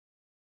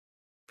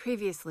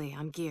Previously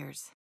on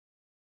Gears.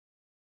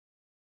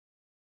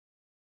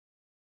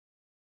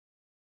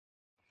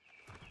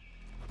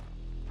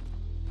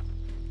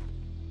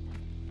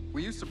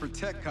 We used to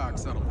protect COG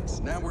settlements.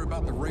 Now we're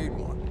about to raid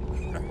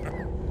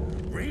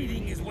one.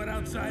 Raiding is what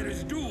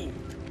outsiders do.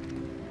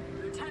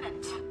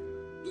 Lieutenant,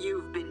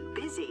 you've been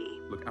busy.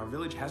 Look, our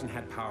village hasn't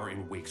had power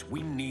in weeks.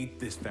 We need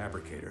this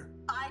fabricator.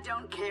 I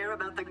don't care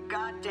about the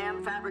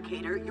goddamn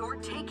fabricator. You're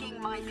taking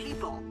my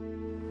people.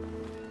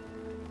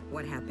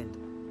 What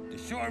happened? The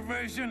short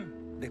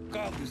version, the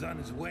COG is on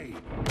his way.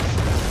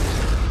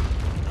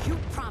 You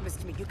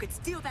promised me you could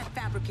steal that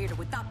fabricator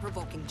without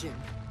provoking Jin.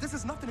 This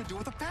has nothing to do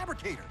with a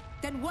fabricator.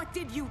 Then what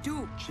did you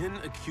do? Jin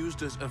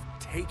accused us of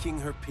taking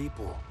her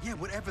people. Yeah,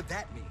 whatever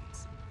that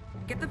means.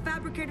 Get the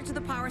fabricator to the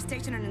power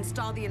station and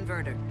install the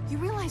inverter. You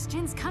realize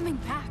Jin's coming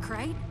back,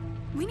 right?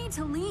 We need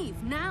to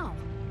leave, now.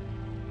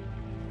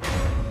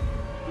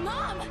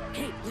 Mom!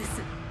 Hey,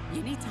 listen.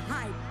 You need to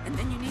hide, and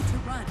then you need to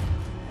run.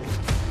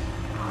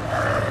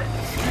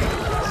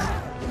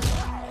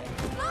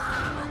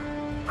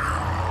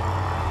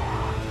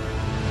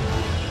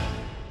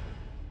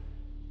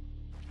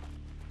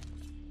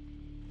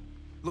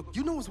 Look,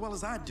 you know as well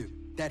as I do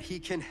that he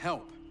can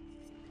help.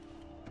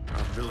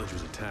 Our village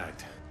was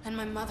attacked. And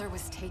my mother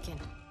was taken.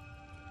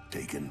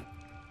 Taken?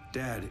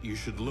 Dad, you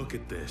should look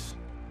at this.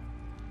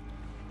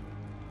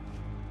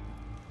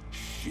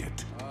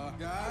 Shit.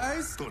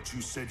 Guys? Thought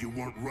you said you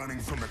weren't running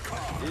from the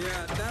COG.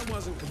 Yeah, that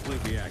wasn't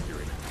completely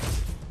accurate.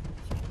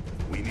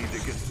 We need to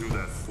get through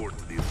that fort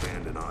to the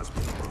abandoned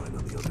Osborne mine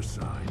on the other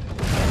side.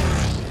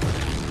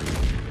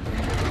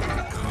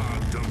 The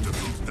COG dumped a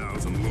few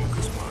thousand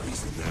locust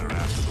bodies in there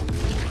after the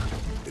war.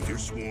 If your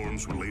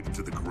swarm's related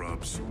to the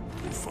grubs,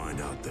 we'll find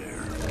out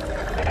there.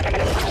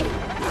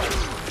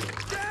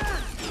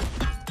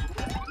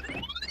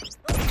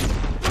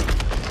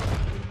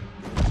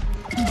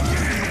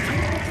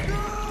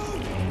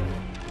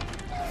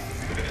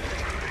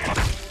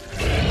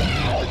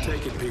 We're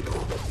taking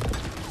people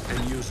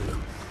and using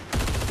them.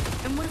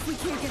 And what if we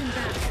can't get him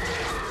back?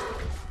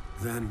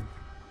 Then,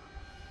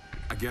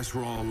 I guess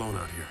we're all alone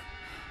out here.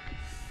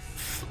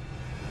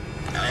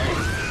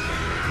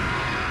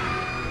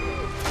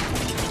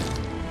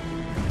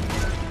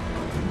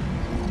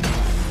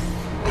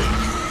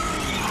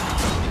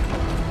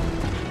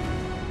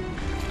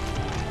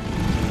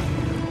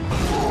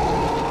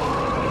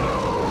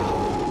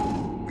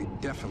 We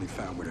definitely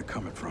found where they're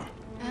coming from.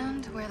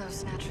 And where those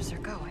snatchers are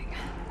going.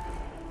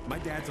 My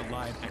dad's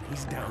alive and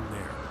he's down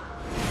there.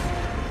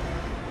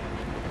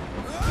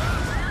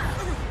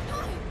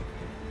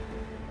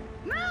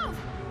 Move!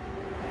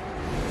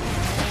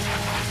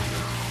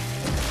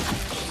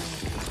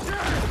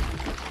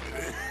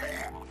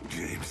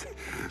 James,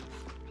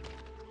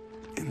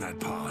 in that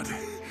pod,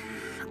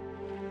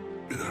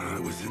 I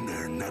was in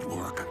their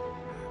network.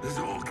 This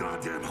whole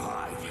goddamn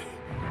hive.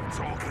 It's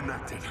all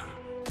connected.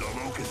 The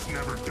locusts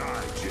never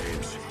died,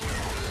 James.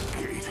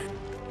 Kate,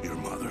 your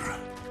mother,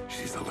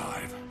 she's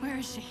alive. Where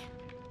is she?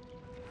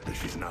 And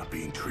she's not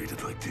being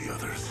treated like the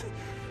others.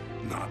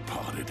 Not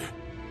potted.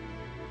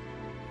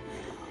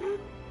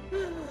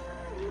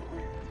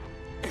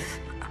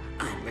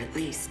 I'm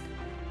released.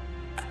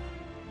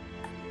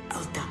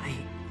 I'll die.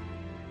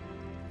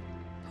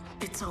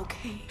 It's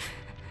okay.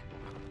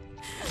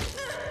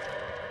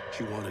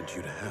 She wanted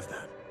you to have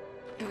that.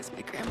 It was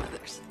my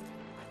grandmother's.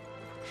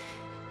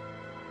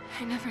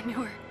 I never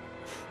knew her.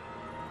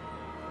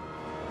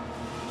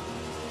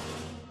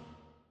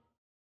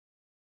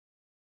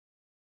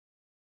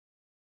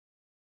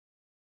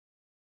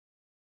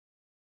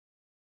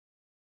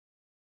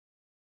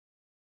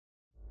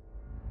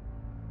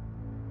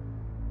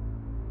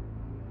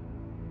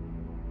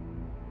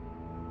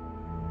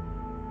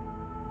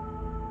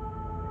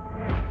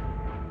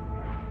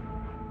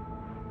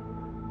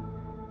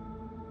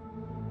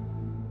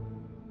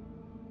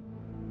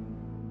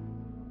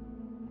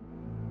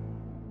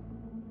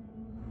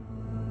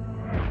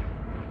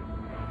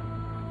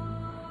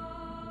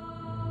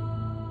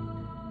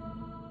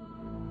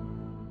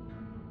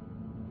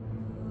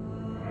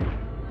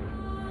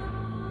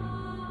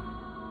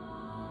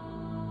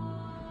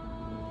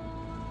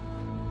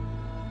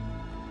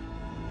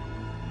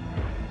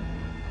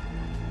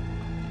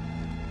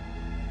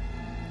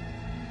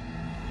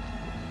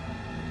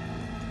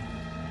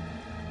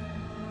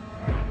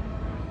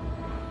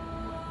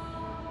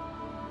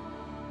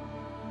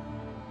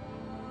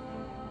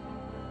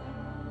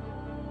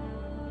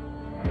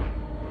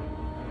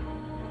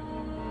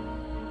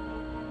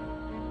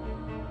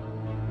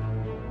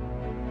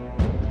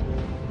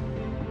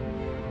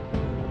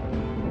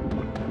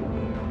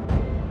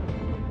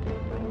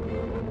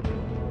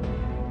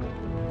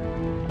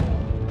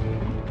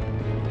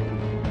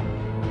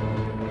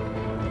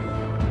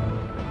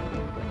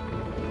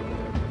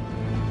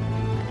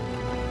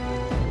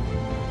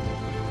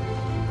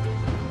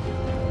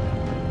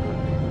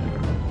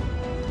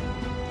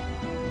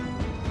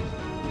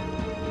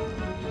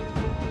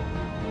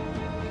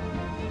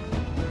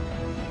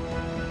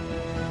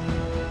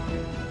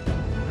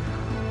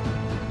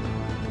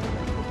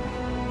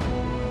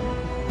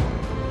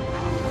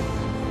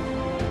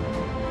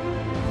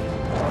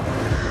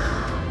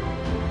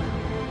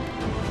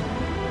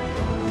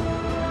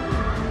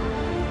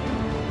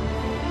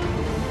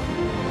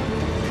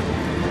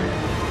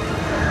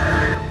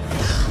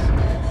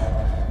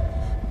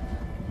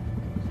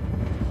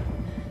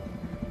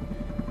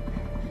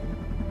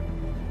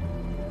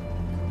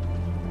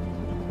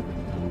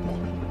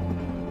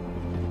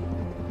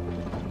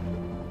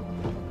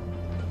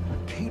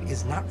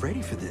 not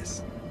ready for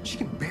this. She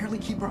can barely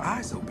keep her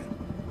eyes open.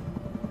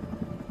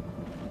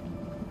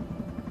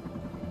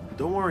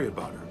 Don't worry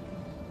about her.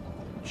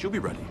 She'll be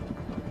ready.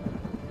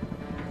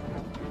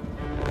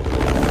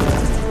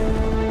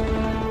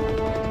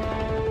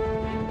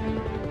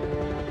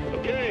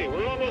 Okay,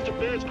 we're almost at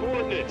Baird's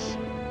coordinates.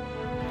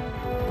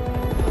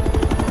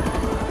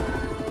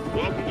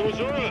 Welcome to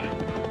Azura.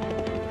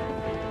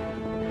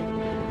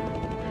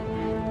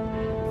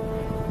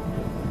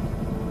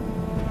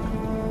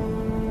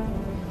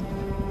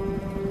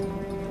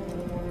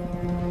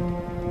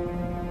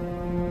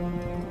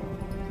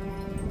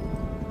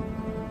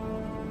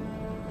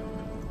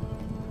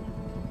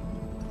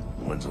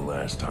 When's the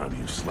last time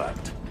you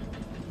slept?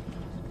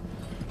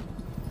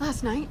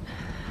 Last night.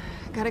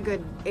 Got a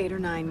good 8 or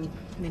 9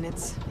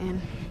 minutes in.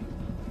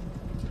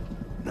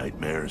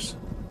 Nightmares?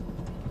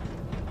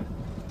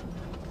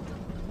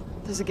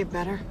 Does it get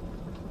better?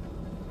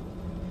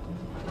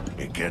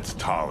 It gets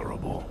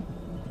tolerable.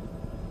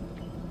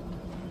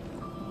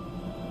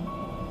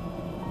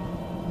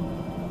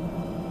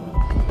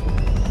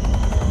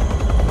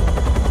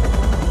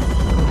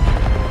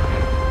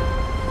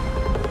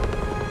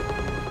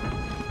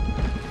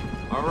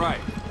 All right,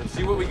 let's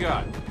see what we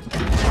got.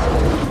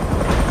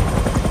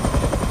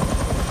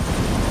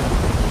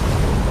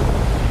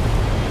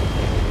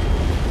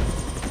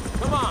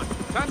 Come on,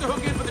 time to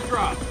hook in for the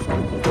drop.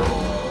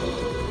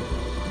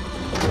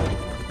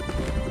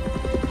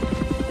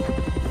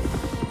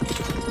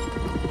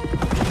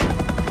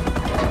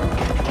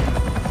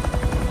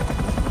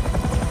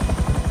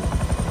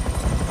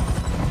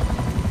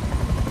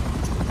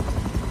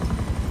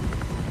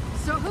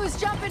 So who's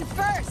jumping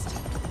first?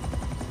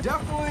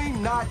 Definitely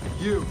not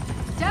you.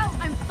 Del,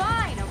 I'm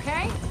fine,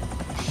 okay?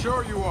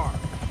 Sure you are.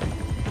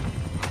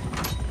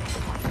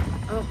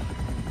 Oh,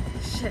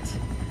 shit.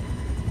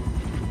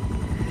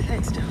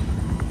 Thanks, Del.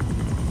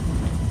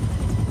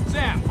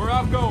 Sam, we're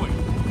outgoing.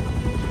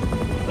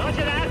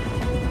 Roger that.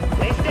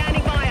 We're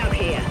standing by up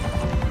here.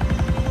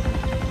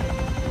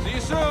 See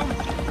you soon.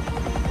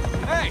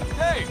 Hey,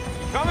 Dave,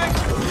 you coming?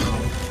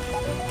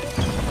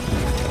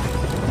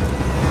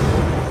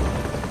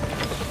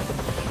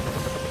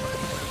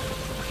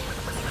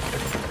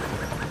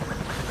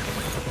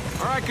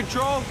 All right,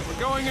 Control, we're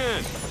going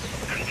in.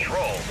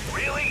 Control?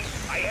 Really?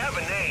 I have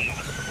a name.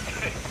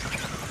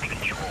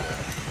 Control.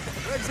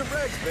 Regs are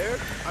regs,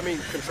 Baird. I mean,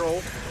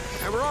 Control.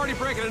 And we're already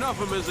breaking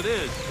enough of them as it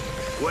is.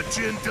 What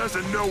Jin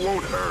doesn't know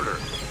won't hurt her.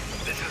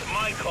 This is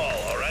my call,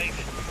 all right?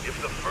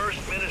 If the First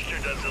Minister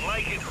doesn't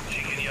like it,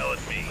 she can yell at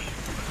me.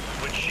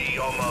 Which she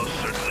almost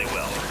certainly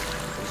will.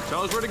 Just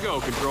tell us where to go,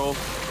 Control.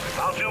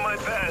 I'll do my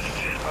best.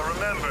 But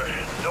remember,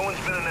 no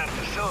one's been in that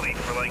facility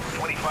for like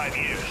 25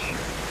 years.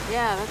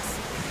 Yeah, that's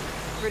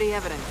pretty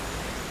evident.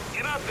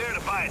 You're not there to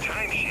buy a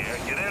timeshare.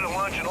 You're there to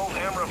launch an old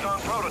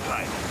Hammerthon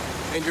prototype.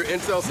 And your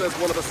intel says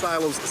one of the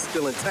silos is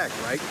still intact,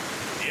 right?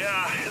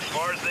 Yeah, as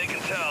far as they can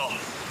tell.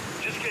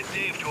 Just get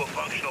Dave to a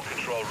functional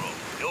control room.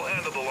 He'll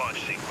handle the launch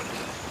sequence.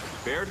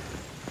 Baird?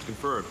 It's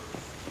confirmed.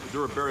 The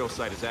Dura burial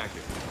site is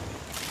active.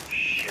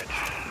 Shit.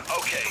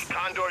 Okay,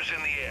 Condor's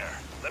in the air.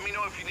 Let me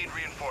know if you need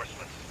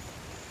reinforcements.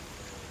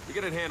 We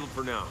get it handled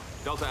for now.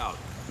 Delta out.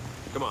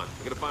 Come on,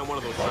 we gotta find one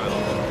of those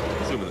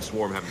silos. Assuming the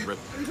swarm haven't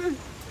ripped.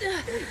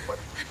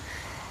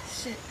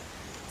 Shit.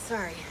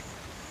 Sorry.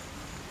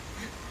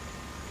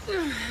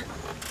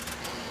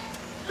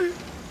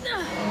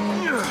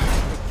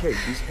 Kate,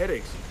 these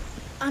headaches.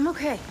 I'm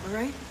okay, all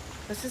right?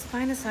 Let's just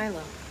find a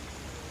silo.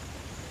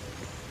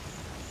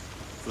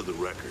 For the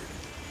record,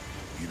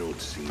 you don't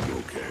seem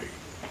okay.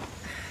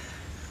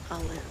 I'll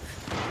live.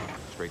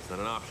 Straight's not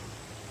an option.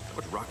 How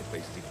much rocket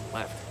base is even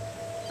left?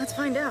 Let's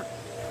find out.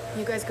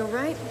 You guys go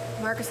right,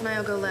 Marcus and I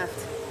will go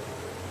left.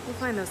 We'll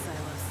find those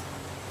silos.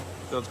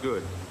 Sounds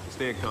good.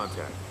 Stay in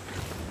contact.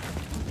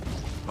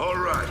 All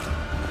right.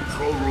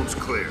 Control room's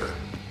clear.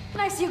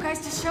 Nice of you guys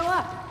to show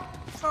up.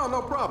 Oh,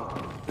 no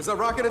problem. Is that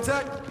rocket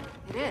intact?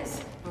 It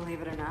is,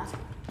 believe it or not.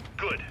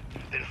 Good.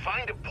 Then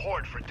find a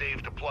port for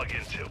Dave to plug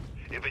into.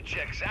 If it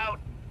checks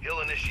out,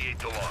 he'll initiate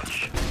the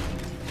launch.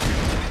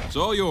 It's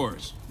all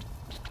yours.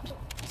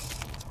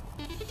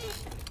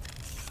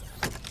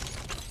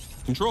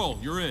 Control,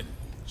 you're in.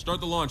 Start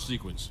the launch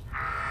sequence.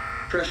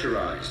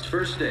 Pressurized.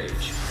 First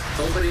stage.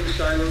 Opening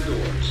silo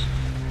doors.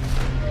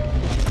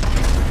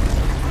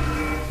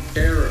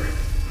 Error.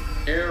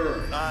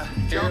 Error.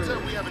 Delta,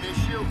 Error. we have an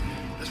issue.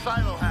 The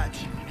silo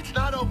hatch. It's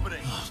not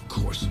opening. Of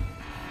course.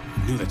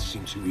 I knew that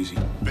seemed too easy.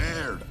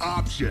 Baird,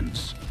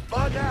 options.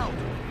 Bug out.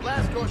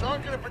 Blast doors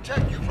aren't going to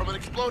protect you from an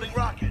exploding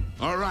rocket.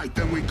 All right,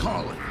 then we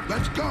call it.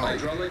 Let's go.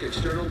 Hydraulic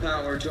external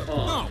power to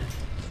on. No!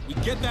 We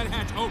get that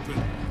hatch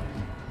open.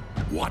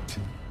 What?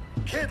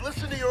 Kid,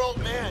 listen to your old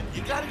man.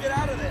 You got to get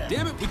out of there.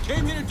 Damn it, we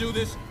came here to do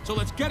this, so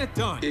let's get it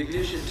done.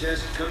 Ignition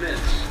test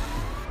commence.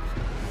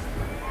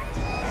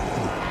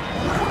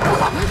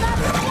 We got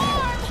the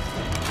swarm!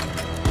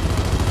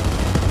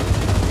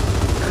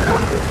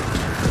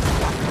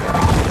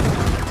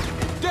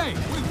 Dave,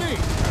 with me!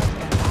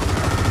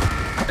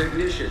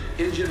 Ignition.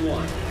 Engine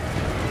 1.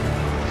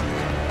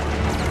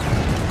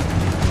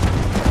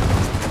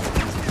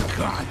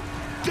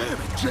 Damn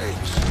it,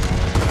 James!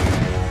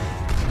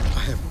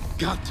 I have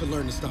got to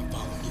learn to stop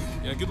following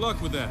you. Yeah, good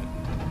luck with that.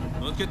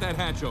 Let's get that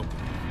hatch open.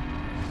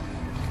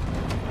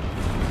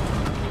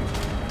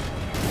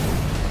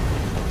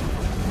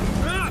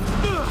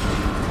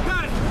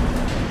 Got it!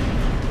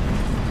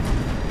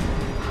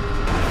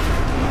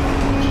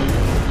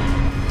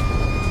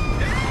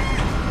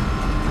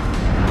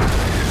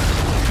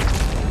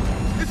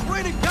 It's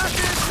raining goddamn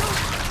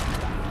troops!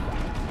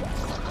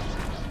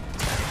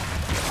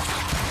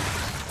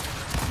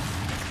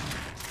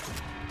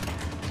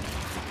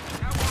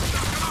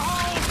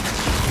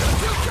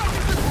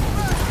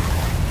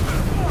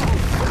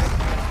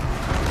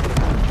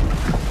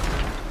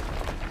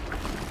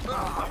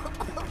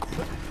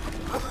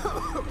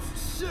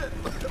 Shit!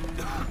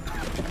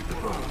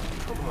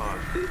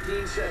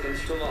 15 seconds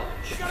to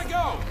launch. You gotta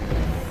go!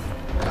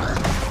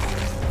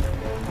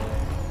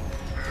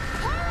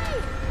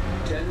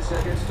 10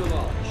 seconds to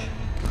launch.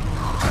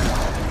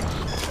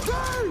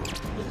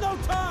 There's no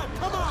time!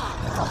 Come on!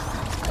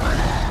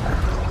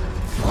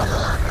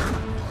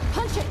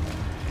 Punch it!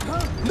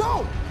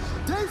 No!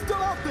 Dave's still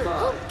out there!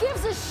 Who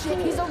gives a shit?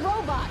 He's a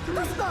robot.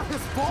 That's not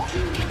his fault!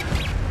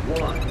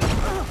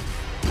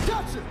 1.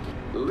 Gotcha!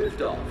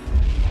 Lift off.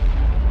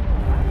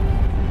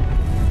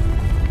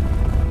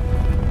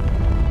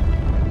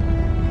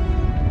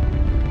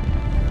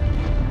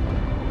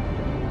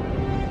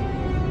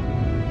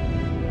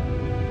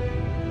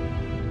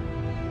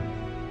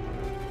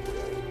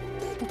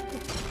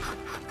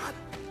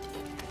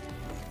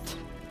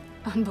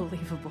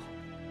 Unbelievable.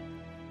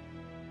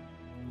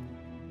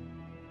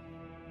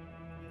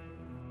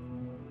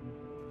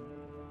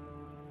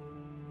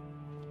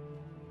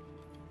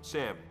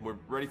 Sam, we're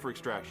ready for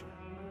extraction.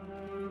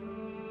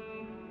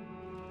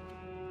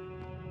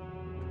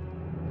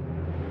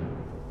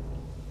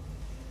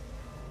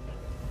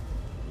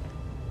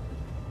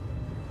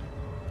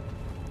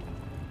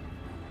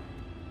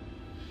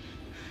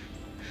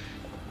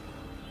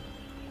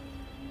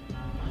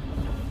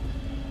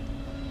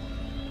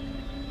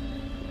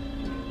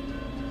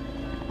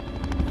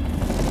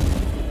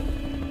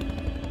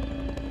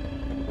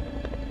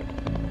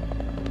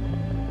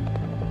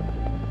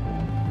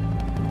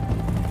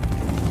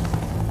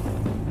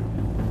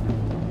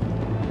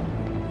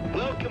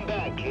 Welcome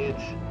back,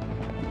 kids.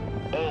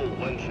 Oh,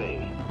 one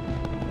thing.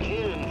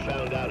 Kim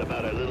found out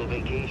about our little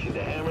vacation to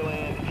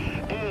Hammerland,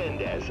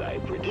 and as I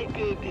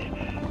predicted,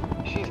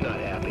 she's not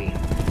happy.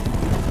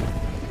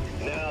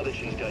 Now that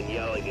she's done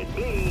yelling at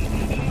me,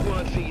 she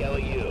wants to yell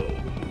at you.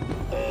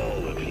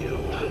 All of you.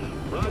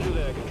 Roger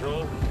that,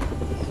 Control.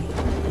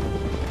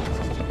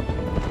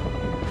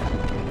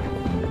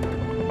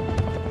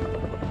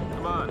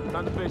 Come on,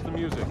 time to face the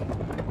music.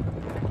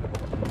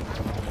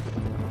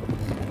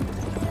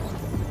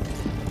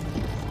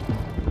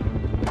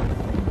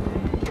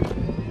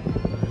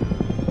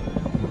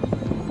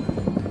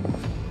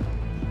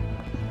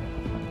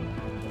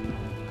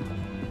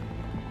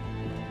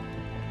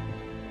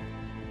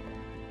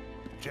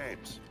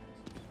 James,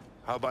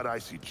 how about I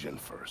see Jin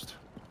first?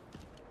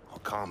 I'll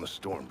calm the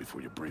storm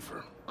before you brief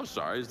her. I'm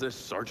sorry, is this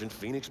Sergeant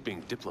Phoenix being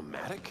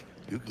diplomatic?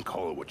 You can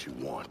call it what you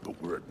want, but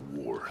we're at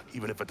war,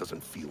 even if it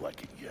doesn't feel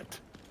like it yet.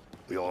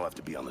 We all have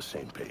to be on the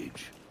same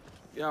page.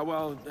 Yeah,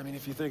 well, I mean,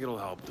 if you think it'll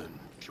help, then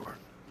sure.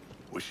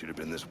 Wish you'd have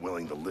been this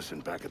willing to listen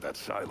back at that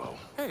silo.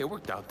 Hey, it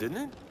worked out, didn't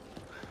it?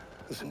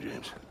 Listen,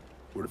 James,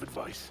 word of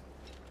advice.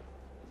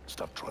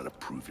 Stop trying to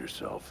prove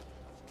yourself.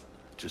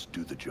 Just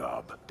do the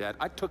job. Dad,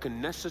 I took a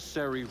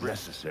necessary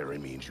risk. Necessary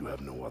means you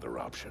have no other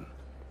option.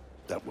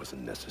 That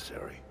wasn't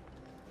necessary,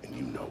 and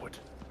you know it.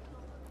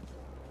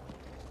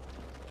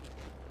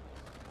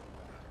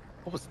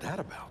 What was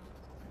that about?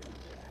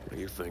 What do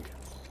you think?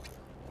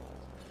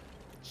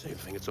 Same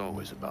thing it's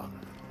always about.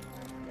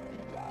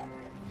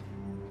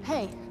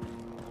 Hey.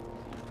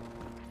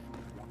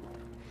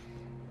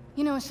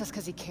 You know it's just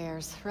because he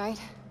cares,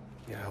 right?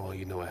 Yeah, well,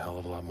 you know a hell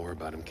of a lot more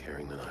about him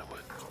caring than I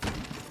would.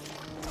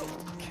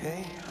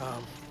 Okay,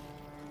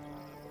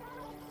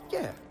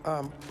 yeah,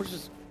 we're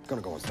just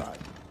gonna go inside.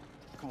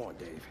 Come on,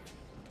 Dave.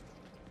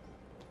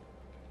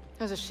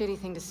 That was a shitty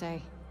thing to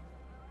say.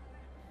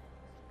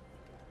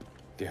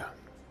 Yeah.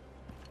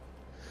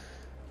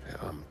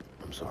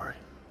 I'm sorry.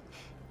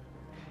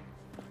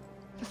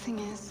 The thing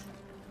is,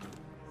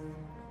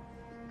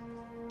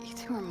 you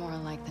two are more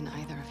alike than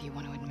either of you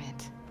want to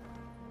admit.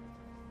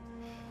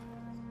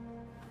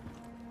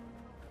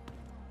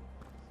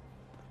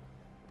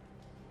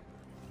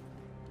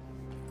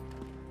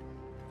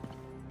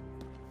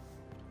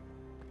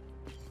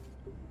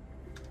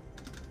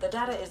 The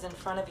data is in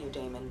front of you,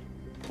 Damon.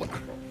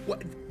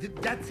 What?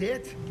 That's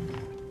it?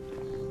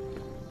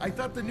 I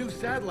thought the new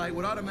satellite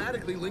would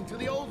automatically link to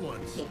the old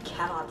ones. It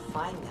cannot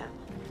find them.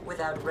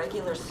 Without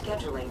regular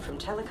scheduling from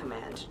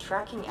Telecommand,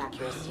 tracking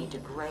accuracy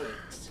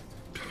degrades.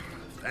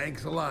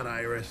 Thanks a lot,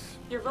 Iris.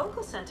 Your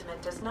vocal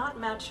sentiment does not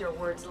match your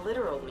words'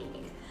 literal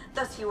meaning.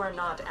 Thus, you are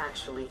not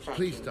actually thanking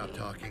Please stop me.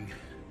 talking.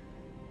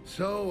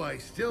 So, I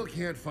still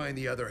can't find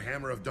the other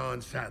Hammer of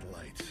Dawn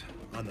satellites.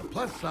 On the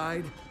plus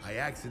side, I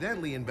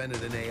accidentally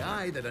invented an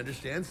AI that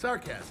understands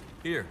sarcasm.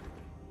 Here,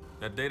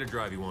 that data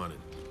drive you wanted.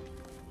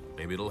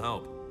 Maybe it'll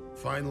help.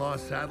 Find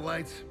lost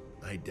satellites?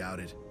 I doubt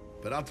it.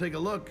 But I'll take a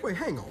look. Wait,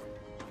 hang on.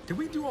 Did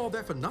we do all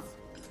that for nothing?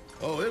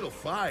 Oh, it'll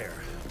fire.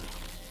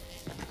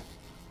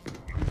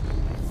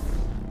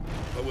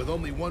 But with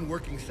only one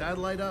working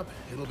satellite up,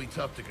 it'll be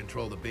tough to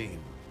control the beam.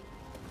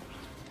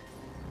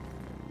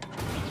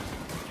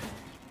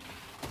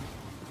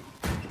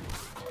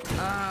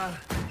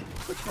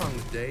 What's wrong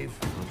with Dave?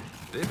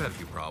 Dave had a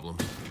few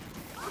problems.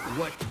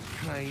 What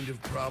kind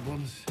of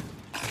problems?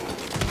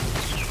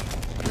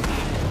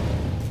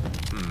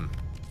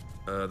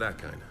 That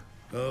kind.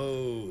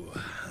 Oh,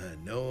 I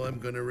know I'm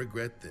gonna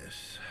regret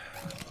this.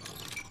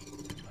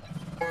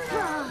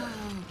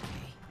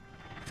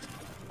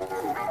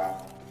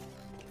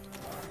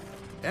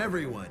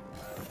 Everyone,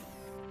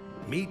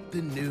 meet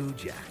the new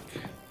Jack.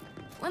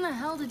 When the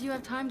hell did you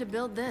have time to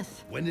build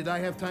this? When did I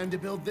have time to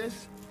build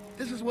this?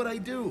 This is what I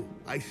do.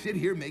 I sit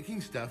here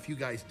making stuff you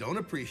guys don't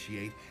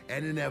appreciate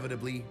and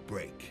inevitably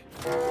break.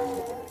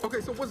 Okay,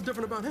 so what's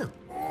different about him?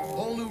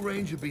 Whole new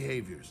range of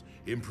behaviors.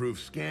 Improved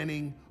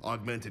scanning,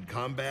 augmented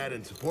combat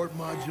and support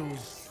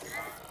modules.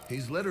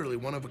 He's literally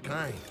one of a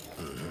kind.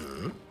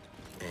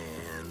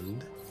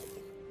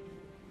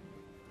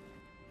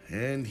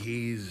 And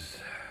he's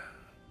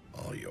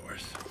all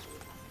yours.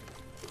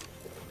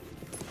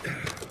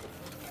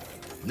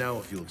 Now,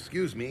 if you'll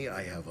excuse me,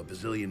 I have a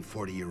bazillion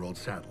 40-year-old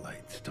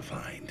satellites to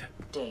find.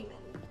 Damon,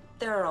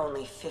 there are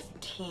only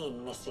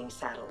 15 missing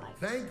satellites.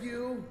 Thank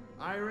you,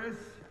 Iris.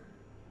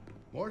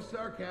 More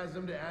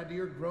sarcasm to add to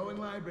your growing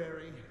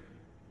library.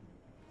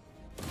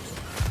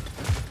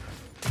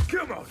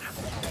 Come on!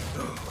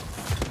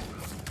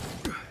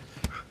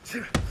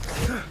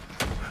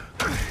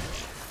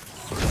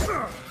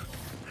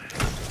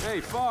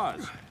 Hey,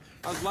 Foz.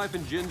 How's life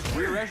in Jin's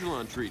rear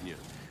echelon treating you?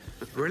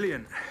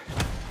 Brilliant.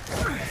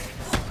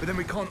 But then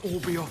we can't all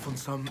be off on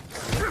some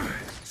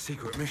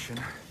secret mission.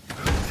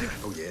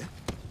 Oh, yeah?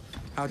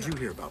 How'd you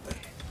hear about that?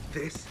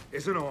 This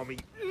is an army,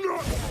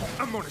 not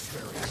a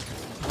monastery.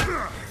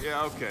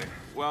 Yeah, okay.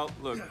 Well,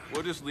 look,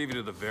 we'll just leave you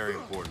to the very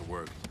important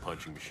work of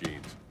punching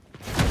machines.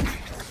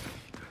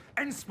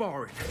 And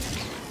sparring.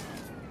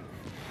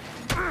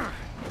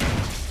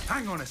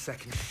 Hang on a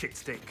second,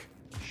 shitstick.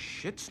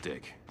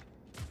 Shitstick?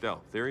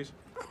 Del, theories?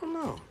 I don't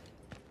know.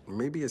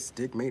 Maybe a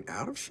stick made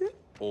out of shit?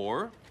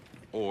 Or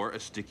a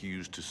stick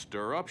used to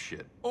stir up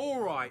shit.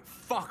 All right,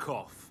 fuck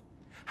off.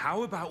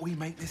 How about we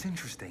make this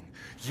interesting?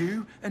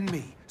 You and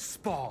me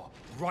spar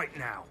right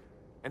now.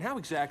 And how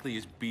exactly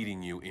is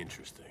beating you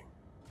interesting?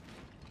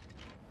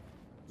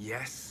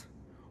 Yes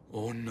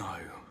or no?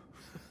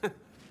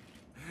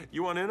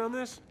 You want in on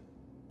this?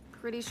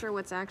 Pretty sure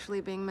what's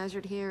actually being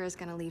measured here is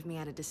gonna leave me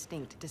at a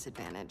distinct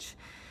disadvantage.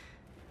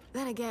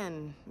 Then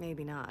again,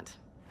 maybe not.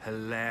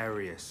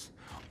 Hilarious.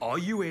 Are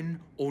you in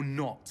or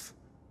not?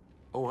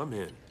 Oh, I'm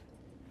in.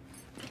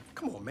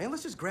 Come on, man.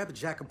 Let's just grab the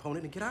Jack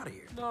component and get out of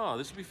here. No,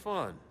 this will be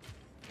fun.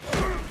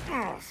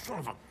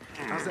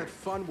 How's that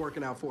fun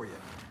working out for you?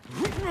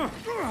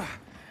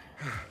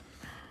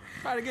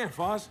 Try it again,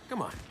 Foz.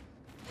 Come on.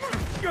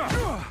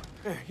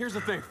 Hey, here's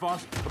the thing,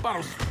 Foz. The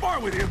bottles spar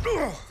with you,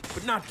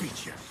 but not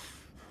beat you.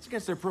 It's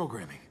against their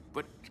programming,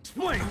 but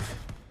explain.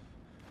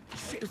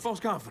 Shit, false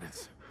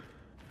confidence.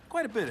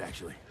 Quite a bit,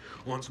 actually.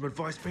 Want some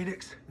advice,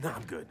 Phoenix? Nah,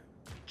 I'm good.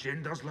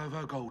 Jin does love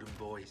her golden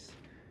boys.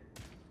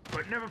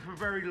 But never for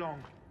very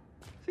long.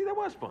 See, that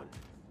was fun.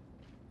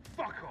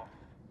 Fuck off.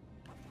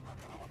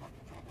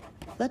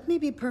 Let me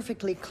be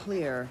perfectly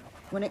clear.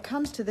 When it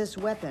comes to this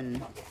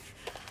weapon,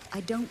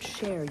 I don't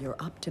share your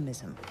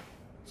optimism.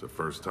 It's the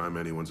first time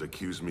anyone's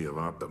accused me of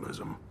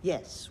optimism.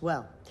 Yes,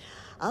 well,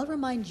 I'll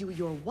remind you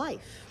your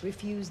wife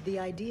refused the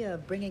idea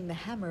of bringing the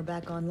hammer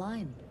back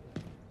online.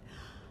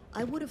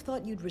 I would have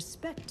thought you'd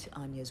respect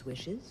Anya's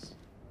wishes.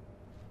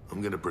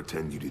 I'm gonna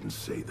pretend you didn't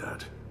say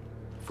that.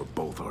 For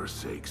both our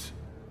sakes.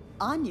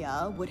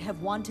 Anya would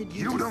have wanted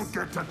you You to... don't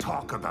get to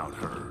talk about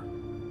her.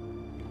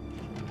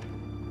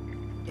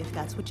 If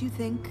that's what you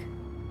think,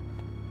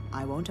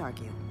 I won't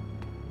argue.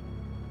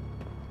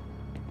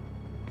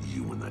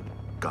 You and that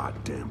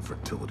goddamn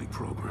fertility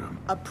program.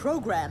 A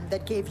program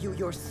that gave you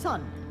your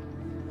son.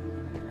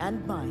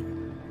 And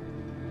mine.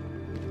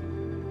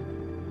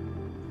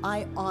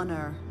 I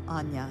honor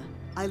Anya.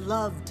 I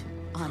loved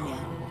Anya.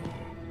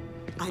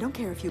 I don't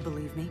care if you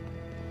believe me.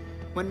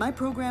 When my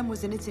program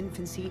was in its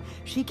infancy,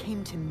 she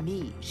came to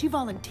me. She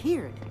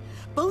volunteered.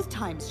 Both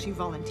times she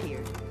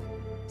volunteered.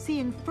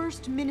 Seeing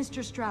First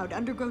Minister Stroud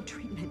undergo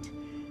treatment.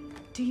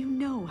 Do you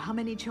know how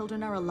many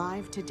children are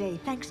alive today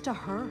thanks to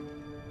her?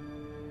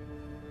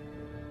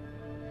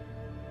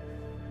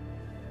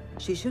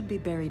 She should be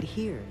buried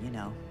here, you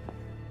know,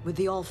 with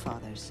the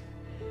Allfathers.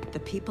 The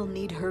people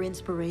need her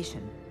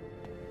inspiration.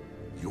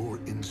 Your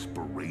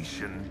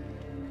inspiration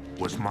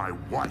was my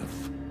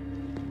wife.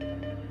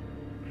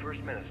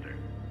 First Minister,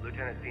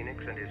 Lieutenant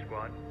Phoenix and his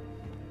squad.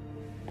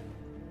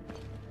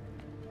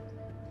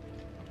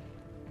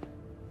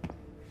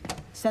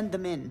 Send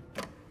them in.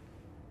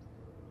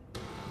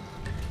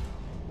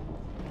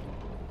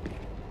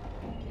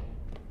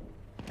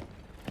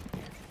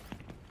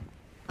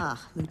 Ah,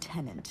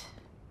 Lieutenant.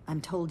 I'm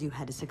told you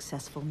had a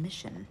successful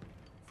mission.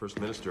 First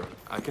Minister,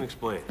 I can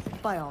explain.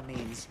 By all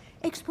means.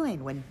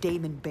 Explain when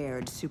Damon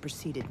Baird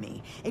superseded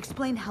me.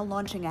 Explain how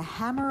launching a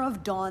Hammer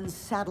of Dawn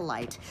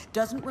satellite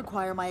doesn't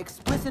require my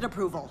explicit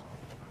approval.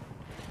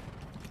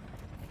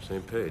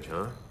 Same page,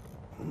 huh?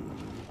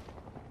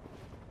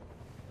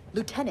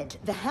 Lieutenant,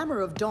 the Hammer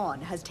of Dawn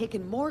has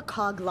taken more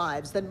COG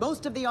lives than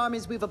most of the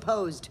armies we've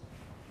opposed.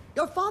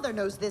 Your father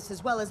knows this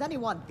as well as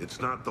anyone. It's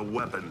not the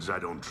weapons I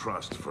don't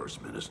trust,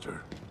 First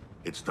Minister.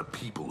 It's the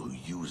people who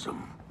use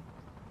them.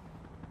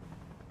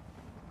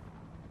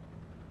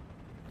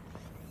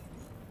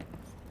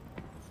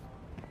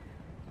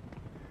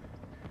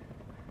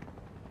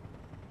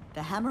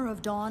 The Hammer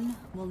of Dawn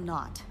will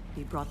not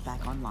be brought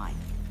back online.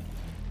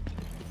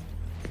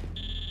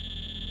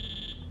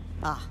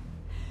 Ah,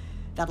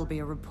 that'll be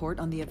a report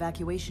on the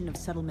evacuation of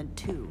Settlement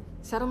 2.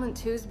 Settlement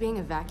 2's being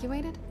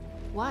evacuated?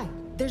 Why?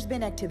 There's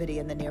been activity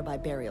in the nearby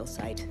burial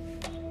site.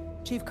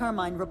 Chief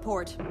Carmine,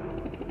 report.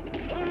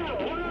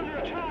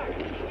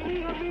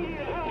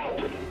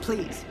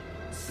 Please,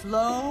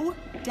 slow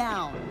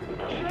down.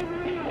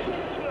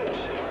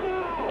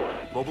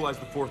 Mobilize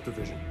the 4th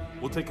Division.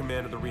 We'll take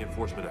command of the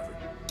reinforcement effort.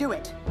 Do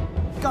it.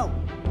 Go.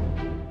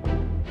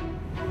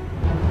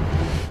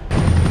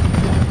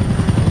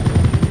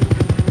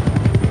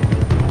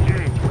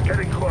 James, we're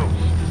getting close.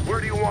 Where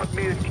do you want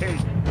me and Kate?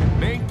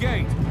 Main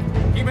gate.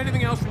 Keep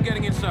anything else from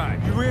getting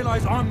inside. You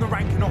realize I'm the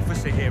ranking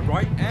officer here,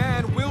 right?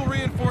 And we'll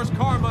reinforce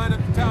Carmine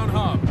at the town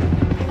hub.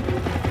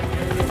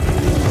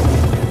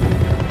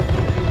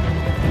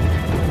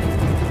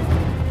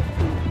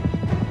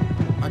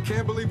 I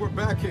can't believe we're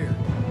back here.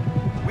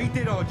 We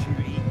did our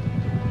duty.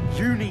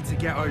 You need to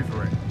get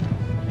over it.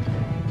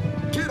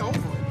 Get over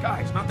it.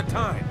 Guys, not the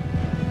time.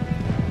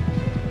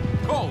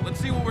 Cole, let's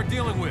see what we're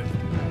dealing with.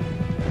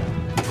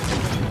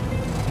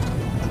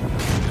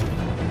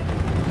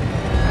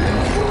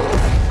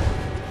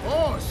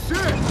 Oh, shit!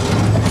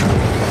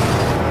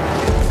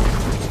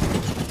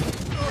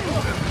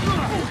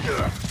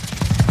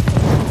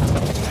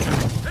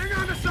 Hang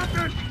on to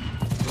something!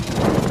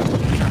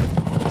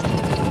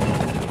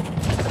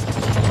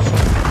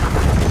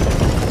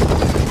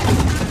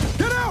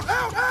 Get out!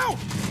 Out! Out!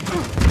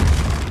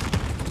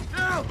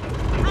 Out!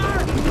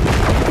 Run!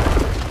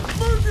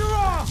 Move your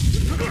arm!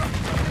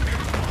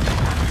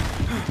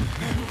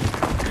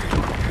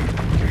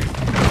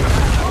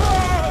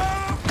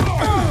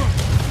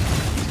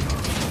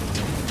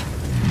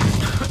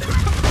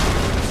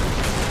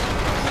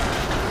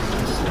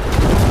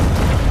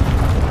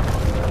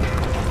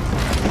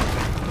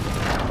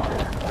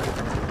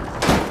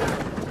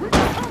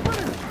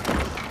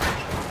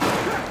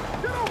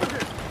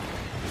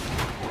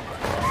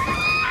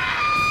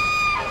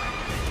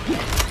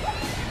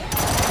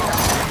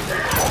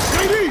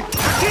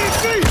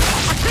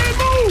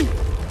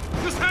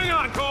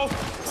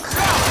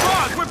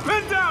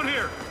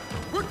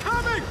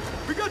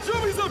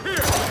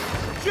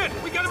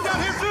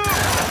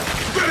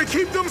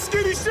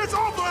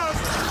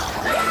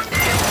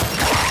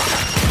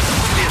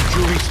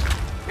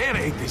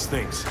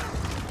 Things.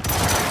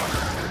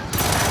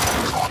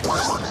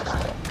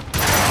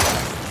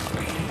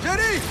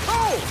 Jenny!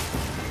 Oh!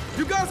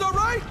 You guys all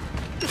right?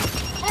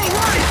 All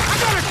right! I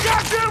got a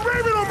goddamn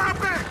raven on my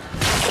back!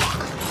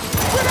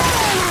 We're not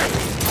all right!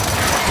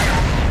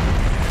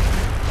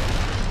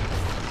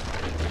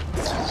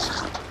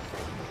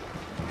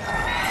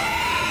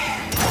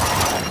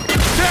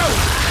 Del!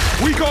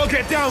 We gotta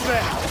get down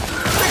there!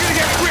 They're gonna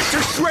get ripped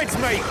to shreds,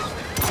 mate!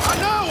 I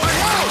know!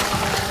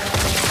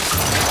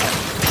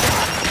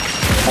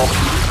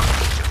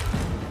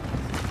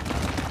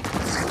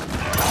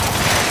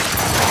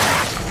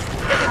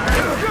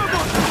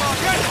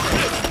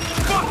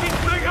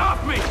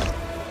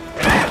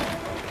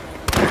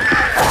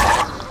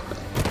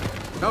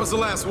 That was the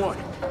last one.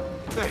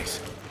 Thanks.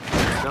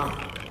 Now,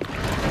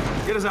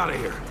 get us out of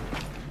here.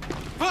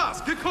 Boss,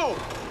 get cold!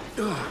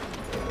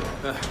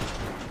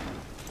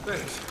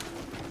 Thanks.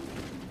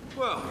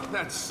 Well,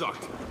 that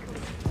sucked.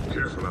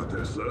 Careful out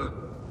there, sir.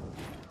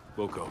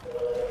 We'll go.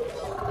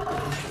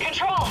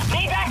 Control,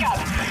 need backup.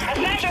 A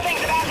Snatcher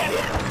thinks about him.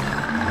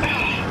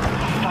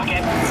 Fuck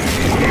it.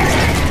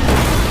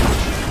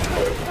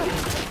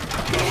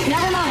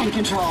 Never mind,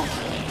 Control.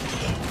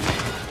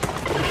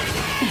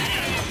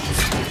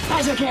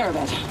 I took care of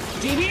it.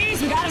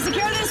 DBs, we gotta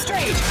secure this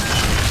street.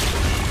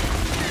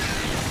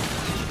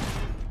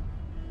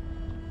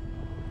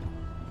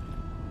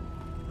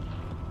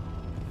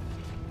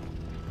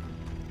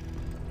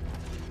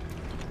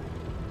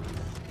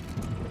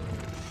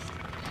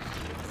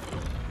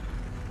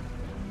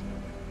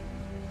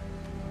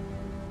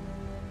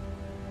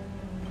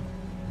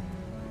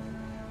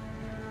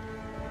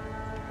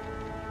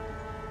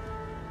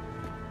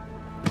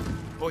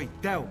 Oi,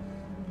 Del.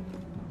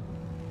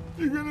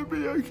 You gonna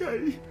be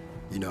okay?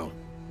 You know,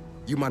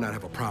 you might not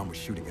have a problem with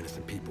shooting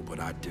innocent people, but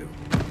I do.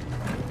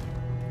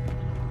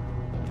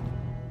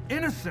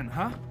 Innocent,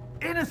 huh?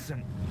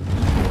 Innocent?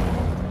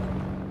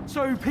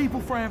 So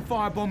people throwing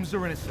firebombs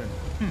are innocent?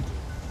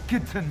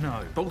 good to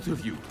know. Both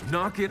of you,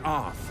 knock it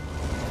off.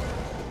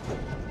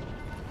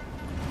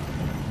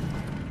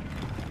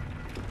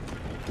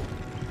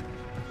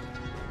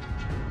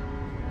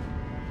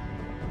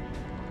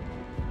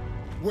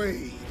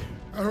 Wade,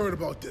 I heard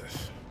about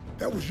this.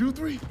 That was you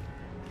three?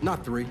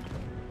 Not three.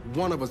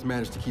 One of us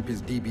managed to keep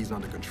his DBs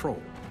under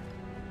control.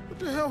 What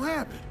the hell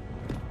happened?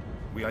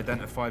 We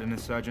identified an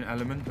insurgent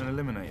element and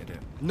eliminated it.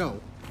 No,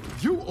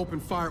 you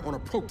opened fire on a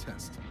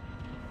protest.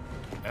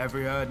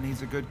 Every herd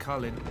needs a good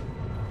culling.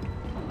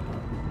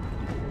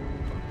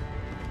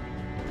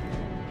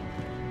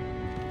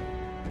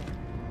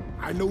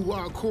 I know who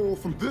I'll call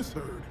from this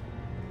herd.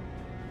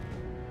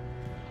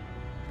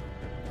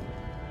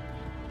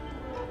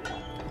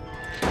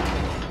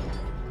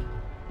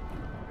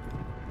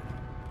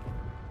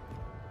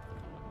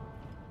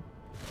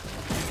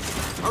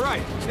 All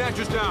right,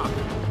 Snatcher's down.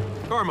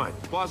 Carmine,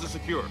 plaza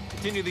secure.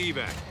 Continue the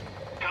evac.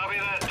 Copy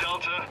that,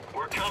 Delta.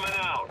 We're coming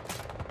out.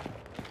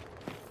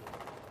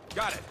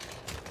 Got it.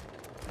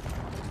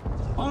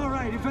 All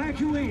right,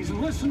 evacuees,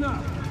 listen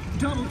up.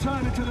 Double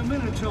time it to the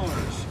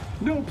Minotaurs.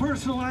 No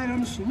personal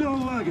items, no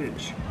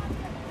luggage.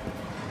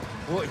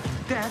 What, you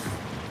deaf?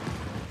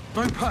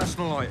 No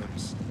personal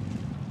items.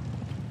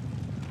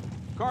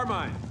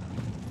 Carmine.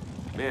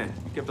 Man,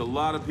 you kept a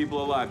lot of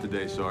people alive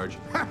today, Sarge.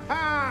 Ha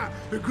ha!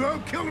 The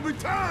grub killer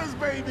returns,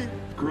 baby!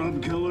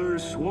 Grub killer,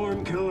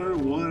 swarm killer,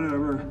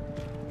 whatever.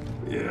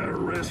 Yeah,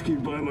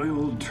 rescued by my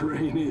old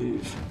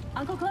trainees.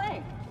 Uncle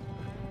Clay.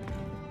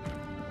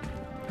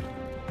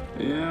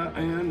 Yeah,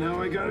 and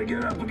now I gotta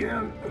get up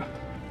again.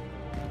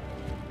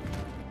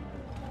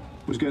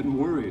 Was getting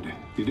worried.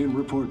 You didn't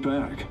report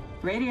back.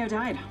 Radio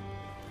died.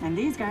 And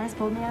these guys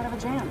pulled me out of a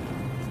jam.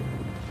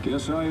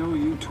 Guess I owe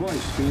you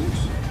twice,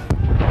 Phoenix.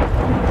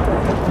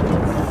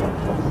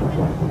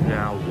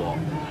 Now what?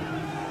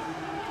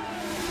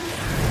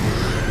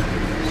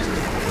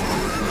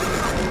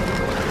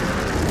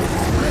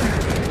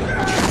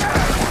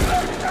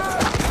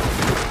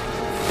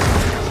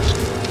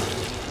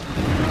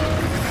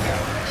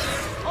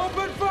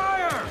 Open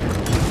fire!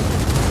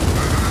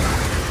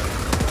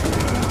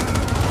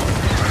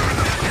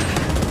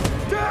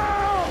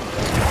 Down!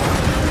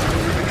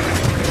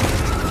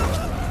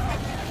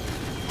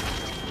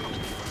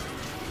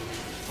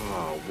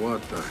 Oh,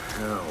 what the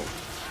hell?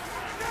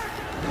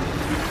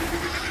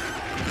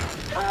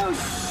 Oh,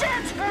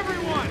 shit!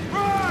 Everyone,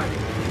 run!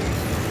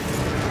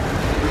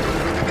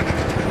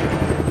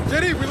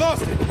 JD, we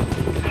lost it!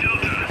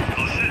 Delta,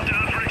 I'll sit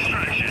down for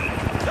extraction.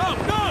 No!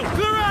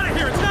 Clear out of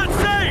here! It's not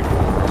safe!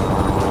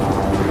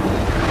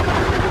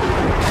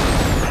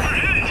 We're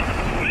hit!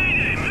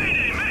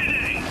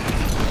 Mayday!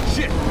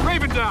 Shit!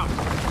 Raven down!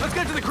 Let's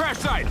get to the crash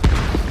site!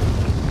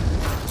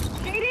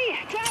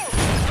 JD, Joe!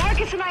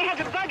 Marcus and I had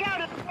to bug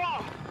out of the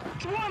wall.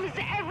 Swarm is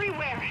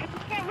everywhere.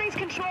 Can't raise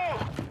control.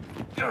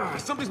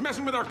 Something's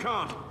messing with our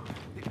comm.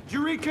 Did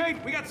you read, Kate?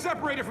 We got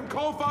separated from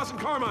Cole, Foss, and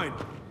Carmine.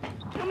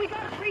 And we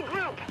gotta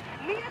regroup.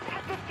 Meet us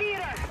at the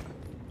theater.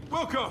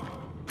 Wilco,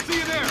 see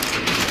you there.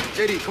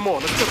 JD, come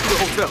on, let's get to the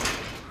hotel.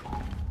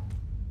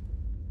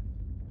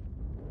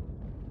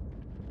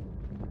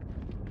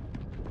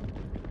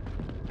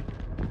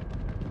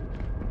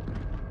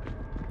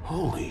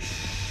 Holy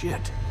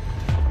shit.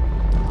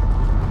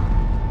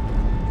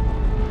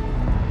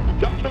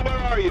 Delta, where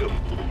are you?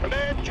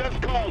 Command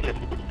just called it.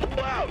 Pull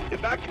out.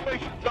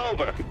 Evacuation's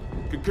over.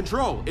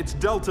 Control, it's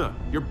Delta.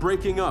 You're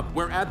breaking up.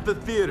 We're at the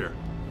theater.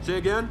 Say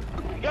again?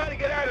 You gotta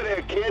get out of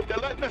there, kid. They're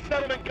letting the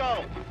settlement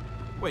go.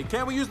 Wait,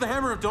 can't we use the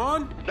Hammer of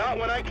Dawn? Not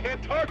when I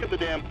can't target the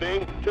damn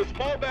thing. Just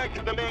fall back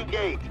to the main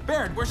gate.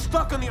 Baird, we're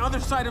stuck on the other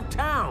side of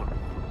town.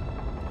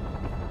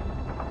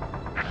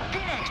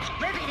 Phoenix,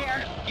 Lizzie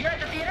here. You're at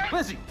the theater?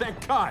 Lizzie,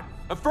 thank God.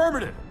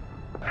 Affirmative.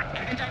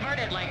 I've been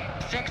diverted like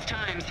 6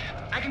 times.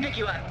 I can pick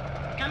you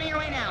up. Coming your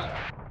way now.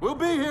 We'll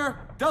be here.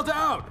 Delta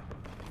out.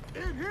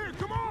 In here,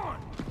 come on!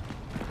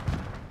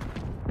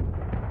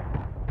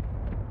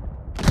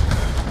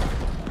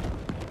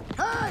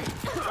 Hey!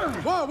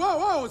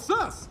 Whoa, it's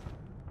us!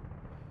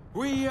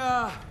 We,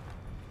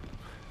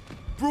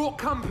 brought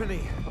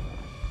company.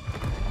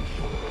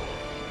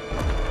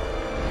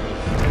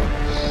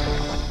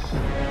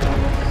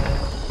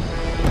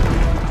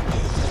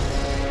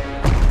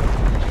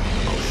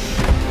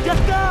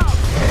 Get down!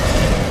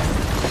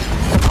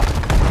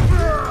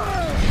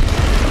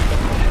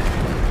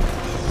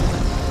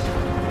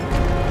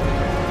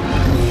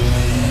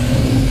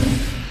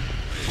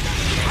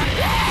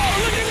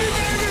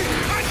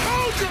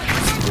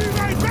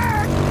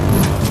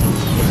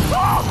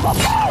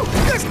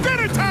 It's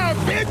dinner time,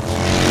 bitch!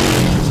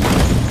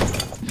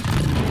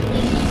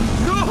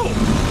 No!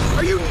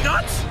 Are you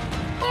nuts?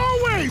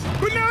 Always!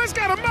 But now it's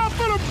got a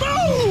mouthful of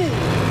food!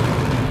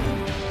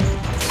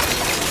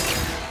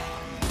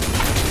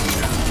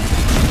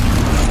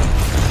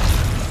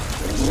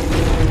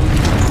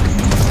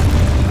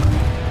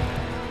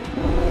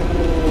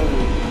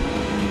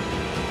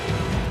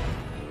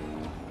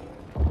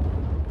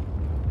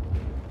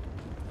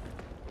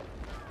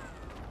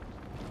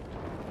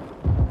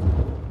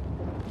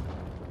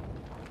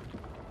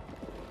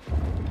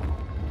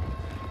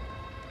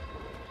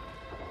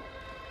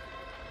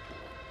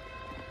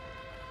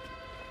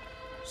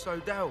 So,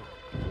 Del,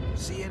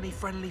 see any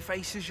friendly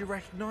faces you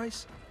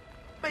recognize?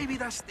 Maybe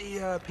that's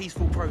the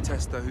peaceful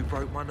protester who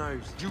broke my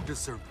nose. You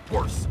deserve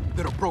worse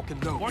than a broken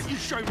nose. Why don't you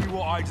show me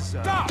what I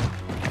deserve? Stop!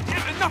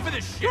 Enough of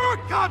this shit! You're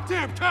a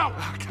goddamn coward!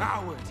 A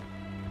coward?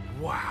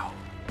 Wow.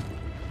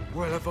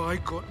 Well, have I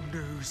got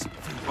news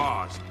for you?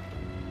 Pause.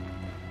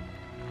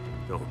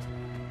 Don't.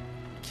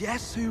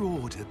 Guess who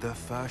ordered the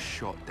first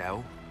shot,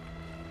 Del?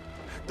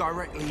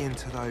 Directly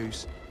into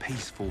those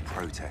peaceful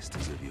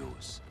protesters of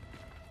yours.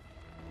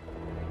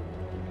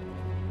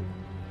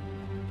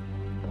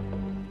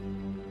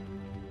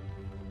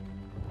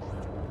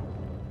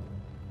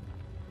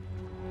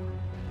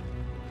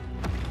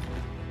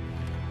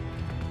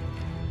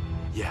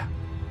 Yeah,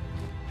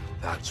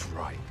 that's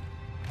right.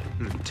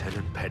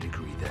 Lieutenant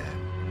Pedigree there.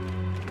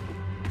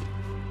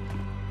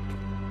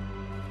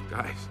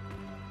 Guys.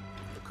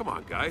 Come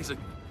on, guys.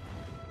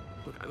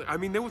 Look, I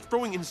mean, they were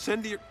throwing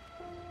incendiary...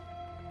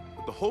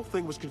 The whole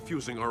thing was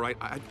confusing, all right?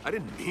 I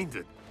didn't mean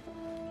to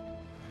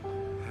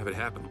have it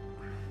happen.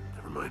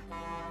 Never mind.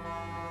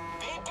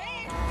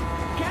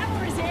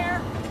 Kepler's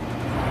here!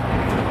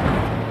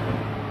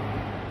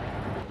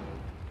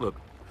 Look,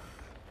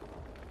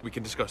 we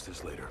can discuss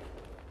this later.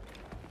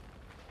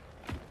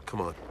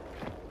 Come on.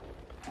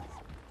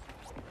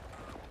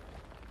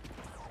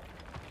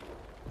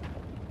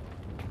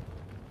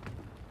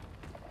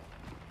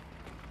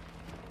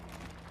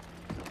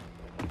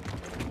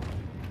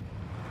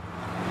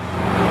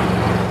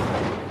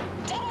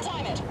 Double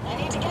time it! I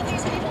need to get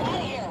these people out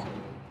of here!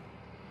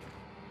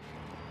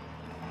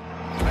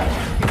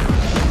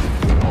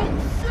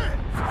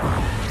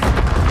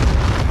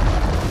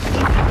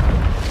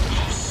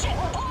 Shit,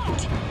 we're blocked!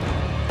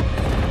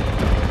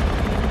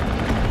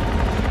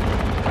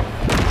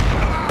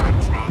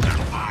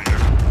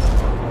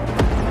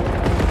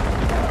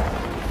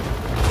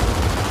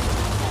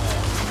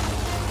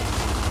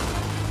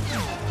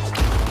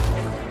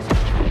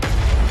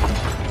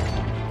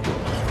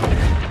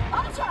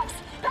 All trucks!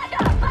 Back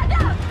up! Back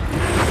up!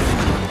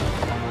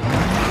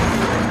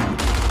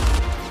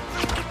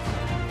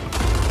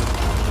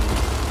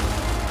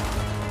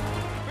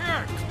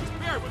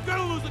 Bear, we're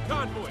gonna lose the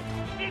convoy.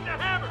 We need the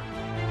hammer.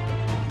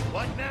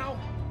 What now?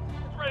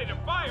 It's ready to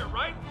fire,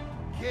 right?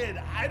 Kid,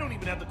 I don't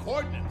even have the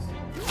coordinates.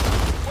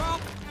 Well,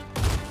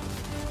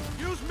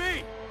 use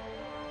me.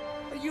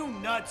 Are you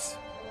nuts?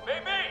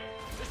 Maybe.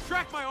 Just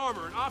track my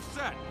armor and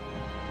offset.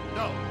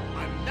 No,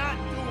 I'm not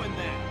doing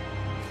that.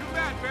 Too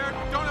bad, Bear.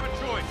 Don't have a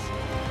choice.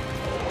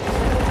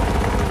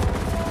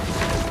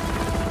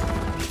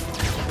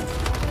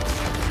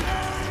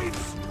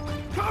 James!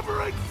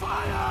 Covering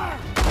fire!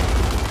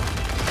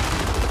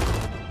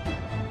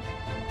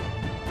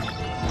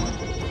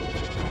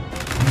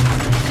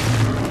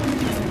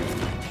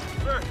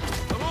 Bear,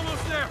 I'm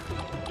almost there.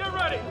 Get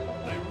ready.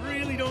 I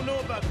really don't know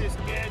about this,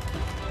 kid.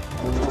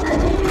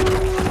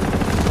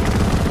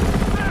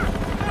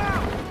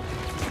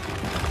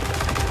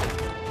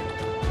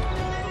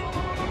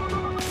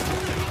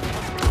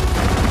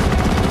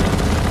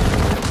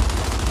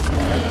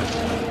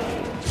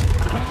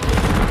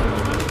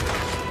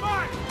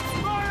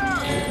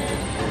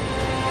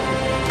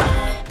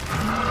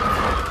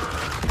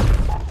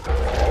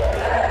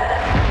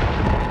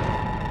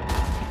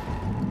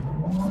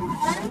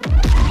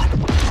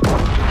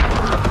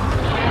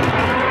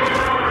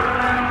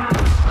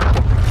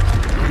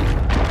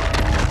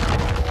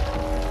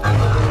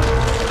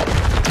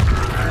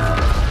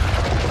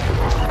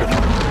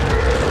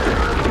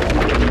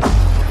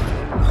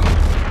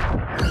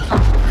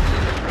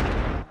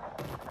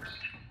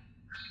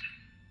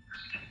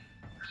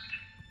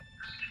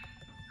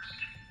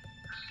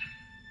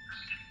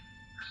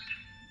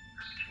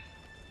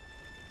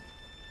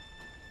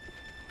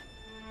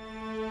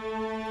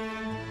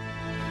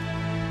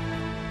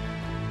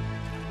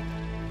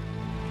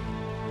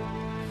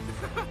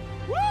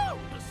 Woo!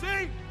 See?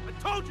 I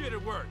told you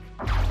it'd work.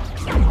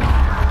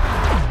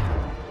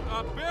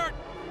 Bear!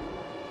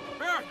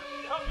 Bear! What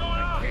the hell's going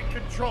on? I can't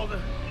control the...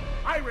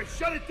 Iris,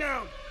 shut it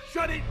down!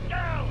 Shut it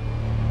down!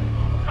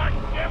 God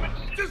damn it!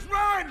 Just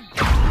run!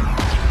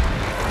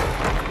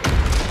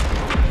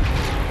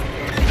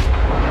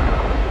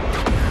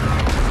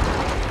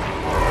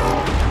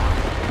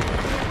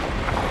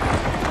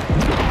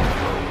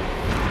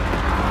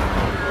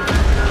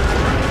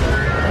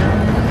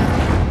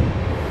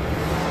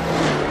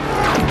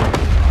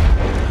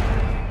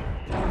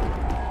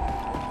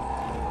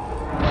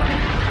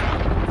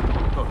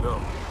 Oh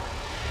no.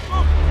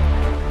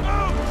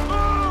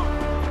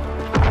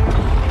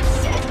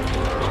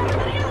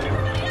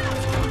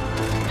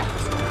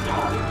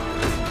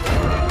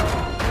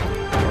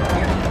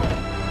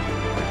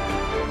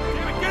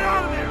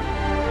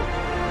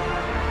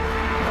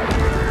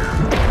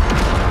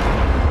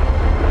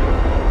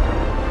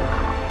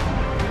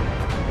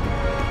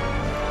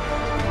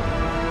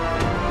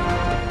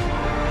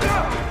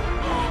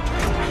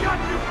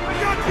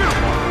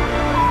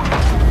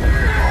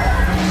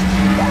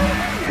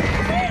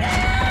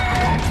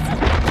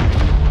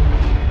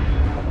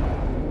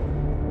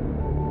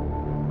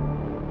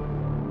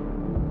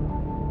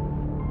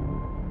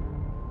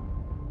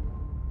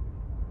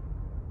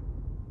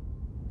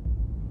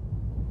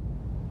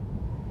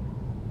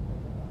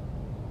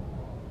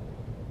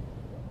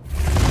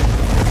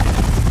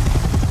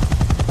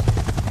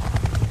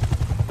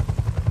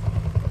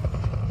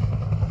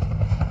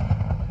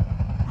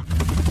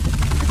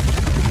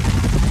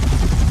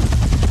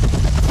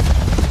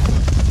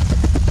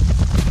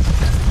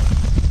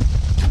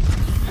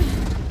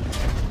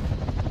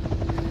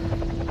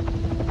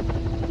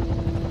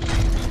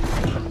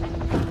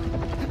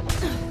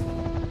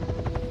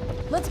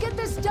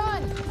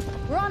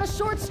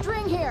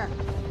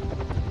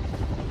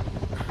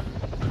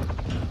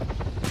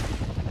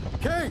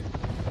 Kate!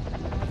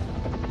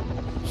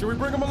 Should we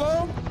bring him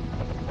along?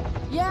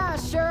 Yeah,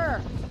 sure.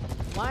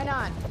 Why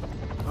not?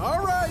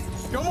 All right,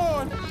 come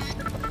on.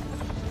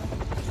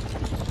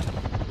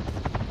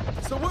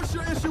 So what's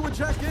your issue with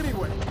Jack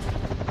anyway?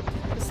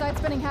 Besides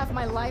spending half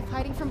my life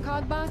hiding from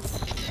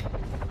Cogbots?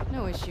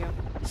 No issue.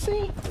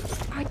 See?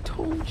 I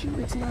told you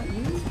it's not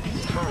you.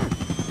 It's her.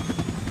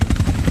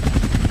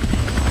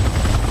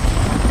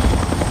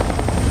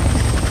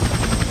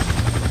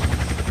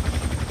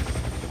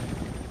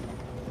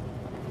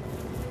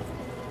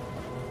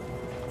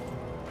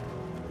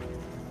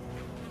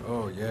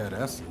 Oh, yeah,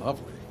 that's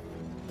lovely.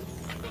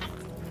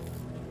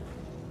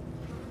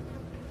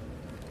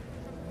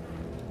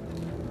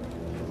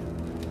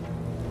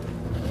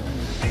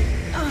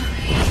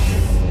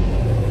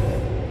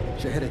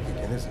 It's your headache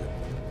again, isn't it?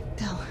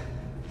 Del,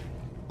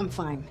 I'm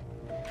fine.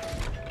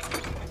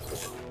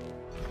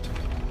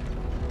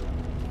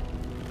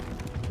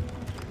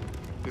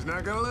 He's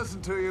not gonna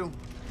listen to you.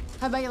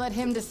 How about you let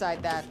him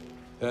decide that?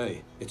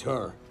 Hey, it's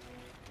her.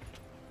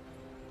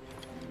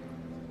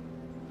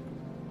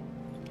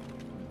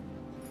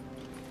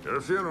 At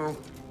a funeral.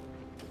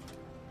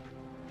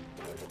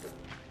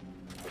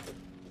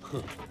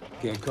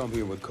 Can't come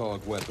here with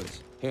Cog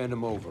weapons. Hand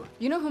them over.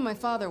 You know who my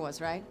father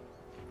was, right?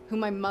 Who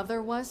my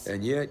mother was?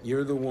 And yet,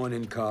 you're the one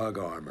in Cog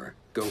armor.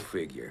 Go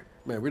figure.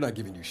 Man, we're not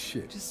giving you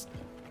shit. Just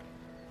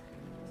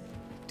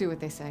do what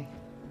they say.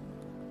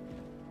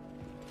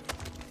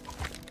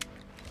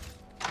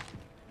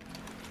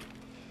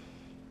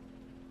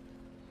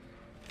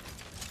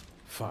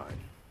 Fine.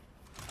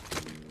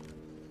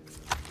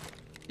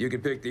 You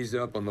can pick these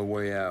up on the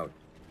way out.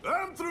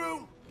 I'm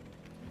through.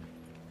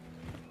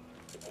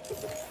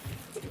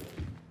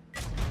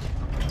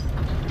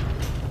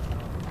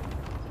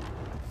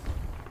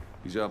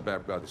 He's out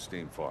back by the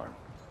steam farm.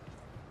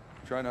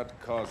 Try not to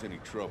cause any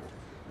trouble.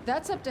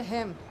 That's up to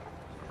him.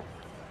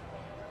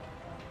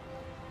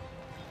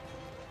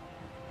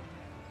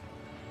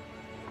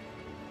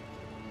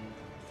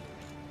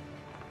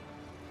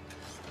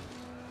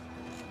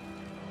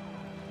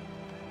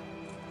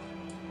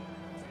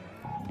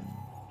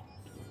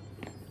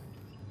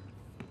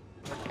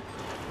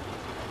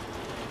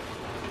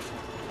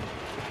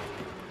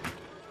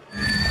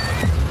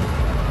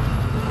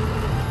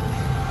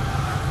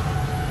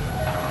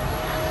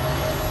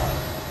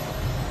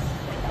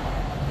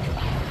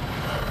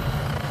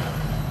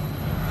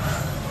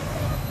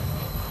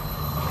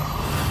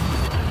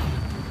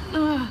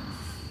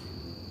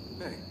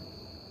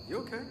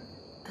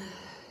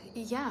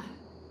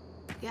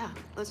 Yeah,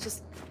 let's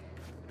just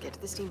get to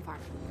the steam farm.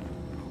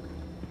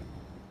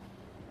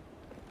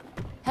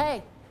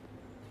 Hey!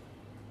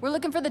 We're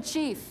looking for the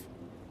chief.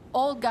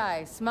 Old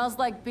guy, smells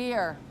like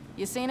beer.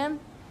 You seen him?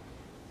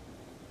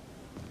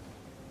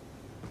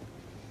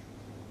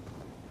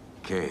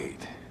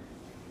 Kate.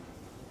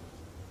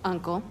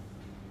 Uncle.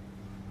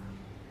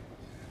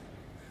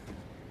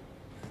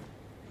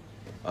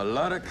 A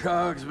lot of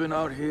cogs been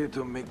out here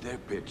to make their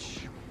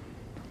pitch.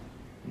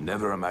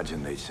 Never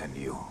imagined they'd send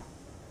you.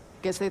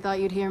 Guess they thought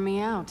you'd hear me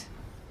out.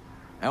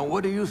 And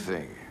what do you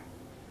think?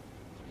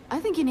 I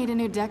think you need a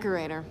new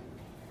decorator.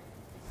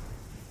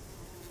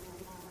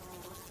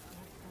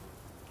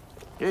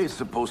 He's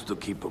supposed to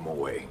keep them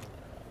away.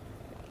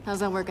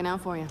 How's that working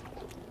out for you?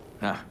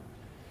 Huh.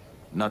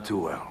 Not too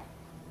well.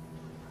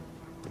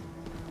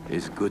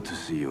 It's good to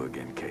see you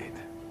again, Kate.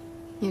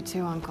 You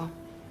too, Uncle.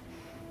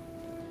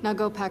 Now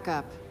go pack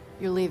up.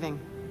 You're leaving.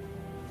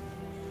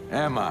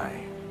 Am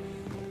I?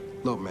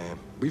 Look, man,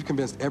 we've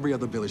convinced every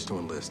other village to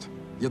enlist.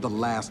 You're the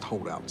last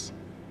holdouts.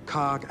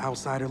 Cog,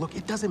 outsider, look,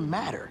 it doesn't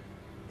matter.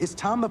 It's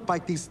time to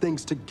fight these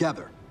things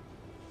together.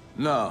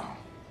 No.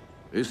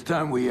 It's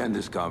time we end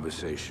this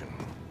conversation.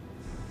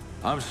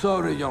 I'm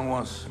sorry, young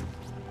ones.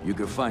 You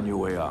can find your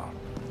way out.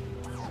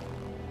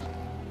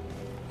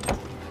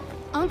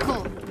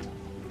 Uncle!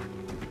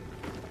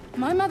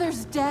 My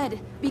mother's dead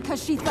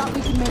because she thought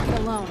we could make it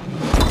alone.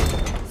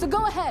 So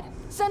go ahead,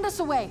 send us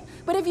away.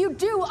 But if you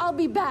do, I'll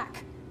be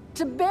back.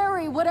 To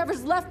bury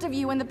whatever's left of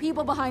you and the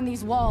people behind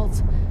these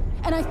walls.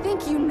 And I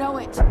think you know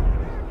it.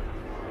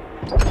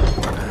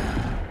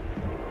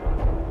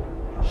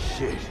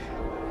 Shit.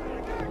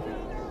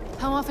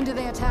 How often do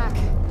they attack?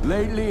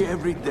 Lately,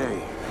 every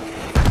day.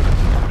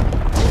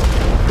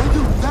 They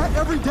do that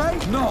every day?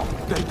 No,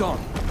 they don't.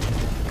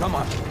 Come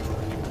on.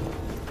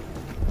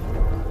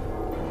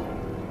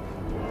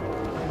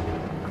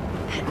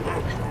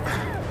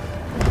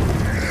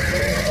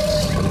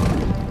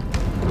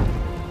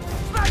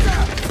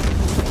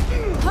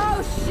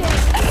 Oh, shit!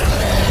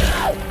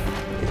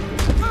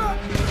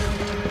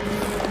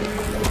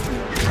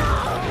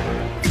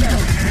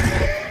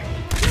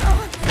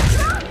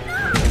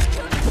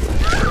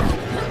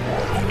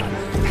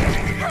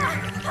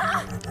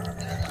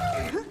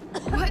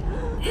 What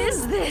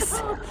is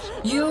this?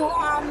 You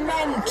are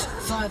meant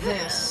for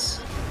this.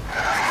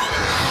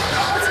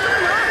 What's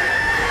going on?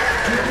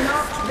 Do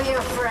not be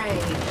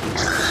afraid.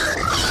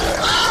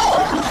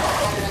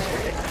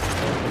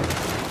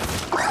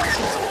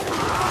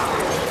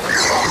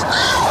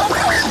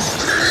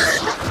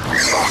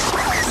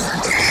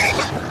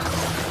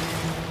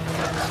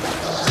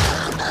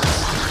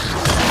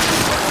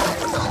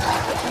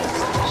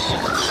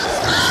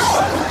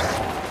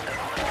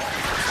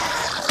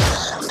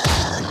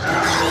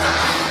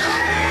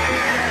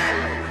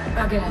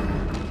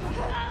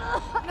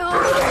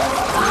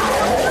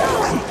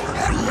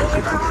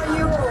 are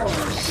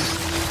yours.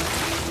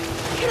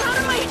 Get out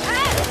of my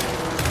head!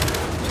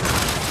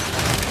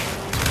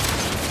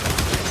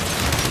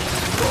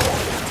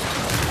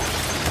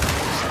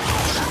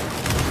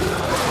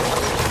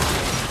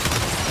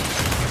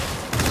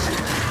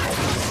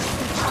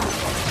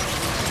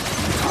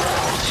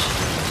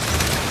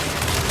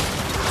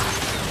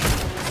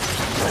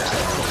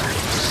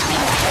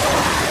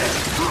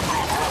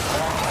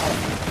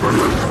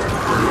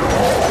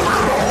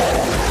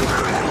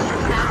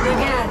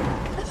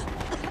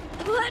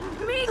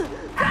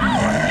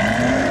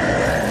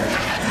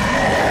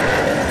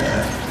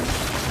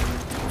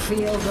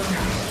 Feel them.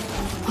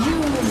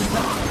 Use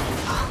them.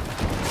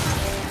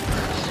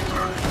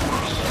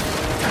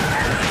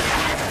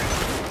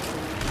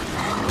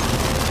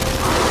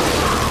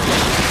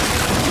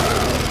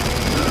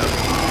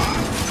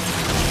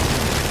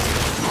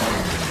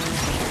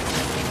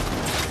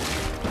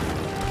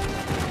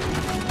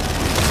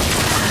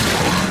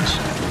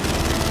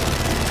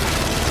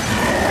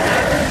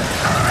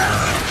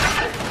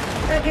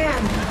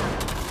 Again.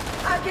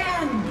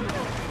 Again.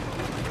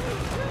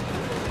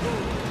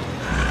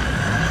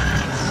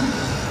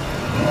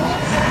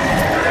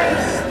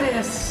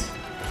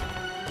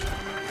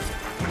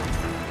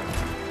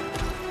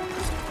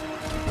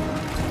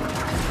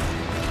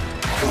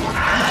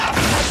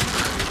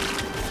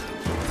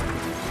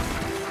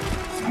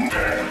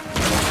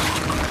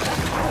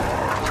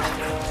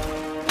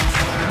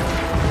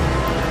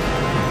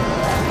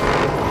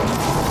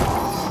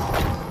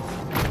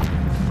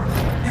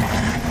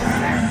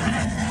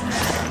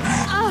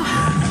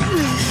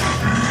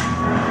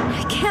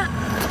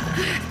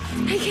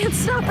 I can't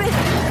stop it!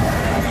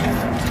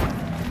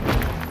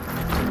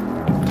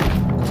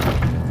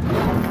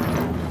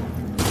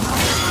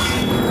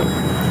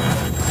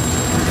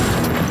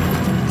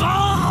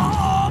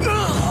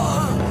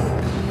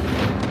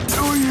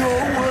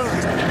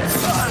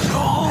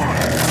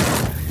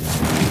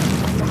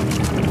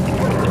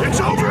 It's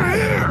over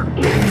here!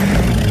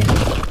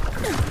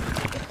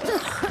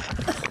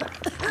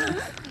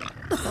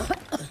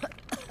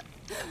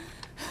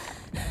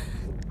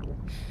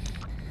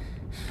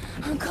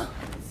 Uncle.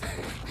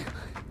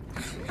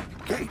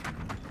 Kate.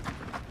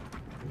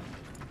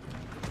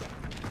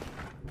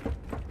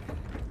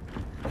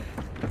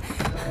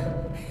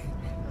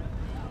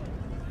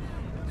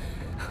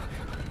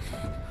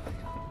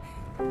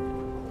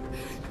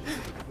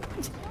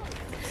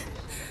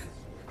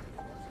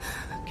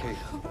 Kate.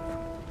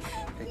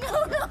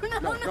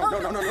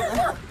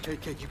 No.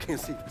 Kate, you can't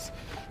see this.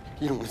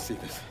 You don't want to see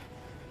this.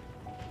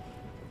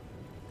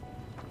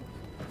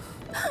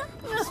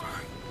 No.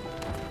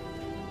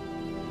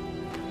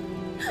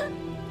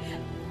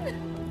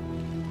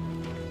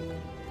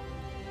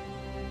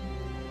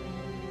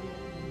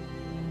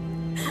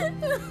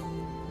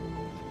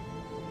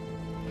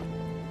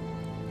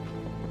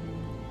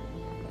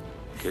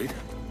 Kate?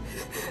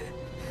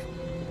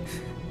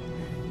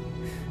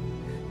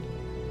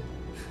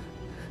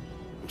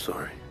 I'm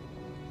sorry.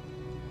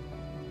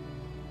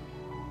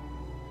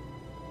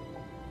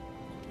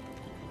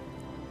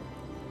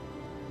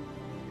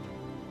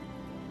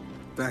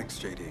 Thanks,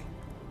 JD,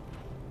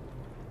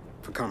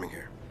 for coming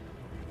here.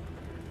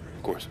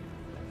 Of course.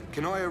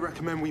 Can I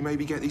recommend we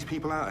maybe get these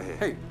people out of here?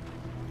 Hey,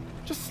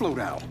 just slow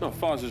down. No,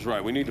 Foz is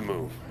right. We need to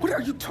move. What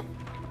are you talking?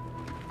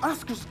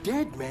 Oscar's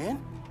dead, man.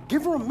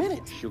 Give her a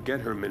minute. She'll get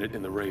her minute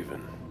in the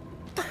Raven.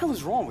 What the hell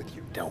is wrong with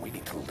you? Now we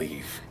need to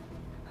leave.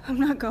 I'm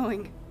not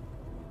going.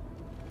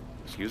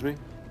 Excuse me?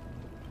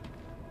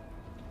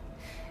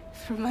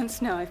 For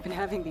months now, I've been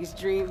having these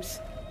dreams.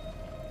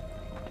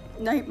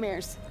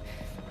 Nightmares.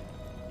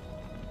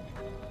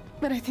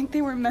 But I think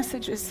they were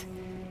messages.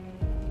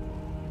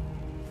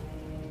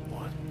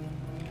 What?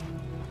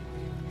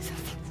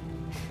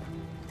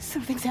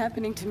 Something's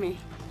happening to me.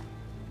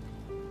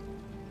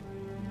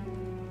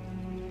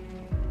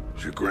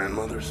 It's your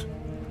grandmother's?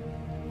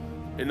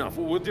 Enough.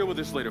 We'll deal with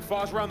this later.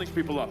 Foz, round these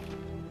people up.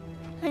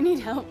 I need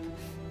help.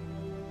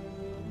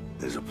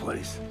 There's a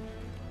place.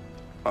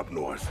 Up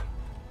north.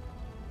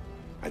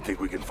 I think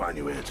we can find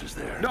you answers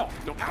there. No.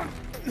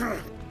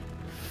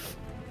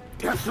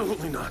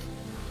 Absolutely not.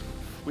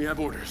 We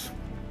have orders.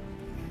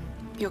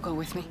 You'll go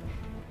with me.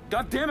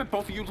 God damn it,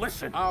 both of you,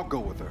 listen. I'll go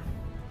with her.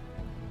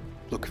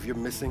 Look, if you're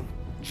missing,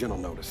 Jen will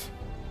notice.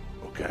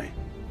 Okay.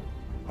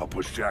 I'll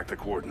push Jack the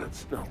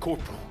coordinates. No,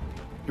 Corporal.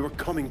 You're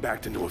coming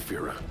back to New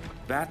Ephyra.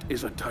 That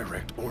is a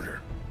direct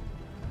order.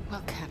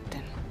 Well,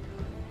 Captain,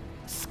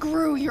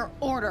 screw your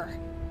order.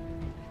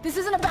 This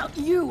isn't about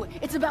you.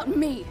 It's about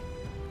me.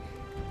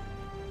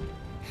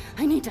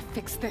 I need to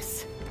fix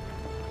this.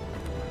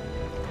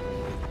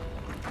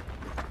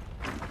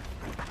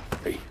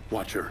 Hey,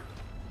 watch her.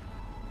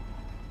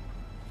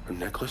 Her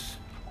necklace?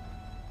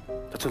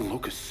 That's a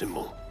locust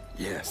symbol.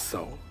 Yeah,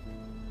 so?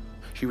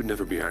 She would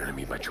never be our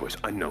enemy by choice.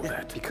 I know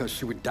that. Because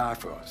she would die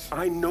for us.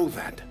 I know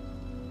that.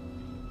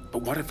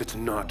 But what if it's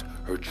not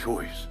her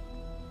choice?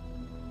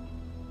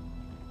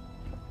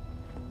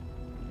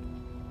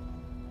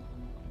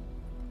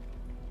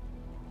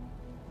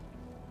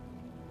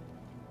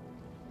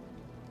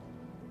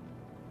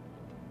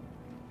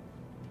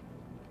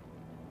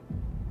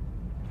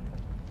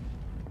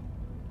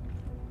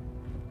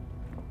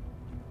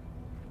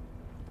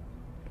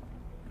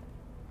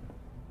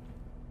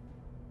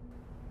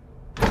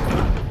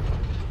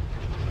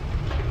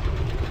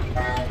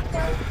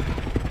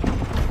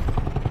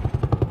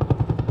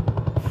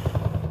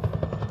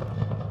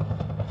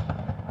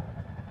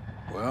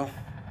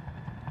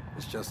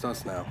 just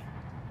us now.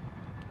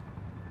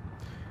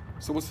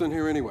 So what's in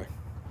here anyway?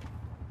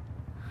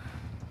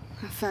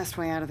 A fast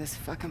way out of this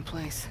fucking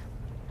place.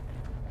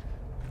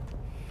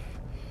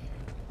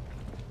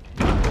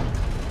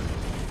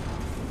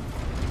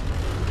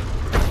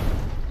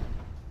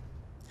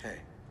 Hey,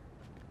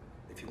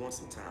 if you want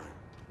some time,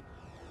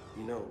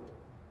 you know,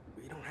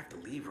 we don't have to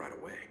leave right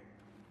away.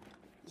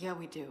 Yeah,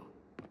 we do.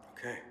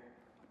 Okay,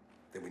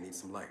 then we need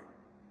some light.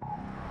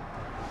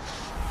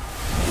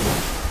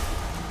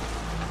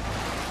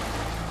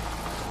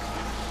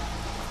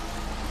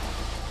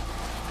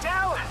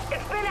 Del,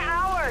 it's been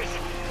hours.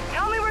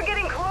 Tell me we're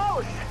getting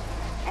close.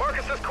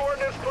 Marcus's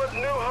coordinates put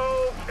New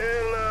Hope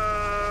in,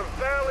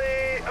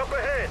 valley up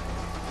ahead.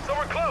 So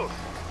we're close.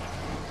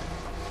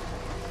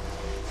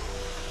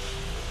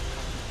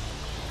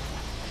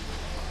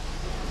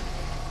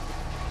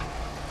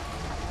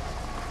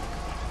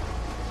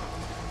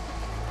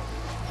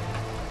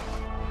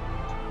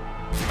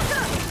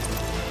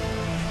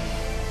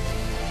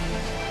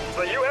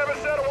 So you haven't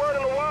said a word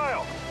in a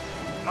while.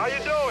 How you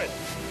doing?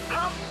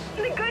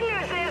 The good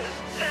news is,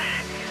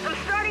 I'm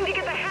starting to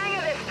get the hang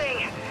of this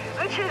thing,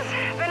 which has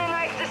been a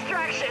nice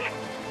distraction.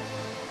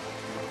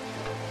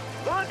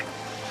 Look,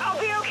 I'll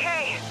be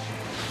okay.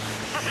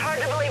 It's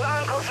hard to believe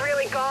Uncle's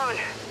really gone.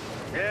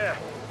 Yeah,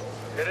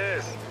 it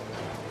is.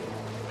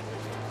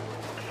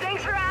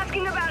 Thanks for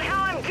asking about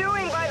how I'm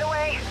doing, by the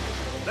way.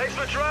 Thanks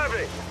for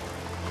driving.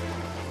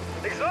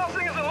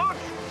 Exhausting as it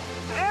looks?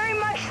 Very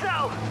much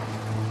so.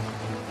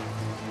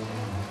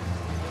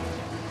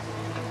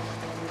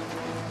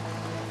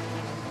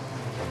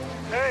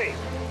 Hey,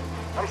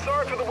 I'm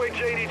sorry for the way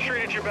JD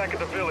treated you back at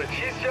the village.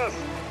 He's just...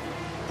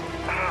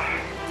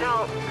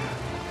 No,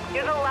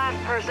 you're the last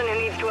person who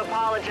needs to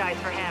apologize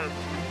for him.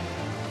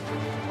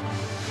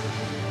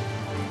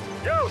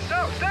 Yo,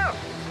 stop!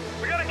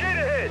 We got a gate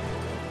ahead!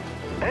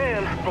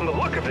 And, from the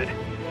look of it...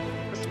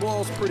 This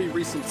wall's pretty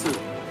recent, too.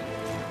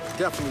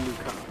 Definitely new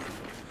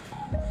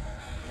copy.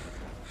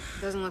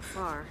 Doesn't look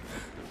far.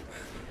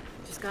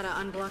 Just gotta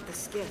unblock the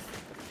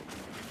skiff.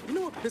 You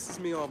know what pisses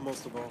me off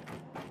most of all?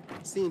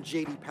 Seeing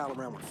JD pal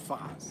around with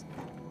Foz.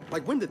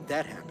 Like, when did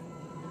that happen?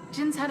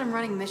 Jin's had him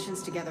running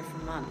missions together for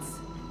months.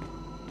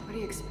 What do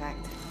you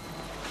expect?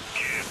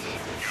 Kids,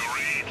 you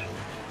read?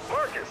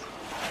 Marcus,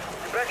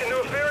 you back in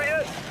New Affair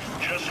yet?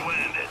 Just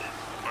landed.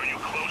 Are you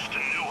close to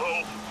New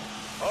Hope?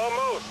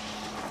 Almost.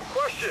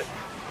 Question,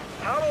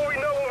 how will we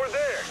know when we're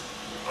there?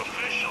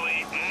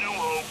 Officially, New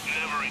Hope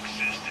never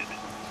existed.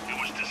 It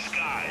was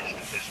disguised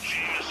as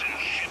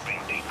Jameson's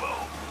shipping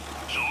depot.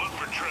 So look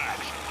for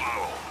tracks and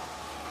follow them.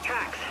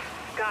 Tracks.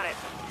 Got it.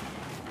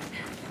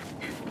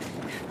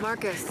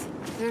 Marcus,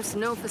 there's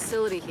no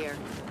facility here.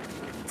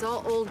 It's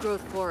all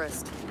old-growth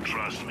forest.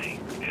 Trust me,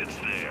 it's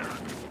there.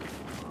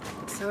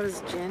 So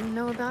does Jin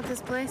know about this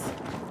place?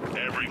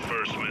 Every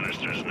First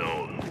Minister's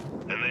known,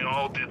 and they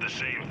all did the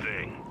same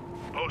thing.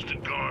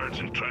 Posted guards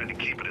and tried to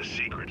keep it a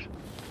secret.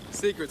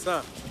 Secrets,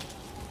 huh?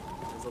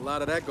 There's a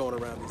lot of that going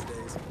around these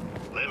days.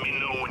 Let me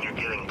know when you're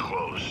getting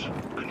close.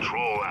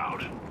 Control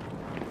out.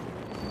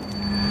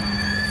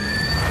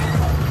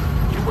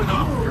 You went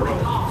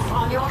off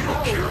on your own.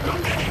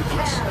 Didn't care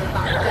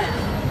about them.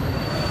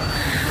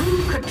 Who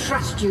could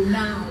trust you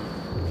now?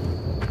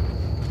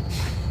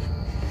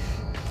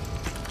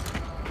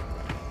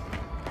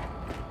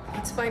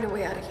 Let's find a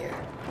way out of here.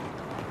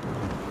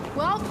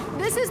 Well,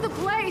 this is the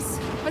place,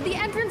 but the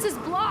entrance is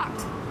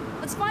blocked.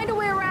 Let's find a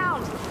way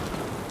around.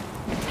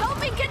 Help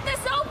me get this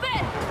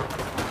open!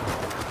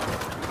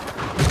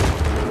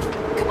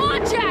 Come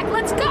on, Jack,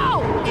 let's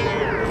go!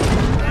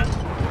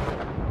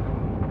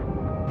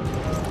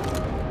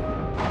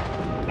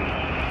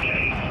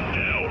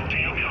 Del, do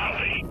you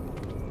copy?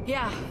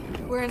 Yeah,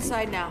 we're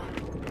inside now.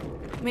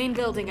 Main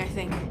building, I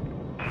think.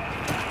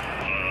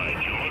 Alright,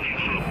 you're looking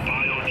for a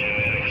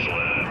biogenetics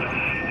lab.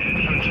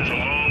 Entrance is a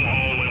long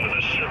hallway with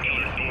a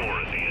circular door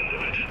at the end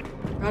of it.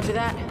 Roger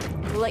that.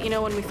 We'll let you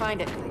know when we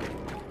find it.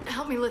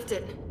 Help me lift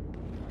it.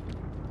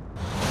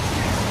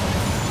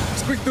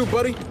 Squeak through,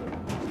 buddy.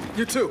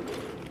 You too.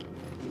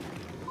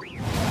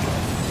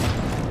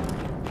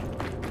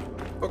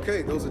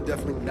 Okay, those are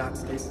definitely not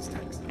stasis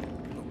tanks.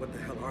 But what the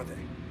hell are they?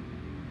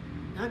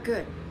 Not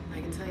good, I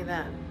can tell you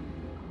that.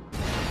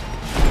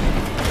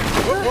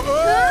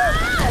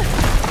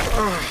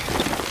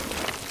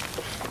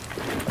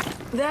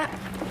 That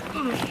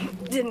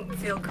didn't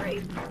feel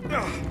great.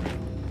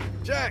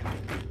 Jack,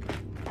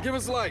 give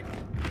us light.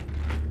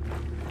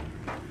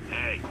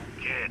 Hey,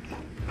 kids,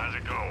 how's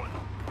it going?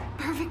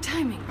 Perfect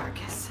timing,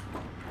 Marcus.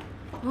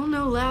 Well,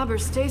 no lab or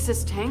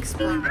stasis tanks,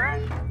 but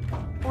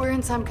we're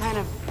in some kind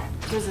of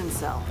prison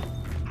cell.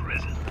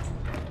 Prison?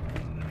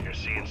 You're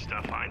seeing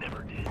stuff I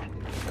never did.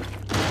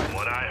 From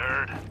what I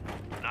heard,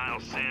 Niall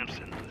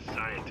Sampson, the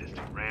scientist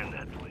who ran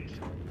that place,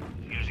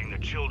 was using the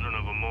children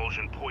of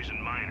emulsion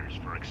poison miners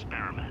for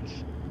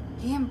experiments.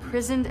 He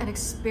imprisoned and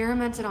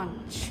experimented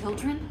on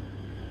children?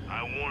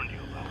 I warned you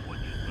about what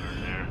you'd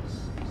learn there.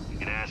 You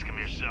can ask him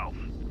yourself.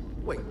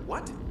 Wait,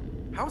 what?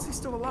 How is he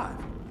still alive?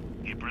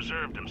 He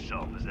preserved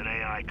himself as an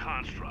AI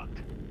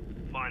construct.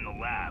 Find the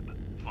lab.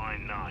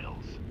 Find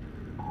Niles.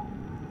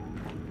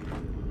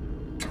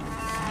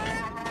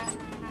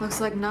 Looks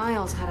like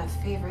Niles had a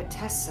favorite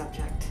test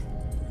subject.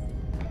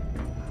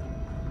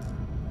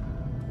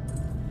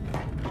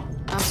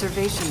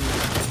 Observation.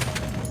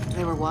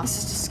 They were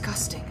wasps. This is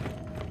disgusting.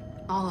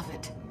 All of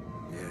it.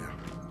 Yeah.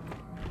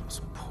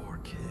 Those poor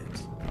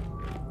kids.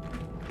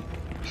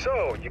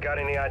 So, you got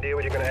any idea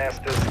what you're gonna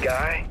ask this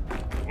guy?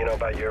 You know,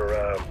 about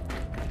your,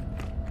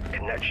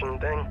 connection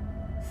thing?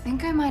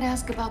 Think I might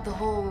ask about the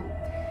whole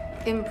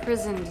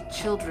imprisoned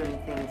children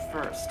thing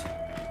first.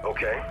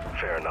 Okay,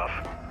 fair enough.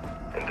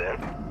 And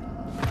then?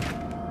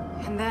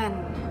 And then...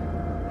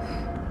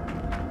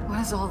 what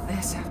does all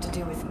this have to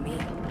do with me?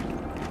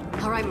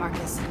 All right,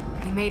 Marcus.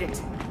 We made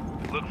it.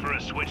 Look for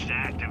a switch to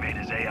activate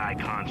his AI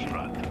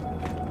construct.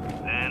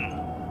 Then,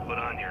 put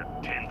on your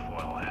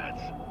tinfoil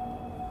hats.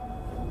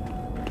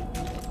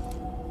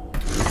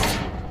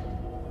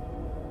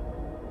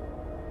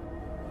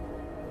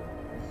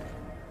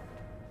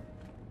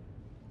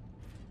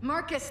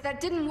 Marcus, that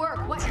didn't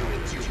work. What? You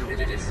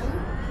listen?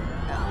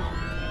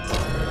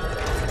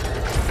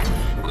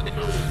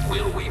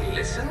 Will we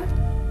listen?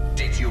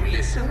 Did you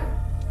listen?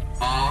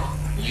 Are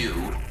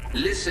you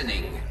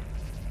listening?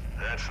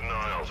 That's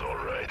Niles, all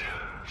right.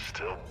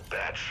 Still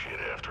batshit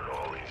after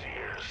all these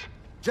years.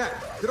 Jack,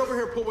 get over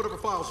here and pull whatever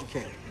files you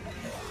can.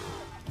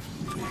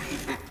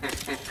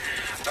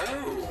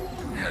 Oh,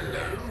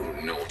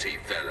 hello, naughty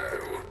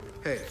fellow.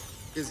 Hey,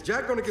 is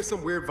Jack gonna get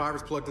some weird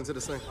virus plugged into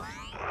this thing? I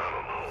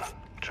don't know.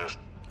 Just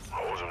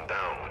hose him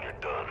down when you're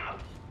done.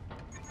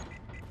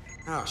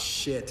 Oh,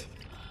 shit.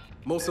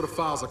 Most of the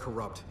files are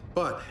corrupt,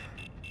 but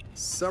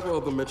several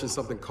of them mention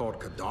something called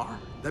Kadar.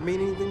 That mean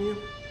anything to you?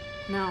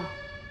 No.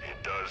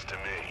 It does to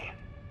me.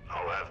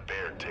 I'll have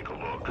Baird take a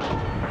look.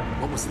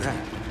 What was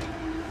that?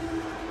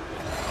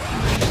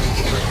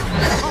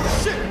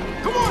 Oh, shit!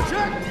 Come on,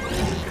 Jack!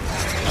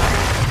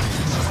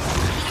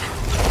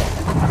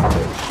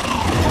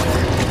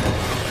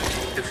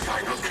 The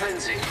final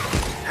cleansing.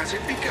 Has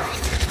it begun?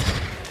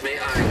 May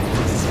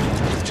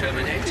I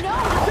terminate? No!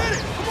 Get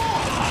it! Come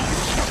on!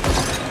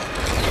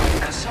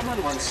 As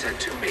someone once said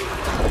to me,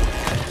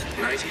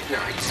 nighty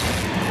night.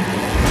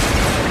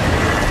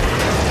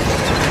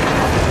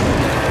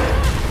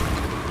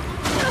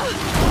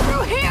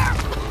 Through here!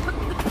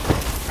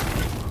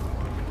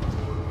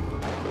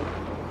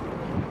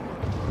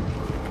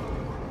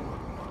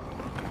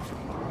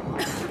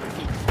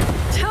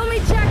 Tell me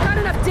Jack got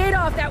enough data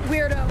off that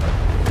weirdo!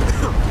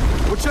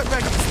 We'll check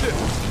back at the stick.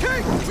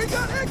 Hey, we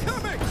got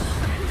incoming!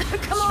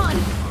 Come on!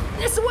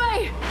 This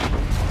way!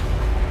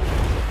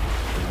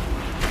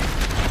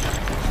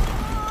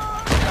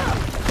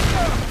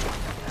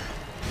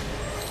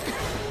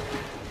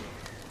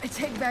 I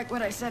take back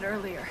what I said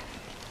earlier.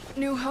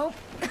 New Hope?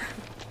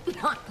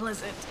 Not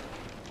pleasant.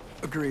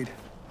 Agreed.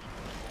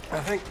 I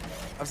think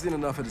I've seen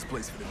enough of this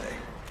place for today.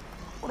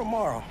 Or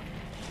tomorrow.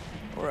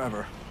 Or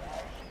ever.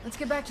 Let's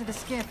get back to the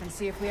skiff and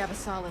see if we have a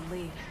solid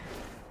lead.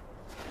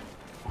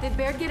 Did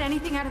Baird get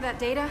anything out of that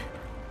data?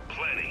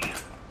 Plenty.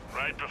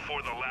 Right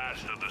before the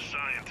last of the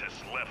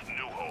scientists left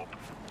New Hope,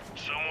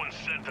 someone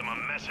sent them a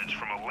message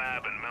from a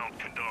lab in Mount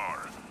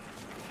Kadar,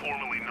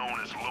 formerly known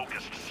as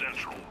Locust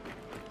Central.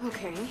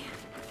 Okay.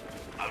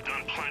 I've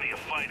done plenty of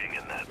fighting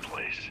in that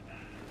place.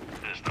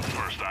 This is the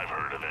first I've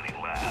heard of any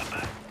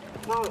lab.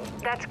 Well,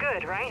 that's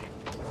good, right?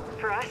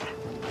 For us?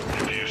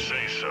 If you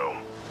say so.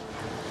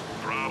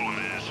 Problem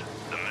is,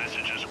 the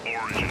message's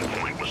origin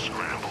point was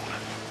scrambled.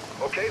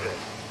 Okay then.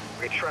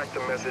 We track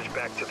the message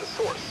back to the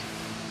source.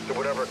 To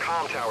whatever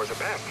comm towers it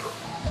passed through.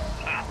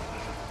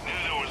 Knew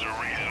there was a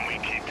reason we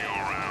keep you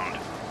around.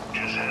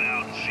 Just head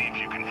out and see if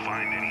you can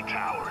find any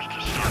towers to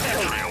start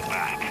the trail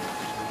back.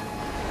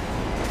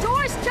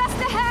 Door's just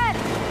ahead!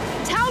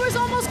 Tower's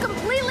almost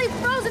completely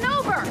frozen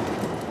over!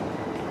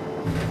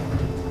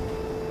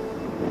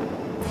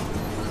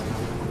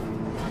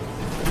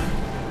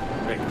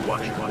 Hey,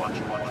 watch it.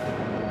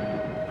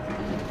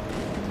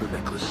 The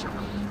necklace.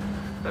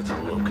 That's a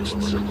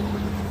locust symbol.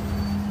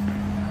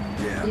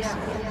 Yeah,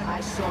 I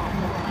saw.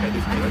 And if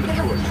you had the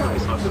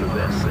choice, us or them,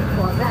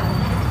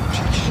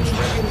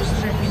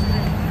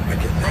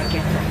 I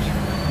get that.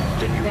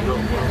 then you know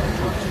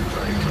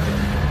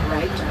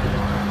Right?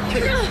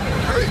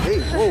 Hey,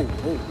 whoa.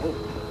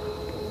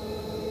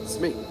 It's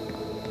me.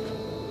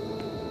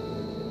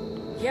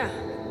 Yeah,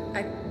 I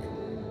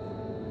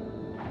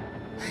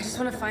just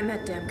want to find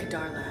that damn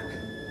Kadar lab.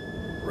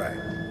 Right.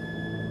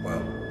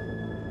 Well,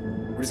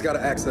 we just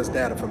gotta access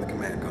data from the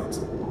command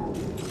console.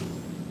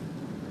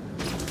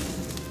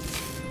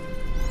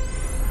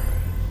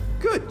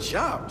 Good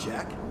job,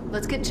 Jack.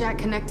 Let's get Jack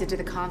connected to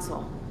the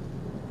console.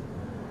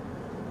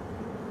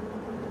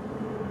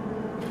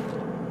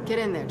 Get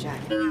in there, Jack.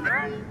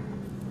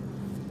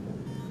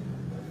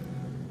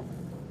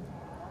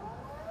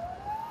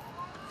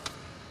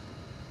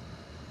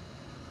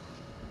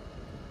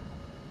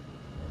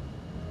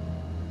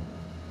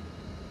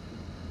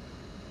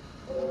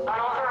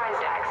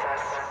 Unauthorized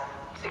access.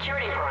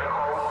 Security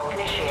protocol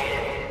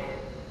initiated.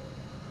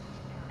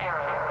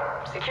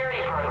 Error.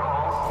 Security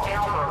protocol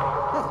inoperative.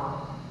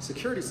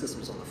 security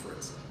system's on the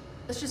fritz.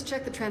 Let's just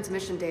check the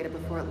transmission data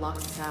before it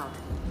locks us out.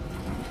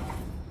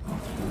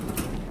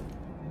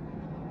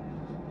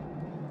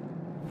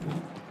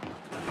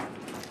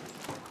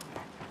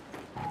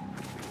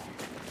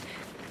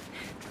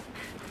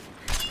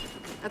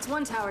 That's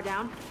one tower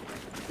down.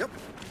 Yep.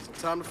 So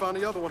time to find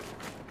the other one.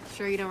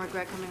 Sure you don't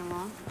regret coming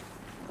along?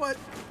 What?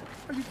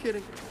 Are you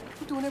kidding?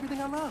 I'm doing everything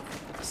I love.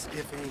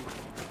 Skiffing,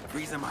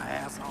 freezing my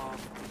ass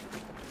off.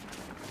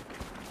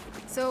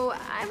 So,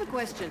 I have a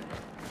question.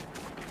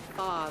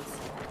 Foz,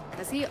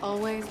 has he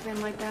always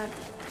been like that?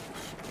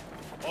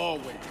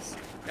 Always.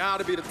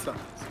 Gotta be the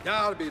toughest.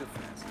 Gotta be the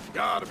fastest.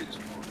 Gotta be the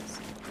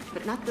strongest.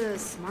 But not the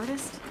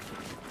smartest?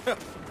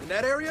 In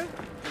that area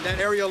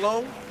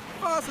alone,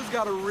 Foz has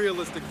got a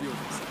realistic view of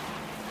himself.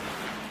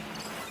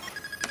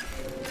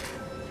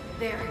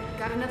 There,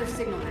 got another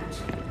signal match.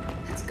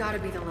 That's gotta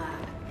be the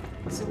lab.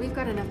 So we've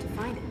got enough to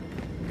find it.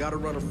 Gotta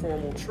run a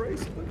formal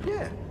trace, but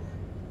yeah.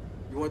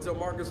 You wanna tell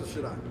Marcus or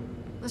should I?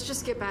 Let's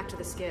just get back to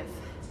the skiff.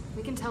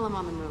 We can tell him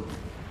on the move.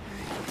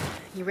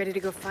 You ready to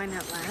go find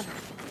that lab?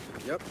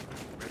 Yep.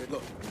 Ready.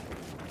 Look,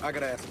 I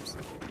gotta ask you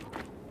something.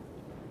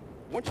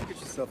 Once you get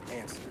yourself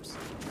answers,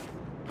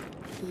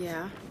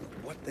 Yeah.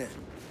 what then?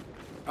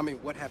 I mean,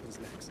 what happens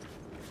next?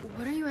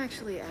 What are you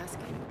actually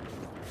asking?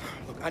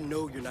 Look, I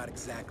know you're not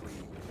exactly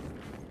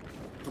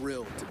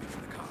thrilled to be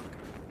in the cog.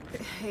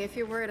 Hey, if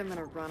you're worried I'm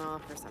gonna run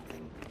off or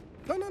something.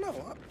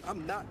 No.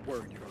 I'm not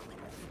worried you're gonna run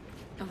off.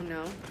 Oh,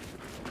 no?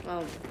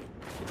 Well,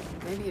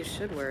 maybe you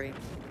should worry.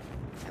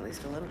 At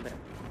least a little bit.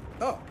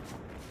 Oh.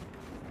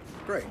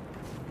 Great.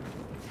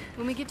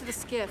 When we get to the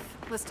skiff,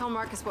 let's tell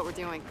Marcus what we're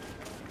doing.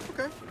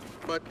 Okay.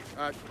 But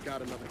I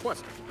got another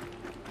question.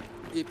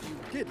 If you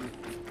did leave,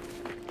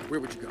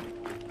 where would you go?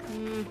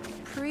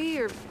 Pre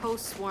or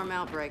post-swarm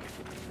outbreak?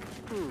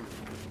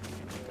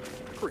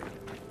 Pre.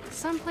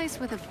 Someplace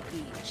with a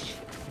beach.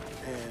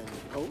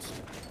 And post?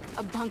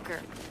 A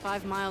bunker,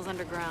 5 miles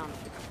underground.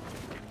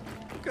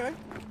 Okay.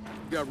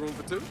 You got room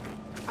for 2?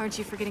 Aren't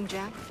you forgetting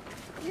Jack?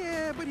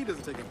 Yeah, but he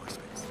doesn't take up much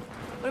space.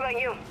 What about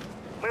you?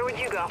 Where would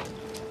you go?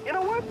 You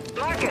know what?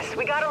 Marcus,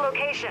 we got a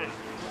location.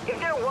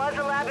 If there was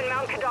a lab in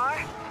Mount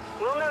Kadar,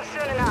 we'll know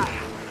soon enough.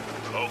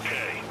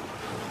 Okay,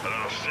 but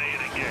I'll say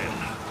it again.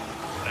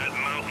 That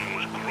mountain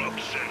was Grub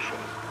Central.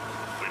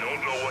 We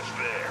don't know what's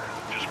there.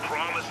 Just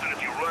promise that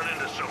if you run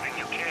into something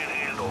you can't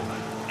handle,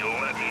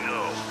 you'll let me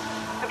know.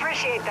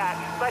 Appreciate that,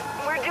 but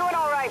we're doing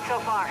all right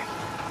so far.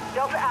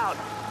 Delta out.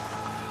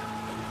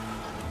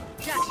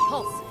 Jack,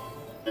 pulse.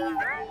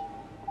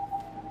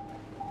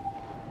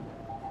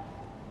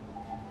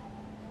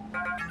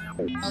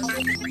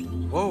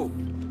 Whoa.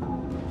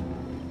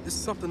 There's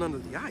something under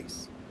the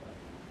ice.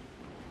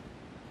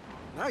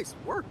 Nice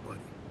work, buddy.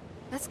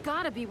 That's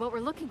gotta be what we're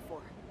looking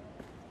for.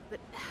 But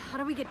how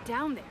do we get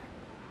down there?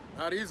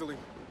 Not easily.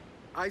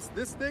 Ice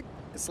this thick,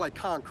 it's like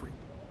concrete.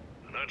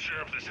 Not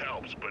sure if this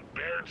helps, but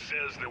Baird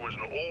says there was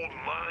an old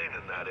mine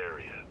in that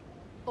area.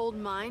 Old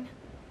mine?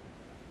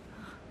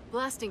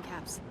 Blasting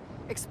caps.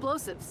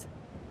 Explosives.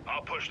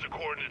 I'll push the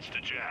coordinates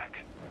to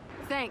Jack.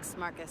 Thanks,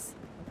 Marcus.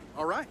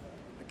 All right.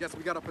 I guess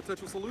we got a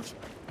potential solution.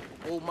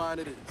 Old mine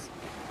it is.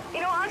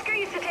 You know, Oscar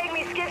used to take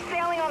me skiff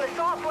sailing on the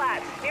salt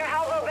flats near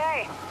Howlow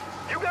Bay.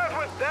 You guys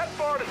went that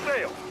far to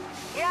sail?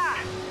 Yeah.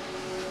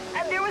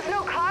 And there was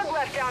no cog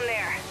left down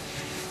there.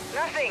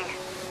 Nothing.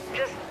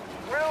 Just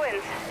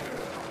ruins.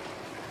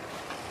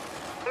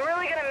 I'm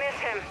really gonna miss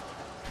him.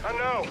 I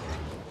know.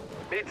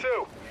 Me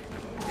too.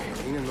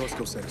 Nina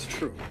Norsko said it's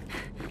true.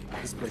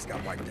 This place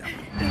got wiped out.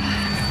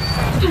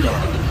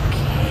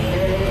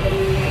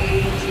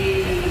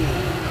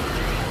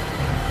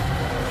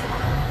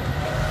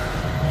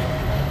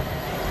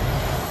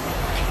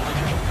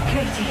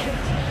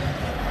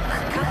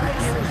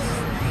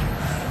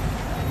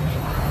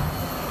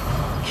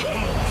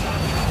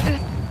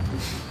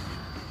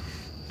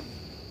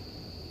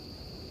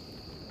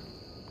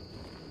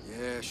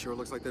 Yeah, sure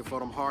looks like they fought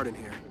them hard in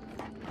here.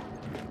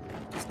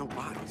 There's no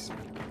bodies.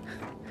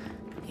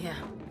 Yeah.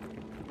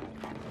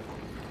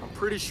 I'm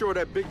pretty sure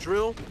that big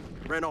drill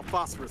ran on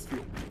phosphorus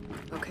fuel.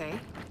 Okay.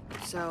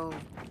 So,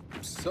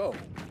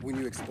 when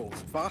you expose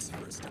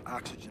phosphorus to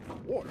oxygen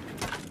and water,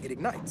 it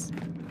ignites.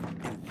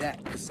 And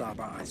that could solve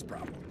our ice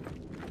problem.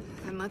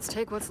 then let's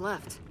take what's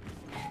left.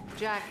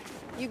 Jack,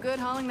 you good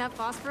hauling that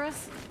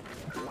phosphorus?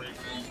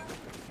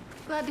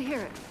 Glad to hear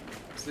it.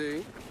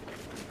 See?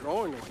 It's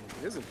growing on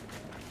you, isn't it?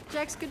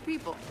 Jack's good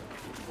people.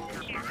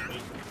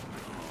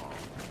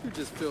 You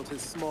just filled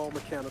his small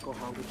mechanical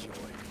heart with joy.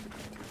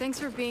 Thanks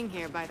for being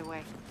here, by the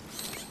way.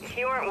 If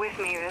you weren't with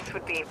me, this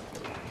would be...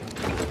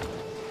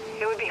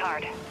 It would be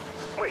hard.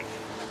 Wait,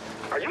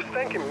 are you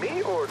thanking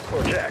me or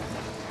Jack?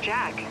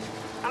 Jack?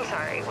 I'm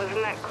sorry,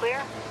 wasn't that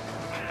clear?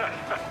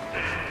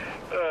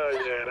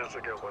 Yeah, that's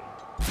a good one.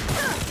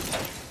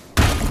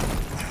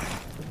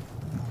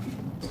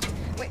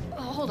 Wait,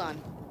 hold on.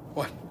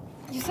 What?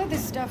 You said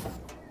this stuff...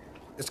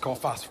 It's called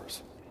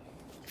phosphorus.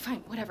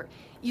 Fine, whatever.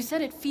 You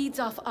said it feeds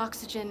off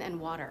oxygen and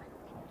water.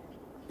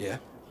 Yeah?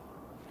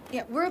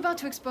 Yeah, we're about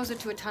to expose it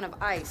to a ton of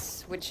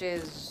ice, which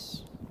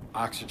is...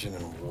 Oxygen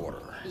and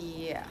water.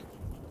 Yeah.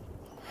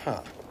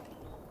 Huh.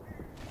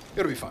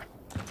 It'll be fine.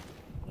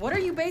 What are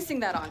you basing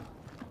that on?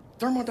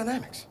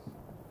 Thermodynamics.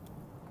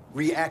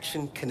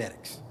 Reaction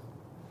kinetics.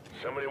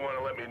 Somebody want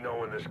to let me know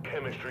when this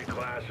chemistry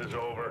class is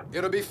over?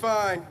 It'll be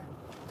fine.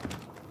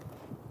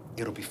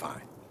 It'll be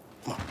fine.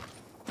 Come on.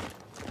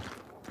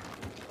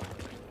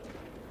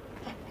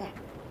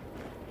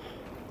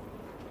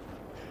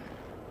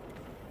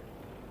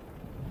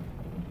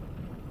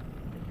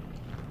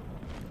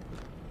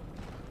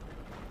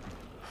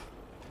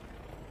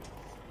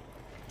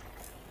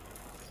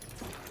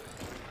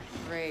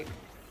 Great.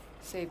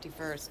 Safety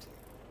first.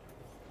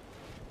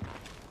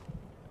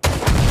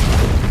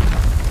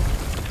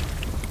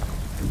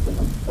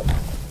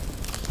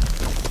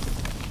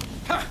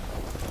 Ha!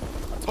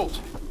 Told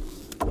you.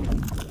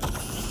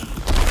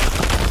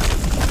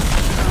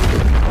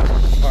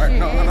 All right,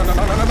 no.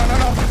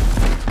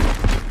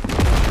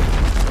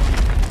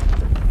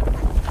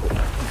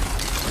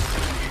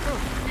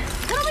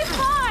 It'll be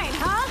fine,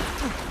 huh?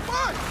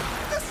 Fine!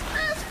 This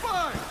is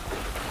fine!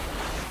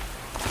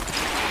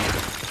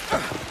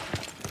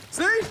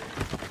 See?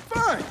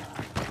 Fine!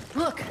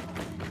 Look,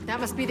 that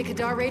must be the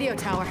Kadar radio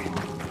tower.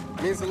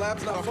 Means the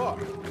lab's not far.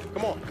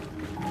 Come on.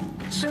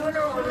 Sooner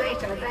or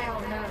later,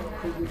 they'll know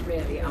who you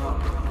really are.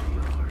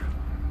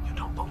 You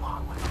don't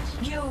belong with us.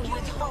 You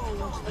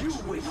withhold the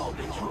truth. withhold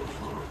the truth.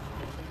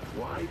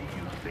 Why do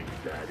you think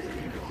that is?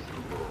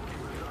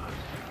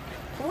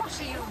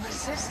 What are you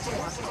resisting?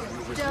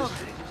 Del,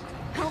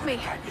 help me.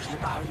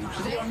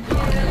 They're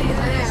nearly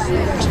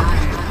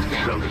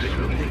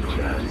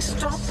there.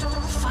 Stop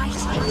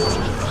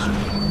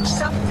fighting.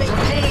 Something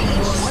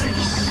needs.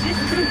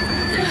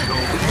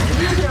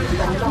 You don't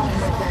belong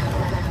with them.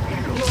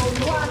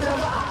 You're one of us.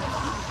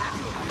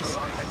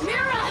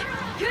 Mira!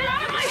 Get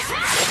out of my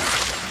head!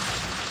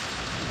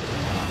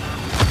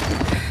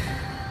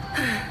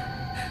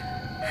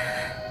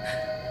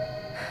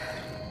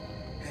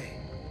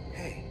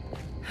 Hey.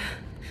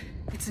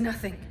 It's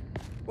nothing.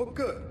 Well,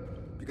 good.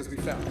 Because we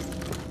found it.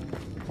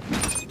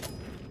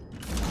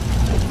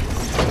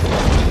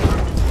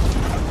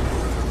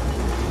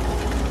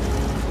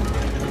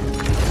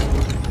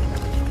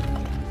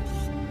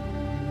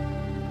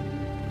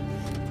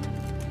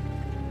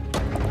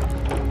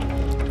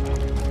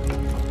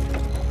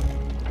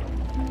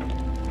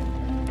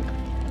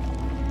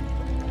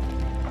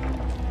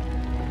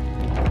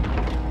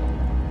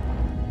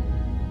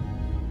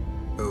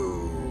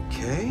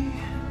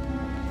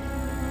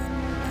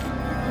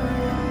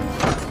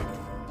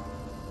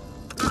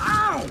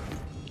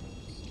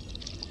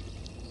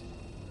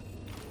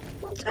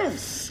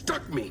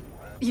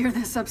 You're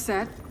this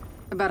upset?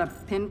 About a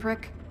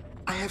pinprick?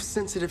 I have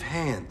sensitive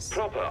hands.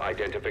 Proper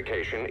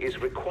identification is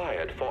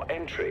required for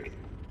entry.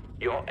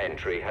 Your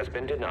entry has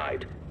been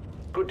denied.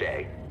 Good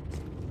day.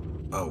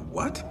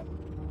 What?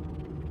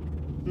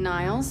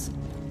 Niles?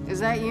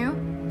 Is that you?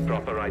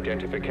 Proper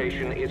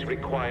identification is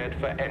required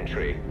for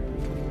entry.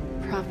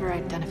 Proper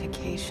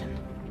identification.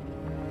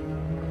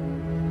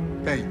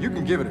 Hey, you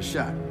can give it a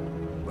shot,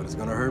 but it's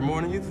gonna hurt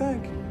more than you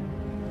think.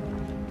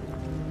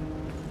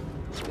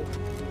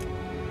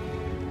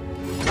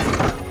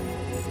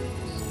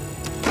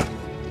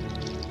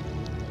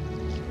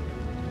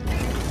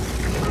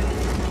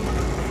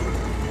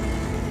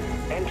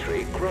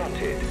 Entry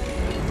granted.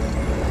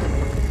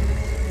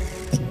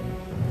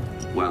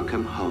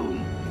 Welcome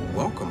home.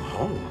 Welcome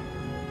home?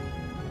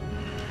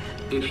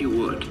 If you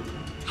would,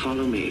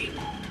 follow me.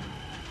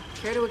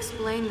 Care to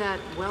explain that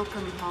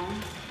welcome home?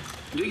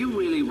 Do you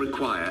really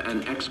require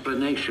an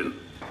explanation?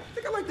 I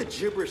think I like the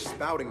gibberish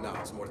spouting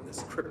Niles more than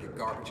this cryptic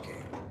garbage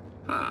can.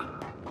 Ah,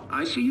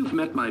 I see you've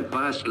met my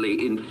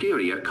vastly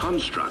inferior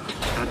construct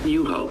at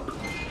New Hope.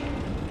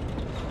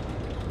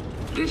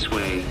 This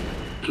way,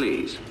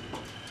 please.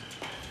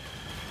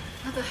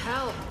 What the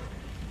hell?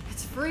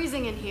 It's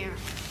freezing in here.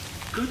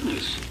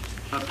 Goodness.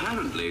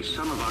 Apparently,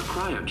 some of our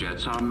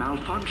cryojets are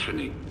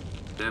malfunctioning.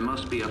 There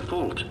must be a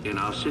fault in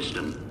our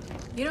system.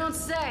 You don't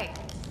say.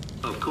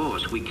 Of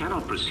course, we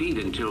cannot proceed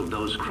until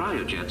those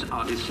cryojets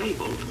are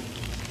disabled.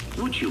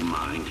 Would you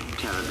mind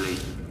terribly?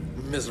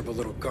 Miserable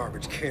little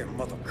garbage can,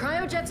 mother.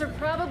 Cryojets are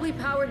probably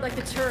powered like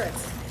the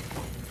turrets.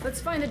 Let's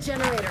find a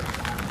generator.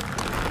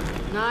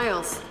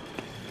 Niles,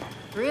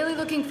 really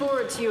looking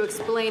forward to you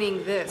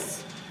explaining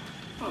this.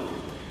 Oh,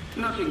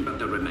 nothing but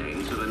the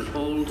remains of an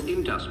old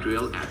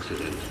industrial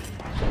accident.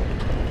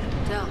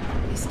 Del,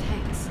 these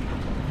tanks.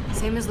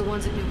 Same as the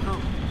ones at New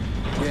Hope.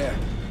 Yeah,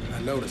 I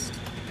noticed.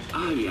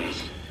 Ah,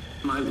 yes.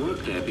 My work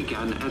there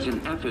began as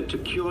an effort to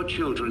cure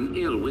children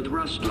ill with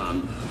rust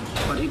lung,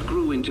 but it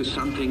grew into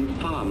something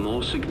far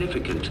more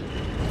significant.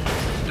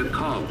 The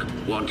COG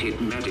wanted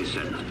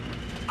medicine.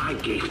 I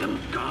gave them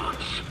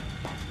gods.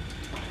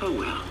 Oh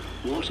well,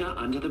 water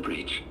under the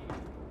bridge.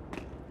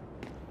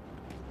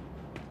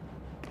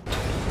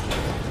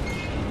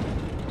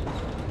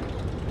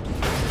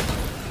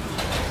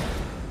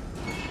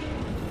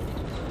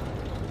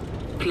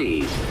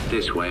 Please,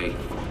 this way.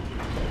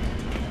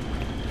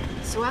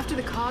 So after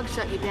the COG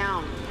shut you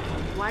down,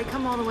 why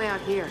come all the way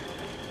out here?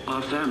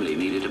 Our family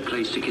needed a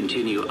place to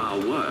continue our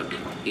work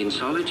in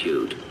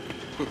solitude.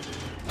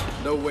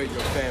 No way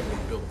your family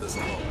built this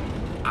alone.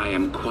 I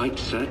am quite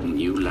certain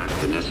you lack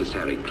the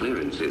necessary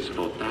clearances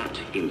for that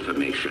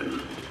information.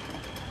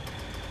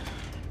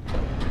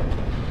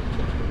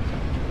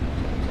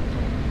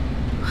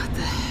 What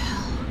the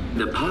hell?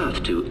 The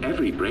path to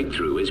every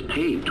breakthrough is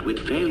paved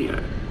with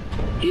failure.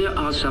 Here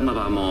are some of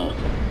our more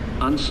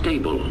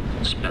unstable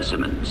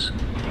specimens.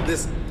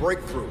 This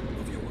breakthrough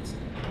of yours,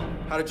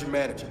 how did you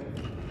manage it?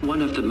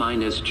 One of the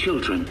miner's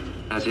children,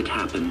 as it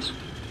happens.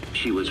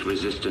 She was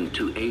resistant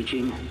to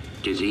aging,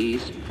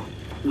 disease.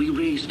 We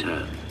raised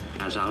her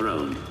as our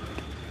own.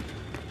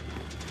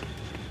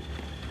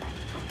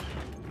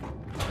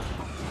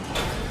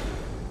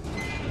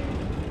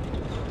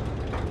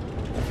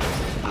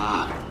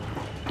 Ah,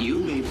 you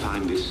may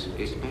find this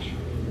special.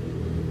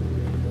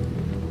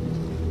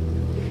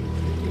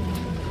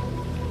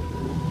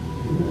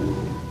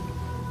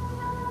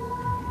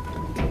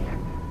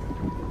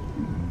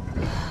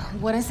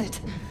 What is it?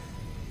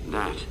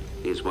 That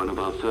is one of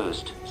our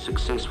first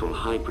successful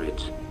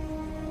hybrids.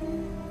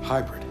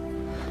 Hybrid?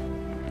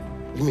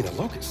 You mean a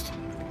locust?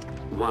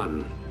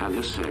 One and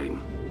the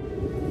same.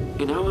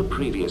 In our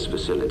previous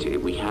facility,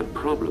 we had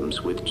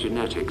problems with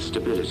genetic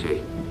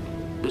stability.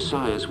 The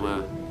sires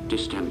were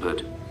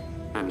distempered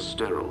and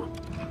sterile.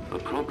 A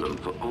problem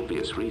for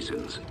obvious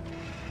reasons.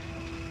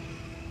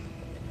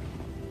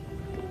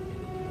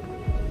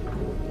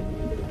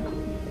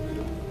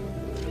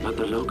 But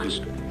the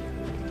Locust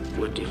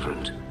were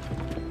different.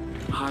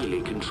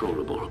 Highly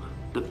controllable,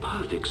 the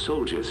perfect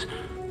soldiers,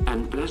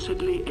 and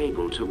blessedly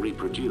able to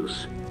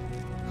reproduce.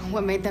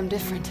 What made them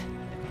different?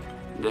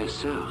 Their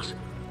cells.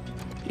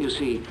 You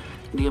see,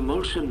 the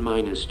Emulsion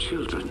Miner's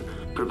children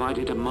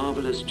provided a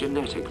marvelous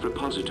genetic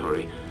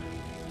repository,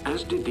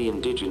 as did the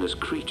indigenous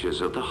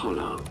creatures of the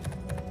Hollow.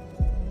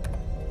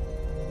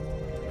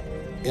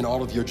 In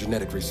all of your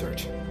genetic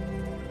research,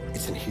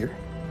 it's in here?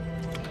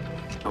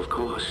 Of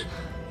course.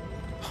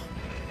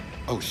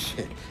 Oh,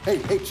 shit. Hey,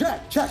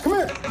 Jack, come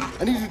here!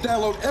 I need you to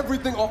download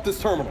everything off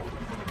this terminal.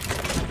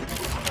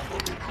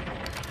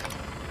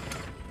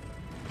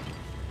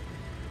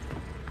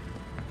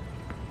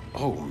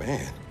 Oh,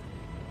 man.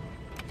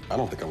 I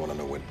don't think I want to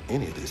know what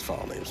any of these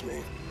file names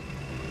mean.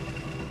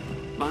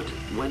 But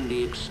when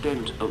the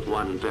extent of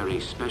one very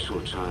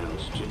special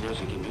child's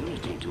genetic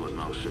immunity to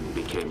emulsion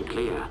became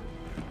clear,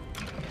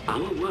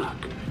 our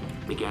work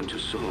began to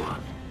soar.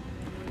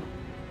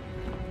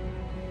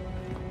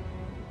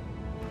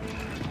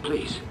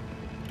 Please,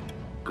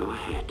 go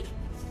ahead.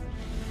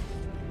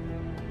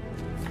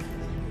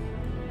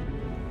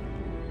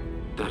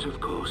 That, of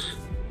course,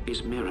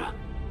 is Mira,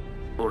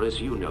 or as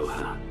you know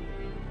her,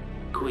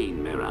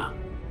 Queen Mira.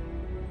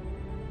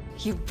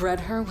 You bred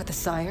her with the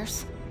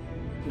sires?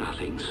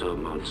 Nothing so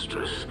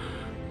monstrous.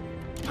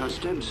 Her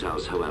stem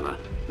cells, however,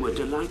 were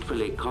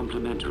delightfully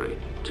complementary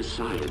to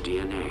sire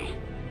DNA.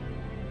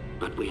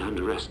 But we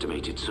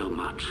underestimated so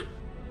much.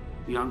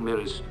 Young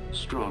Mira's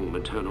strong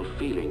maternal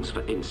feelings,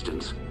 for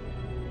instance.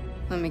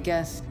 Let me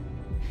guess.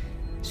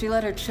 She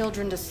led her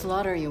children to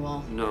slaughter you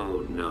all.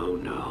 No.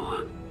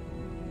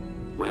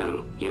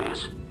 Well,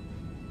 yes.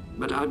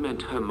 But I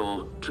meant her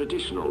more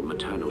traditional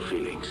maternal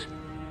feelings.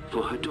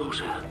 For her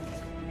daughter.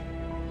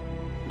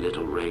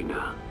 Little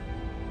Raina.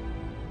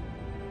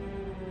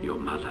 Your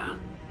mother.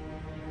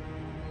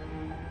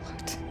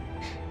 What?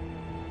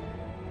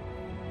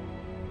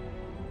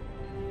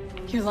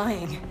 You're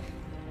lying.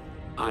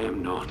 I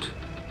am not.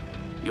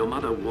 Your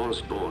mother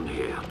was born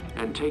here,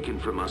 and taken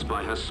from us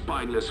by her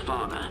spineless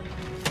father,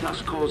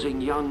 thus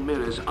causing young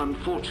Mira's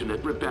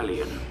unfortunate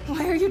rebellion.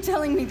 Why are you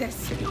telling me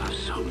this? You have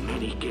so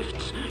many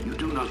gifts you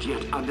do not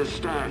yet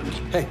understand.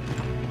 Hey,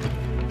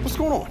 what's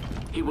going on?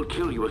 He will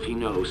kill you if he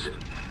knows.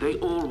 They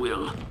all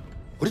will.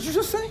 What did you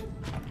just say?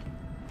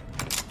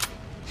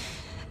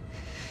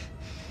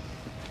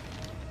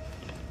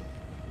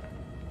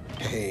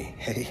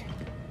 Hey,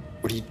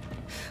 what are you...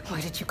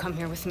 Why did you come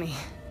here with me?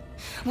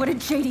 What did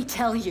JD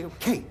tell you?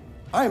 Kate,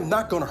 I am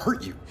not gonna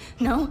hurt you.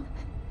 No?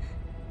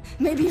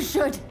 Maybe you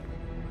should.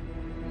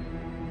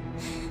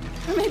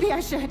 Or maybe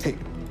I should. Hey.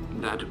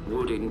 That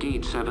would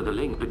indeed sever the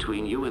link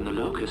between you and the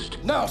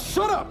Locust. Now,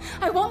 shut up!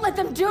 I won't let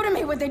them do to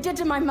me what they did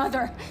to my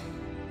mother.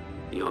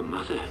 Your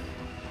mother?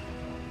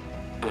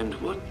 And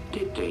what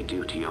did they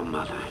do to your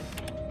mother?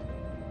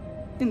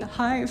 In the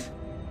hive.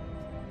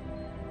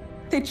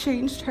 They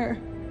changed her.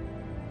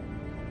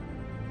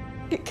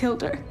 It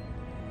killed her.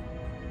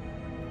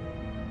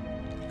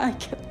 I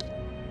killed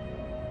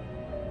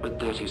her. But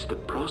that is the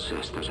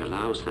process that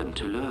allows them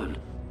to learn,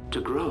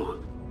 to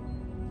grow.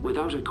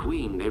 Without a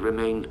queen, they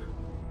remain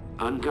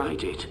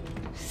unguided.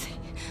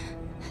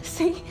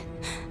 See?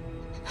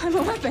 I'm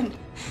a weapon.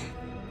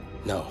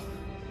 No.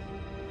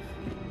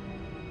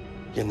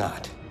 You're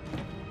not.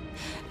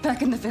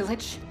 Back in the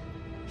village,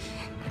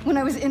 when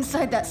I was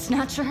inside that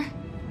snatcher,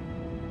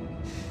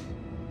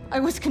 I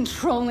was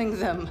controlling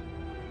them.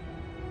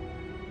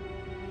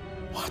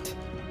 What?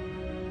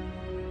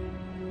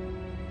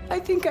 I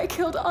think I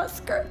killed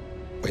Oscar.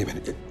 Wait a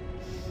minute.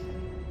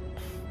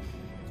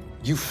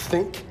 You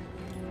think,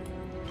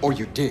 or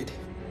you did?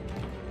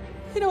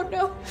 I don't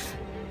know.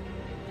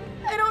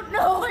 I don't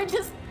know.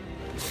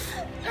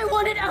 I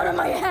want it out of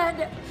my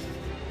head.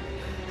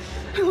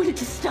 I want it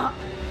to stop.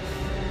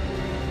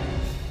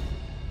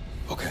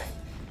 Okay.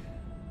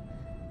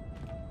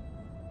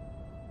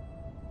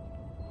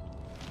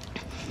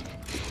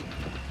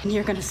 And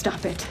you're gonna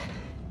stop it.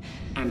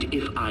 And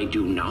if I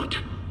do not?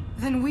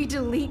 Then we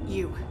delete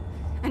you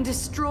and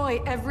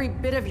destroy every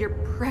bit of your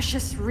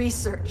precious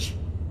research.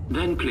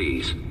 Then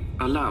please,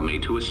 allow me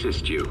to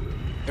assist you.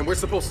 And we're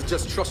supposed to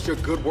just trust your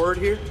good word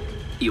here?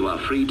 You are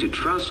free to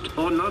trust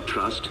or not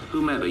trust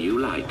whomever you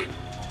like.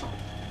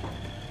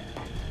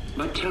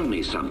 But tell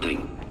me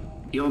something.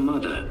 Your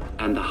mother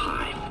and the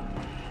Hive.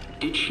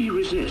 Did she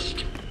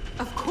resist?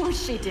 Of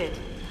course she did.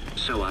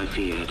 So I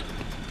feared.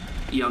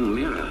 Young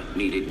Mira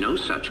needed no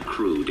such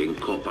crude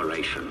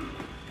incorporation.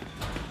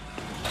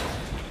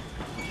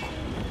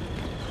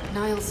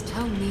 Niles,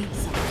 tell me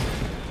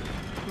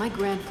something. My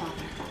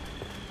grandfather,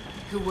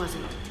 who was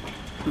he?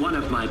 One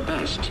of my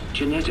best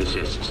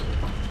geneticists.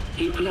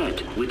 He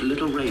fled with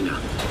little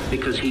Reyna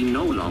because he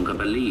no longer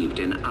believed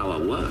in our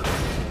work.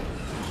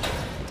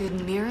 Did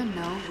Mira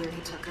know where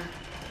he took her?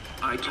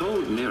 I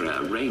told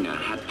Mira Reyna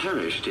had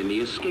perished in the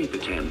escape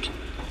attempt.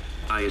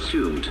 I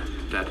assumed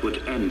that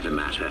would end the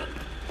matter.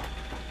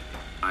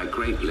 I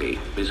greatly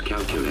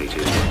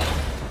miscalculated.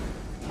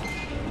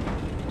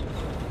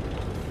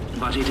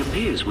 But it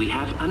appears we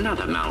have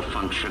another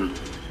malfunction.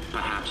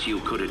 Perhaps you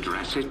could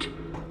address it?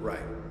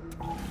 Right.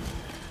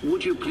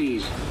 Would you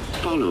please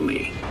follow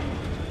me?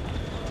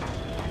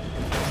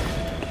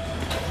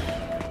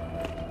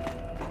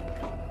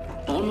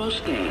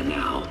 Almost there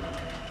now.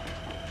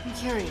 I'm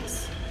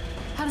curious.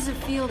 How does it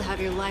feel to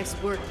have your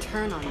life's work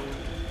turn on you?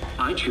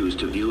 I choose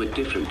to view it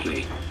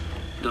differently.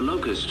 The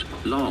Locust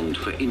longed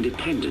for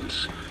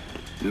independence.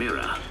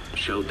 Mira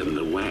showed them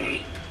the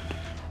way.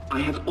 I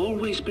have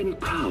always been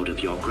proud of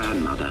your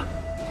grandmother.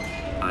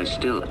 I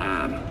still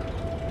am.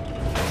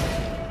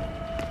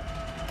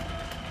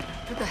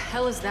 What the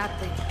hell is that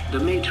thing?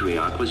 The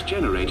matriarch was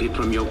generated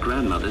from your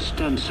grandmother's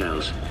stem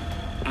cells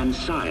and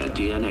sire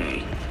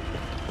DNA.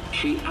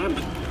 She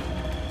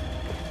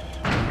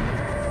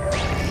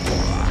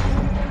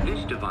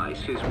This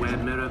device is where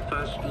Mira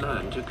first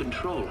learned to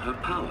control her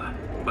power,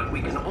 but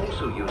we can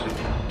also use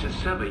it to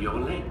sever your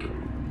link,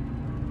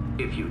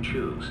 if you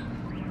choose.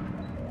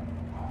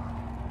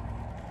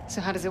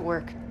 So how does it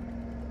work?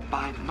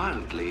 By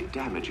mildly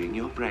damaging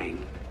your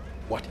brain.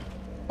 What?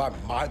 By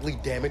mildly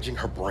damaging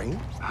her brain?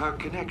 Her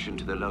connection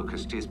to the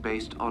Locust is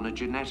based on a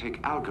genetic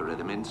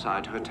algorithm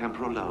inside her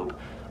temporal lobe.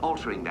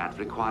 Altering that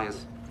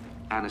requires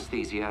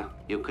anesthesia,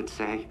 you could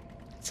say.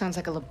 Sounds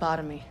like a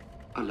lobotomy.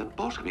 A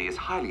lobotomy is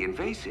highly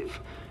invasive.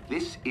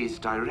 This is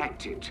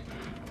directed.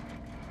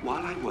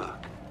 While I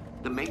work,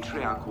 the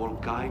matriarch will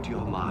guide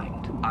your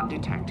mind,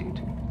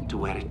 undetected, to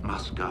where it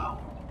must go.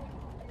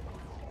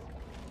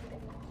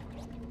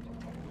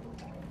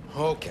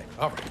 Okay,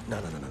 all right. No.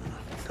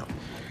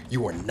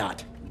 You are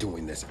not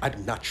doing this. I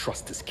do not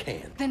trust this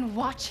can. Then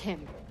watch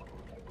him.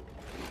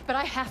 But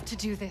I have to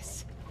do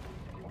this.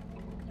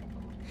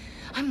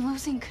 I'm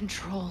losing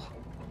control.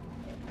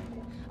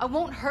 I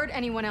won't hurt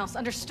anyone else,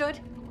 understood?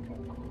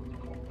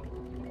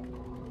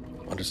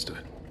 Understood.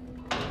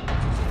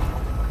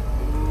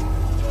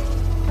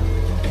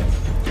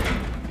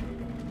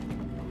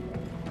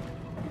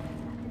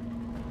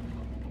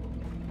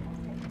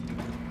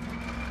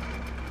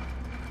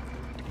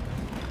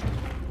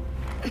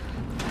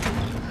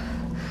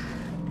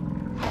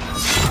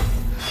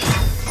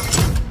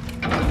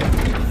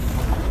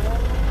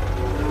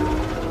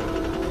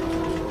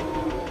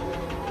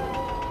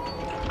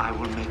 I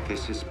will make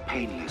this as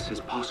painless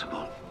as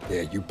possible.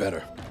 Yeah, you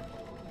better.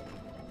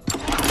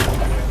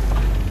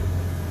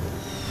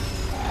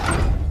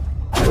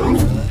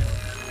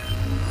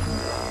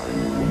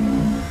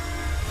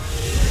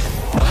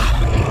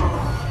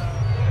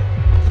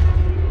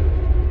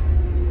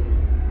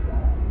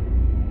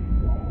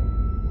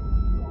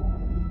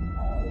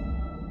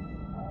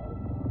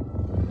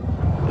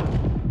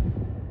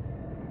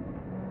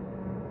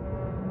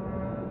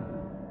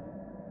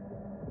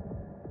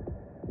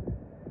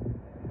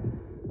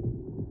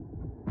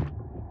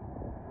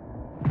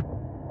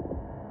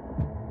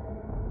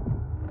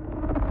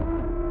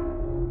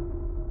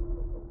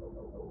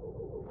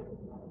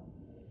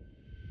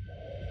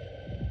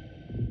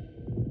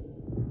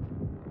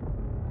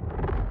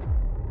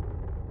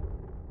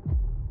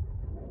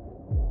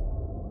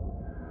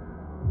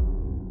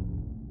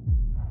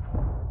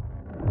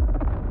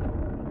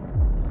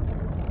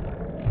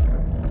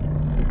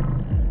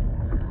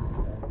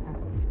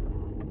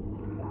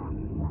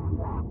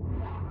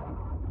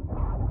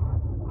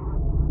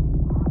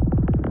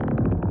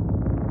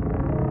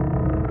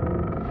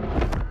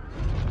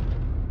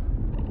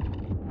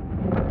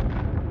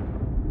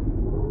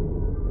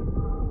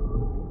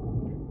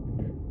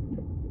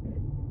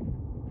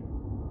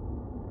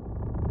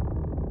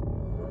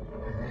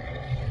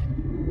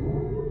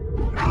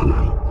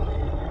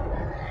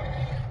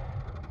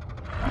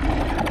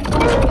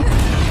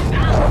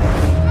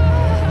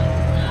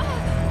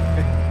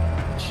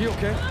 she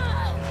okay?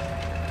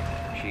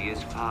 She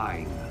is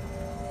fine.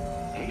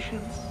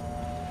 Patience.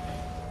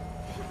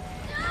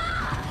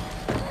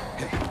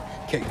 Hey,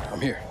 Kate,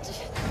 I'm here.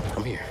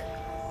 I'm here.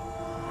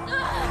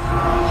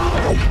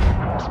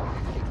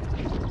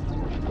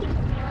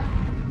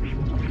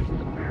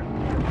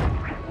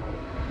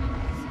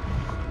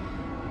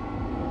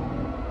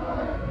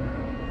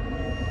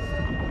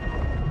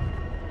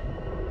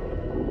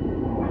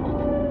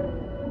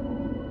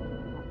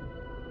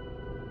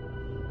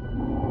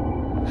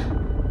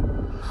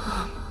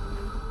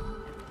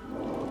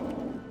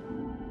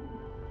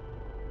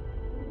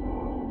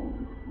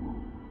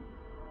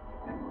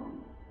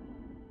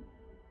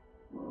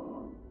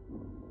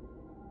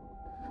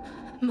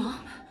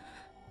 Mom?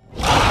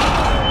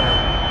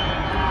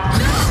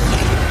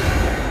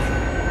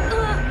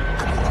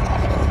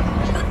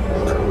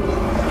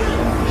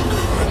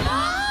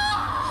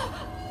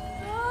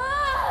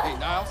 Hey,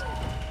 Niles?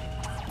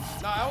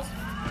 Niles?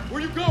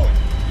 Where you going?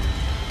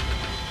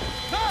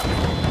 Niles!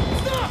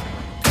 Stop!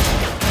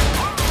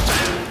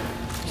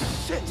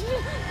 Shit!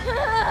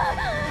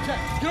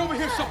 Jack, get over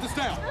here, shut this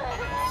down!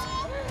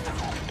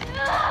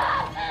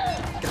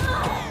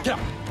 Get up!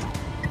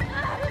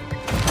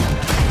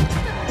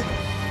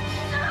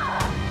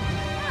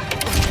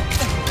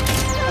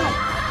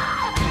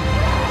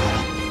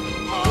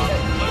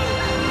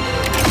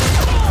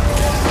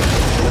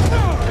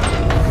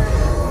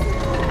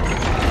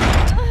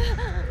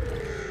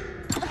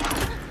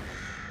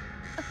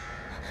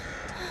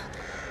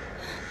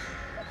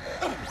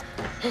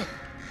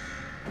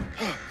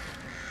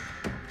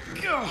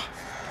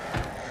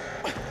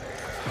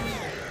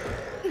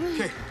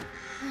 Kate!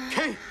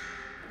 Kate!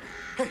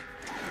 Hey,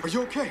 are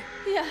you okay?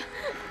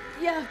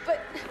 Yeah, but...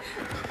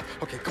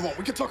 Okay, come on,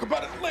 we can talk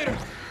about it later.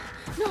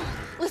 No,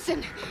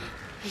 listen.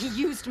 He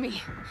used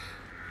me.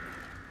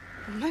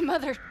 My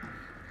mother...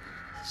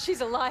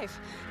 she's alive.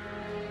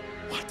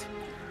 What?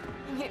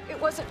 I mean, it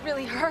wasn't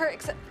really her,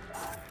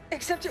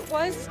 except it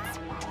was...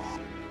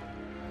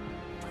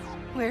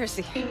 Where is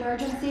he?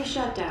 Emergency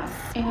shutdown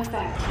in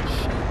effect.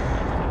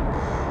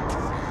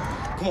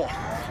 Come on.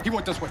 He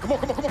went this way. Come on,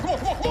 come on, come on, come on,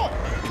 come on, come on!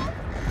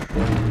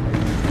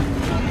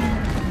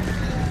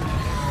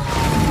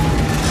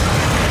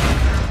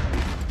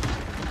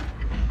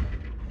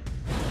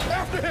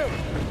 After him!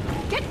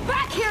 Get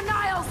back here,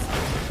 Niles!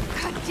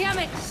 God damn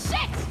it!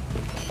 Shit!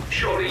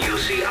 Surely you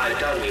see I've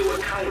done you a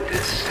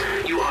kindness.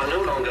 You are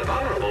no longer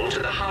vulnerable to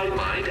the hive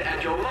mind,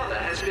 and your mother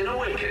has been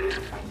awakened.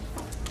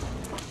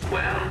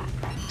 Well,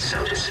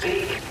 so to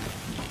speak.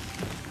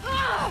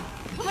 Ugh!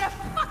 I'm gonna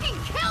fucking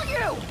kill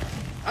you!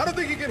 I don't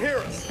think he can hear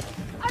us.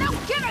 I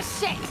don't give a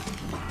shit!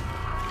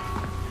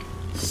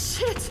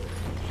 Shit!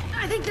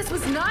 I think this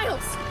was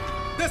Niles!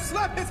 Then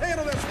slap his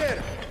hand on that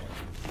scanner!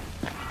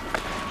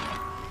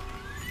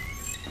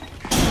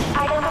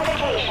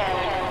 Identification.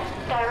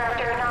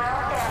 Director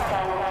Niles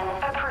Sampson.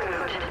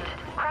 Approved.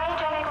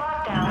 Cryogenic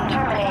lockdown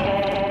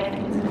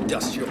terminated.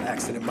 Dust your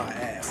accent in my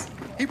ass.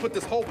 He put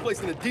this whole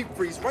place in a deep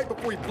freeze right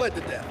before he bled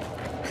to death.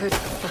 Good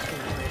fucking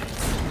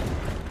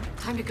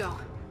riddance. Time to go.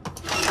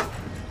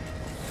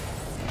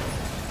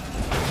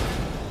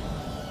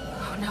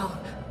 Oh no.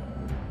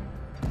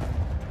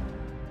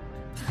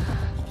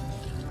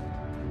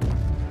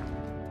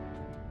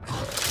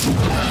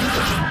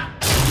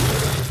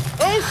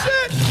 Oh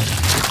shit!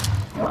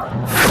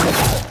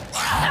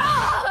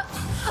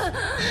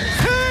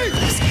 Hey!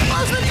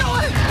 Close the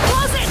door!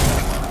 Close it!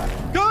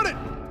 Got it!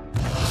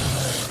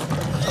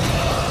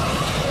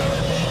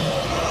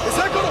 Is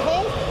that gonna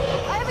hold?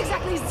 I have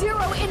exactly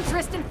zero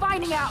interest in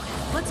finding out.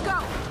 Let's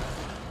go.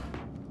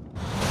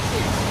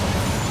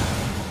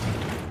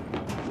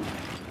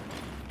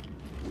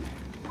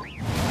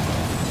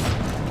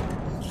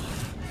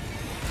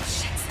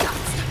 Shit, stop.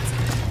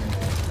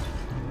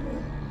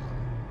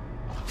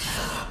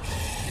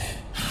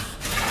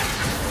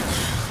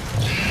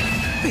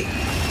 Wait, you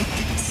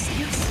didn't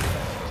see us?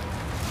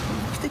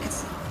 You think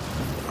it's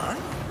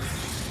blind?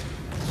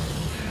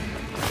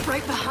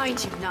 Right behind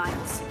you,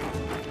 Niles.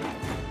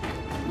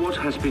 What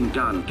has been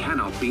done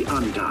cannot be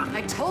undone.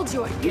 I told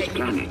you I'd This get you.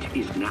 planet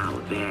is now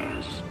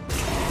theirs.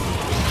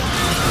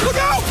 Look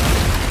out!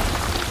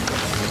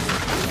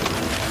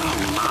 Oh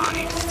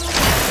my.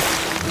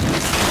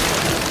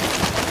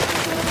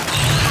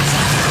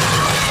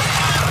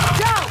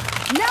 Go!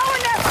 Now or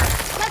never!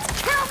 Let's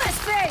kill this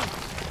thing!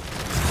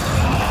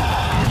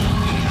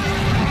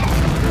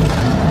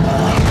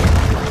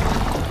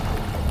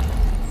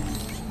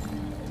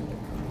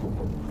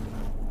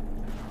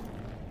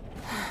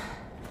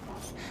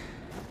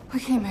 We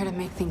came here to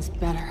make things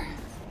better,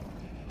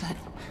 but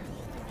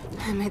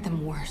I made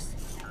them worse.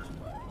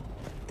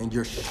 And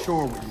you're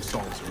sure what you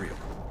saw was real?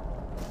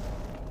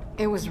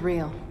 It was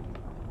real.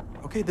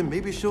 Okay, then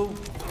maybe she'll,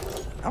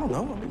 I don't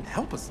know,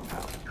 help us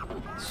somehow.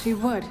 She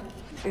would,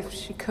 if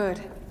she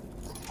could.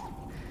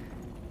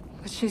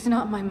 But she's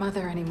not my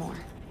mother anymore.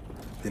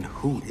 Then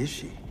who is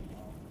she?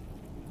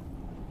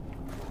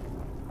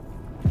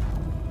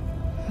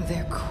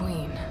 Their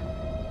queen.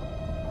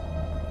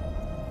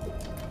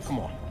 Come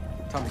on,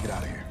 time to get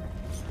out of here.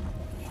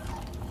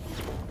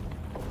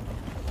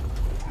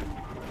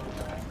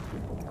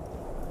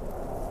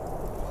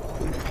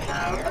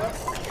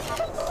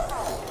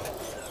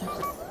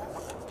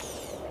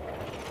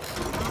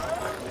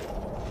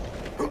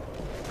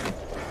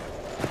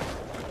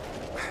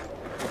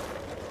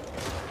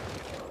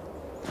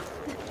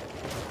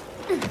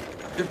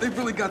 If they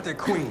really got their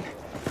queen,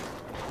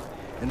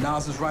 and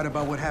Niles is right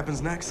about what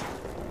happens next,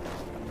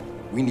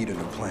 we need a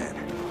new plan.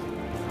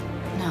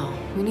 No,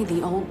 we need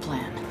the old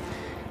plan.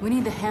 We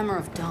need the Hammer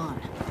of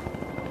Dawn.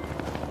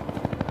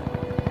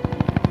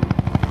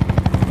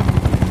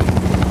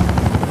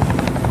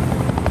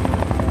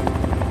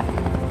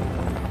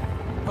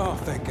 Oh,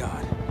 thank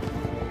God.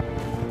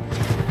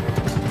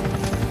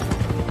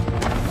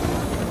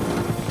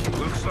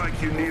 Looks like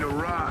you need a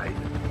ride.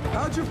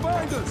 How'd you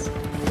find us?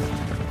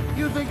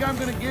 You think I'm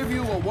gonna give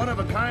you a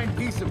one-of-a-kind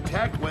piece of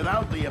tech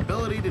without the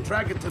ability to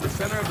track it to the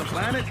center of the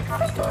planet?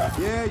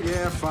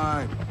 Yeah,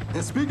 fine.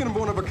 And speaking of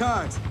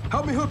one-of-a-kinds,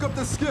 help me hook up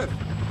this skiff.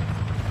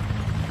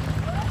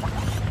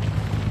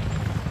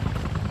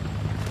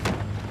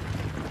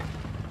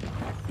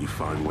 You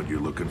find what you're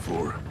looking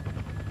for?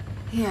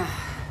 Yeah.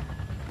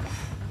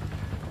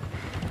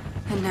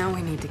 And now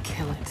we need to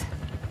kill it.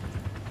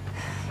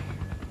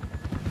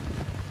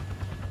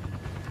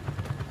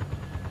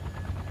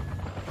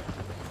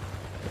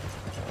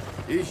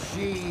 Is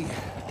she,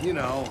 you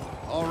know,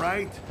 all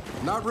right?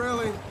 Not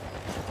really.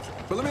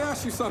 But let me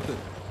ask you something.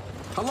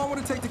 How long would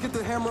it take to get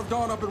the Hammer of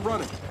Dawn up and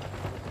running?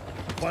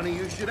 Funny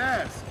you should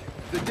ask.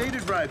 The data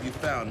drive you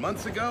found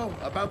months ago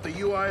about the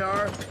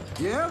UIR?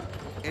 Yeah?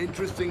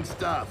 Interesting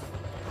stuff.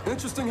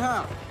 Interesting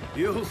how?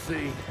 You'll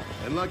see.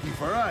 And lucky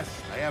for us,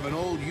 I have an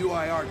old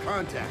UIR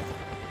contact.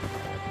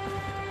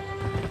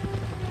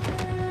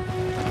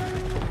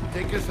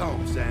 Take us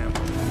home, Sam.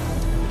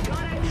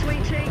 Got it,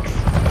 sweet cheeks.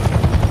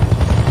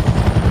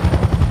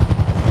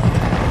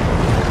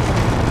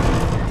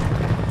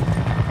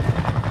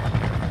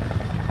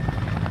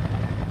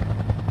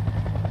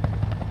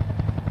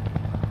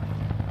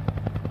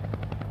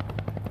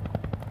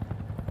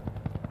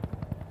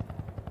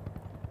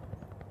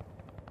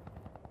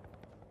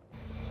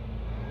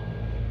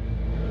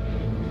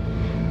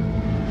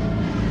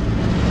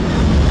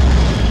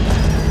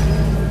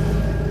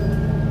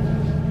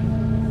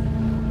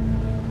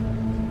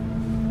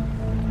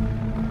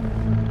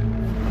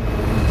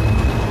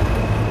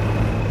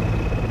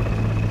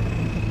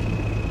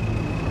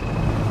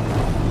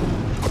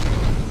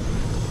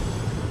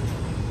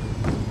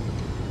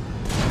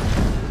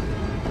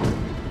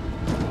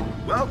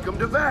 Welcome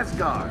to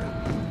Vasgar,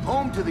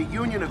 home to the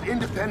Union of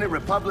Independent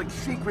Republic's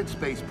secret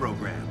space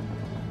program.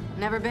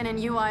 Never been in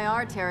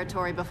UIR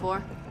territory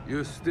before?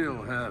 You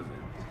still haven't.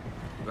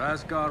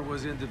 Vasgar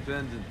was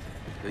independent.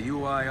 The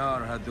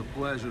UIR had the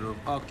pleasure of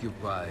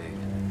occupying...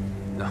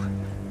 No,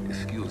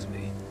 excuse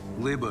me.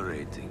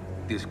 Liberating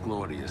this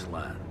glorious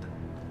land.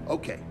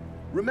 Okay,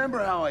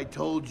 remember how I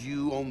told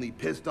you only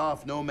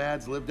pissed-off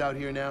nomads lived out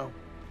here now?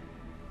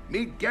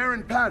 Meet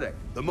Garen Paddock,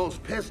 the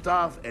most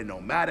pissed-off and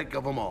nomadic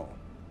of them all.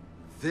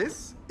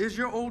 This is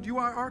your old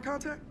UIR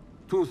contact?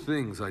 Two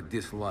things I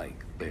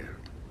dislike,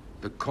 Baird.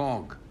 The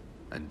COG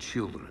and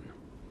children.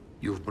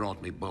 You've brought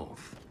me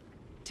both.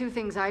 Two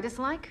things I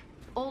dislike?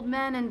 Old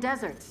men and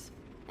deserts.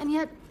 And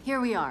yet,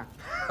 here we are.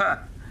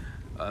 Ha!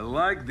 I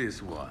like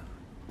this one.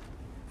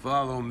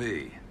 Follow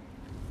me.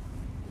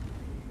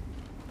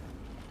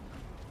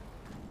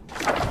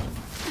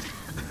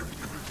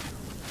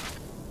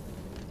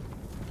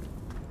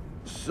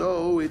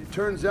 So, it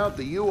turns out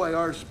the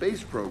UIR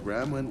space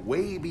program went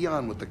way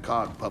beyond what the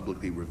COG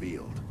publicly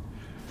revealed.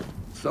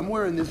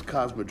 Somewhere in this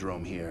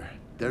cosmodrome here,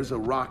 there's a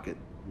rocket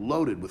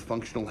loaded with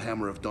functional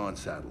Hammer of Dawn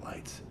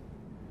satellites.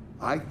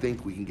 I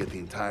think we can get the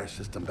entire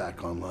system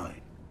back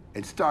online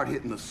and start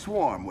hitting the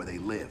swarm where they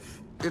live.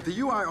 If the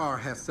UIR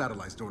has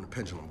satellites during the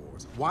Pendulum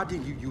Wars, why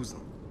didn't you use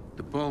them?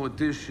 The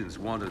politicians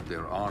wanted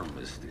their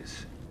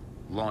armistice.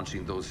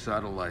 Launching those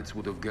satellites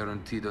would have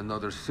guaranteed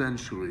another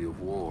century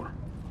of war.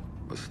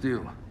 But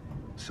still,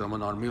 some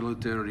in our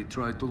military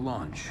tried to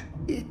launch.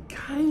 It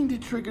kinda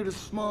triggered a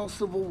small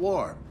civil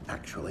war,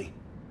 actually.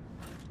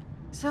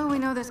 So we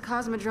know this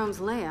Cosmodrome's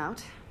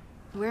layout.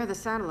 Where are the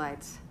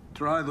satellites?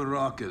 Try the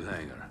rocket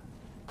hangar.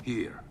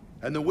 Here.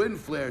 And the wind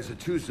flares are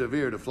too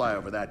severe to fly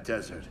over that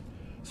desert.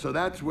 So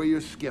that's where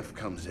your skiff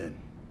comes in.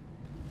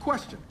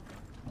 Question.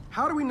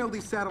 How do we know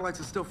these satellites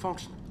are still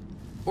functioning?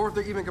 Or if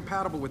they're even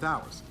compatible with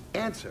ours?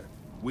 Answer.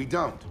 We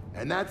don't.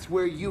 And that's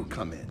where you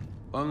come in.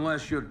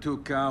 Unless you're too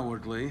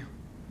cowardly.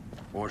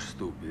 Or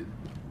stupid.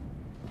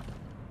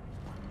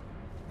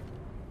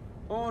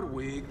 Or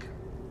weak.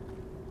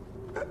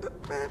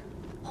 Man,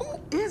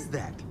 who is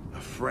that? A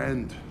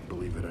friend,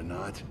 believe it or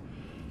not.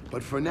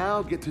 But for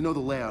now, get to know the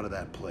layout of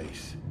that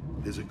place.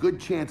 There's a good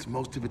chance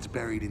most of it's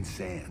buried in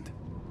sand.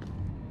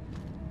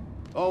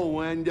 Oh,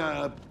 and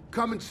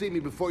come and see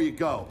me before you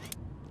go.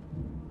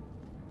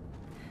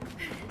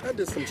 I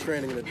did some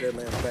training in the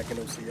Deadlands back in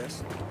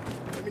OCS.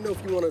 Let me know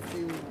if you want a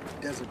few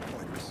desert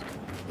pointers.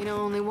 You know,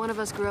 only one of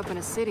us grew up in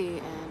a city,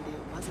 and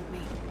it wasn't me.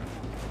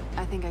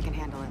 I think I can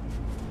handle it.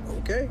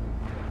 Okay.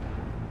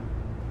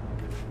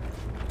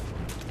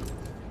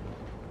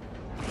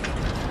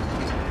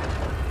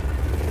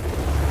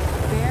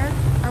 Baird,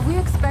 are we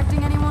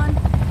expecting anyone?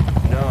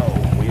 No,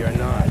 we are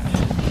not.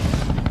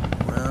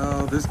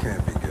 Well, this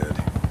can't be good.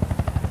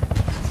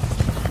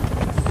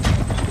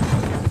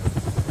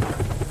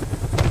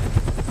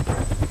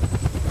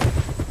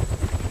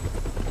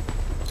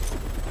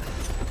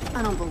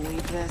 don't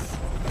believe this.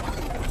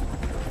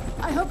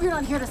 I hope you're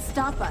not here to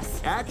stop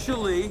us.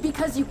 Actually...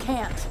 Because you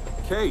can't.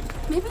 Kate.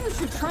 Maybe you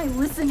should try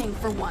listening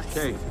for once.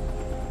 Kate.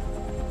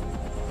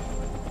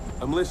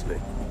 I'm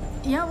listening.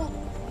 Yeah, well,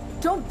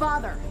 don't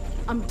bother.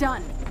 I'm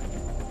done.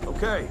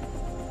 Okay.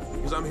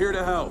 Because I'm here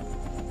to help.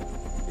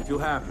 If you'll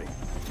have me.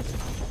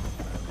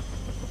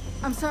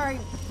 I'm sorry,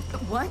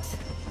 what?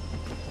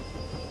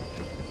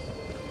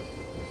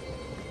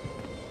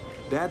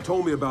 Dad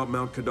told me about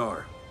Mount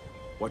Kadar.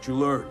 What you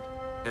learned.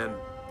 And...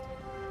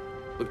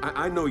 Look,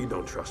 I know you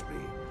don't trust me.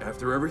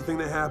 After everything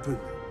that happened,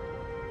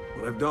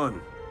 what I've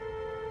done,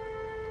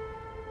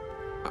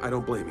 I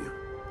don't blame you.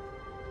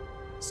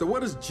 So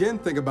what does Jin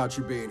think about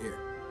you being here?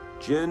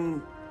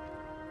 Jin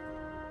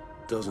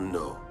doesn't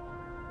know.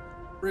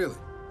 Really?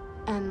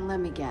 And let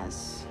me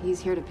guess, he's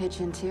here to pitch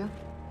in too?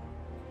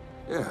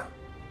 Yeah.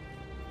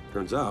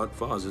 Turns out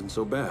Foz isn't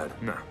so bad.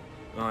 No,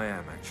 I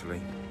am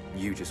actually.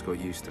 You just got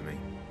used to me.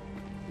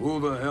 Who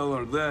the hell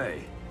are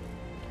they?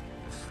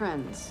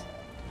 Friends.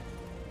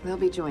 They'll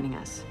be joining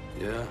us.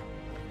 Yeah?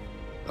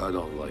 I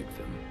don't like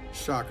them.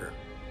 Shocker.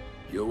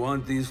 You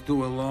want these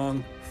two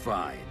along?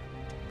 Fine.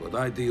 But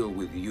I deal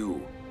with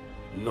you,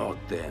 not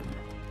them.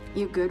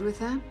 You good with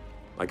that?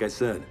 Like I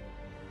said,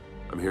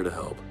 I'm here to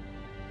help.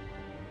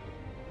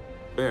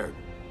 Baird.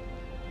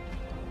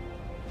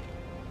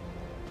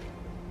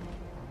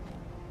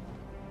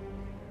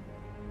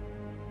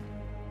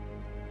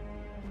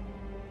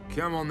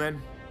 Come on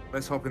then.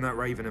 Let's hop in that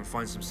Raven and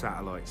find some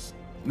satellites.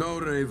 No,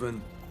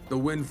 Raven. The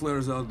wind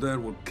flares out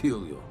there will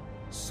kill you.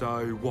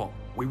 So what?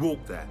 We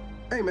walk there?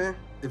 Hey man,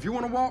 if you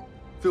want to walk,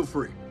 feel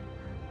free.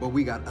 But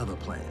we got other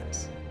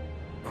plans.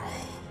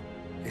 Oh,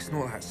 it's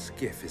not that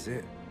skiff, is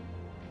it?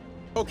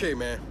 Okay,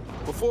 man.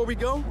 Before we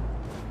go,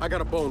 I got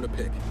a bone to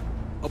pick.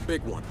 A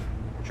big one.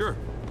 Sure.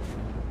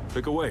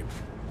 Pick away.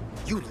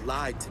 You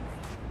lied to me.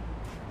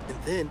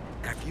 And then,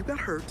 after you got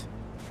hurt,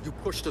 you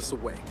pushed us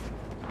away.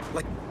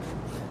 Like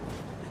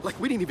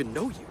we didn't even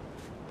know you.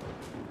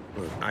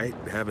 Look, I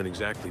haven't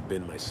exactly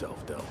been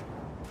myself, Del.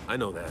 I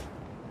know that.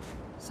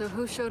 So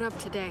who showed up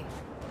today?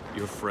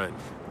 Your friend.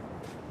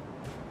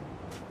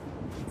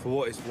 For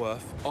what it's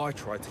worth, I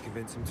tried to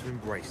convince him to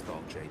embrace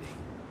Dark JD.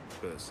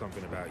 But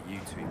something about you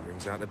two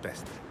brings out the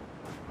best in him.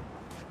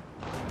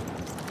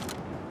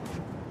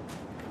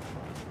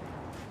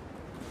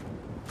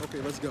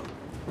 Okay, let's go.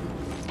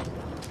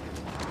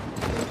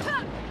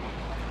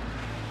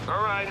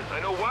 All right, I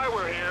know why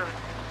we're here.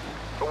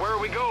 But where are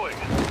we going?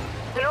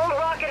 An old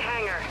rocket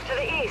hangar, to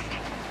the east.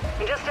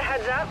 And just a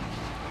heads up,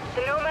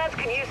 the Nomads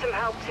could use some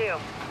help too.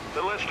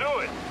 Then let's do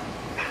it.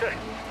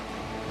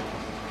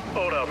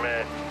 Hold up,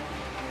 man.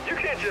 You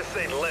can't just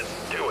say, let's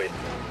do it,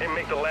 and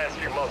make the last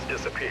few months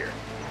disappear.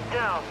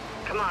 Del,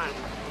 come on.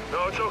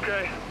 No, it's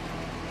okay.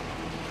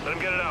 Let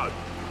him get it out.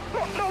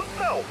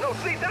 No,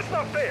 see, that's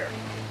not fair.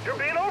 You're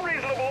being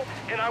unreasonable,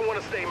 and I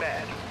want to stay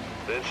mad.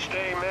 Then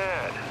stay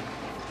mad.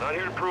 Not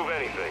here to prove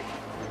anything.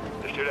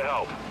 Just here to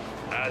help.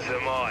 As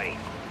am I.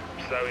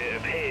 So it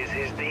appears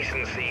his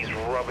decency's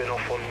rubbing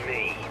off on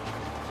me.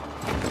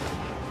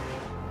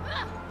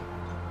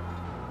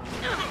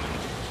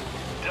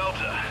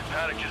 Delta,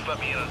 Paddock just let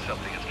me in on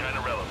something that's kind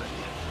of relevant.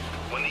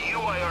 When the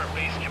UIR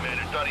base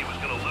commander thought he was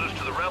going to lose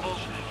to the rebels,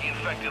 he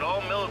infected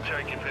all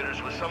military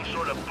computers with some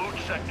sort of boot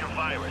sector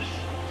virus.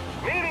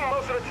 Meaning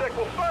most of the tech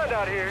we'll find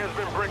out here has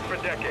been bricked for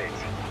decades.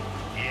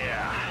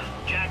 Yeah.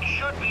 Jack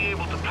should be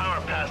able to power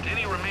past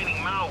any remaining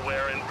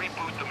malware and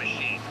reboot the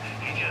machine.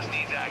 He just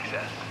needs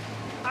access.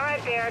 All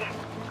right, Baird.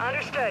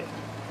 Understood.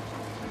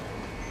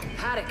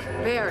 Paddock,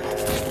 Baird.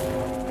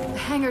 The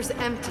hangar's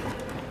empty.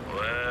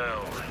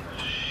 Well,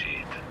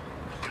 shit.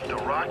 If the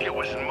rocket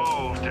was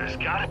moved, there's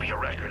gotta be a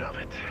record of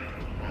it.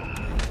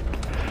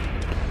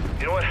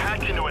 You know what?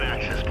 Hack into an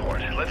access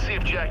port. Let's see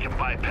if Jack can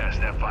bypass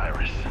that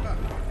virus.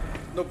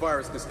 No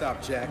virus can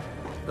stop Jack.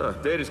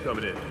 Data's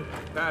coming in.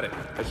 Paddock,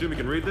 I assume you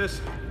can read this?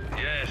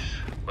 Yes,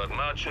 but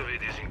much of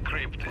it is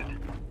encrypted.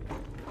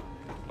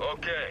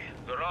 Okay,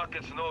 the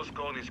rocket's nose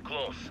cone is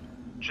close.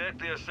 Check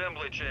the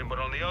assembly chamber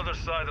on the other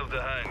side of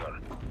the hangar.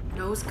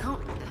 Nose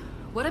cone?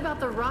 What about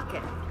the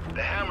rocket?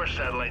 The Hammer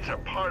satellites are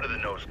part of the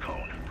nose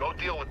cone. Go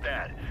deal with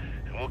that,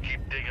 and we'll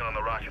keep digging on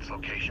the rocket's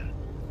location.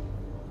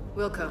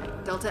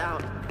 Wilco, Delta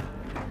out.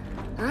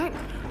 All right,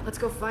 let's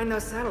go find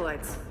those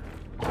satellites.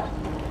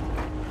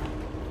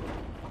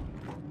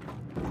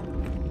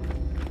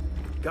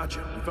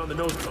 Gotcha. We found the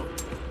nose cone.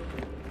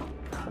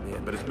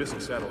 Man, but it's missing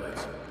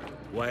satellites.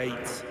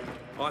 Wait.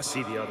 I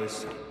see the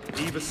others.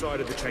 Either side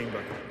of the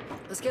chamber.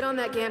 Let's get on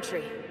that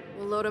gantry.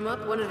 We'll load them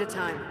up one at a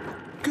time.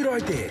 Good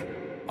idea.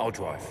 I'll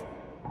drive.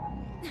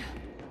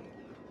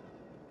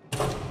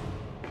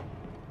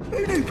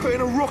 Who knew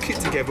putting a rocket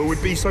together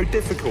would be so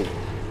difficult?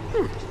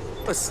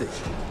 Let's see.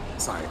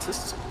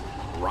 Scientists,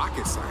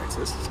 rocket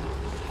scientists,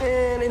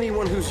 and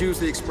anyone who's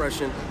used the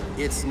expression,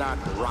 it's not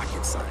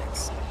rocket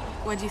science.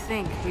 What'd you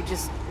think? We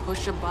just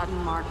push a button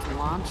marked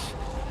launch?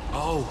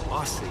 Oh,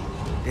 I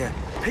see. Yeah,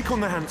 pick on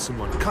the handsome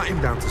one. Cut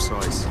him down to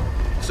size.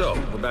 So,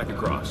 we're back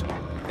across.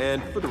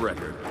 And for the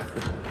record,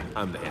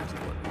 I'm the handsome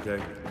one,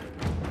 okay?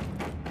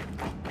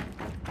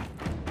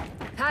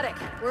 Paddock,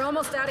 we're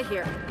almost out of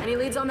here. Any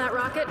leads on that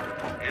rocket?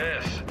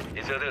 Yes,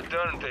 it's at a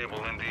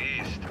turntable in the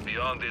east,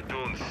 beyond the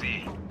Dune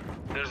Sea.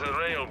 There's a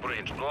rail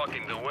bridge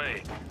blocking the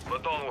way,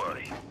 but don't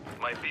worry.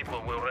 My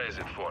people will raise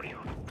it for you.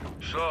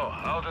 So,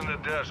 out in the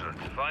desert,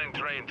 find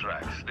train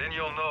tracks. Then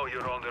you'll know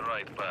you're on the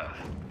right path.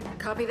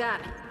 Copy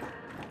that.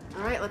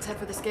 All right, let's head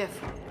for the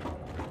skiff.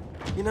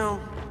 You know,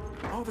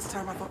 all this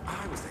time I thought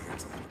I was the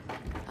answer.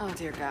 Oh,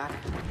 dear God.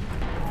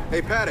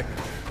 Hey, Paddock.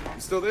 You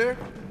still there?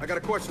 I got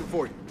a question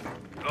for you.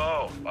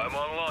 No, I'm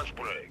on lunch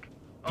break.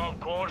 Of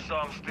course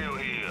I'm still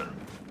here.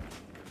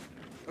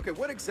 Okay,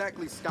 what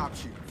exactly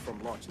stops you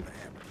from launching the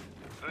hammer?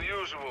 The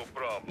usual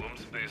problems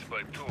faced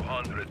by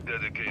 200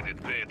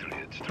 dedicated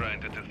patriots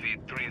trying to defeat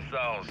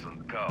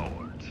 3,000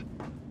 cowards.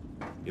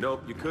 You know,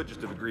 you could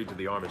just have agreed to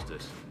the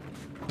armistice.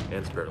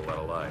 And spared a lot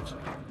of lives.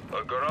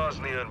 A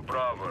Goroznian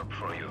proverb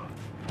for you.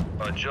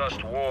 A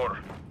just war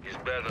is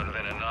better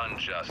than an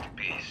unjust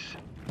peace.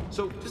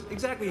 So, just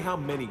exactly how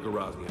many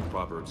Goroznian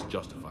proverbs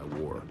justify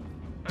war?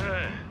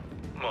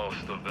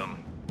 Most of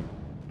them.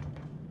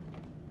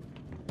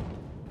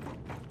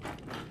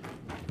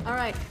 All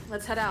right,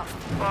 let's head out.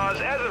 Oz,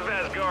 as a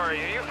Vasgari,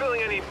 are you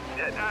feeling any,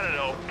 I don't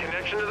know,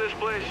 connection to this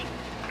place?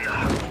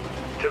 Nah.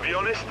 To be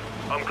honest,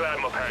 I'm glad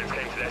my parents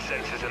came to their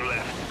senses and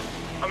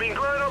left. I mean,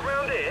 growing up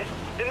around here,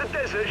 in the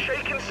desert,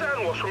 shaking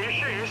sand wash from your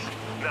shoes?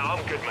 Nah,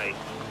 I'm good, mate.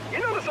 You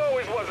know this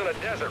always wasn't a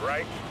desert,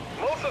 right?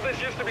 Most of this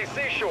used to be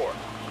seashore.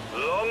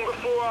 Long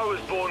before I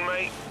was born,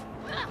 mate.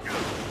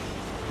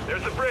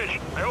 There's the bridge.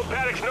 I hope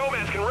Paddock's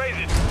nomads can raise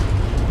it.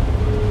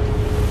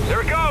 There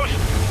it goes.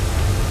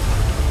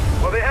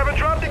 Well, they haven't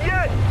dropped it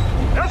yet.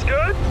 That's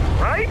good,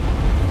 right?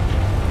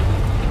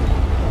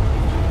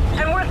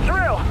 And we're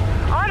through.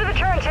 Onto the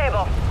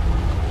turntable.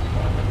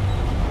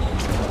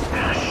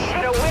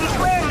 Shit, a wind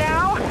flare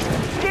now?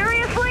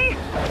 Seriously?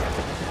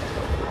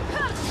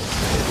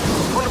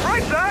 On the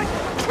bright side,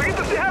 we get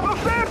to see how those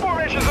sand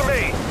formations are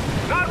made.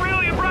 Not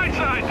really a bright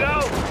side,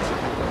 though.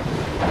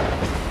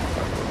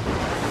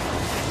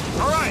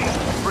 All right,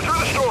 we're through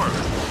the storm.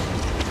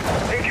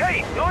 Hey,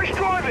 Kate, nice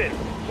driving.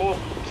 Or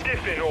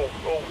stiffing, or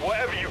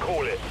whatever you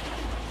call it.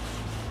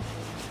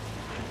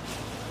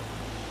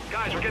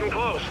 Guys, we're getting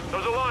close.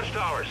 Those are launch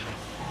towers.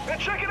 And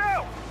check it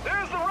out!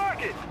 There's the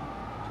rocket!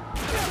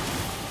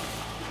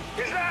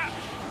 Is that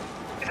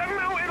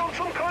mounted on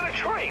some kind of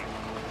train?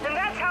 Then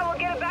that's how we'll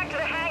get it back to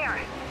the hangar.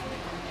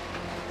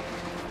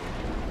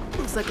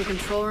 Looks like a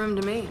control room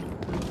to me.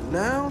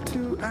 Now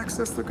to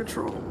access the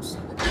controls.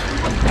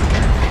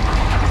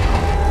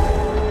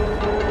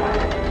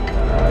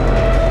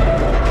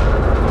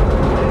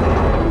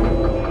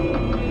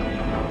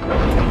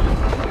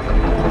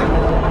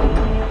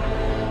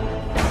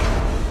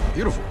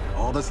 Beautiful.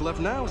 All that's left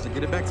now is to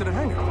get it back to the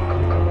hangar.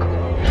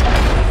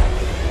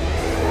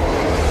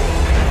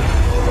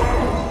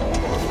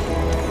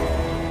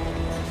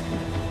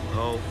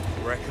 Oh,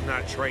 reckon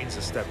that train's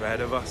a step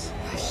ahead of us.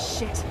 Oh,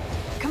 shit.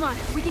 Come on,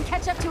 we can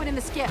catch up to it in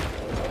the skiff.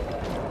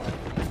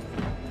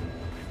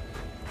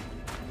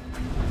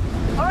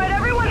 All right,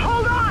 everyone,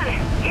 hold on.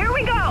 Here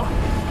we go.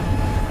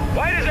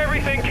 Why does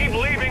everything keep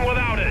leaving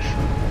without us?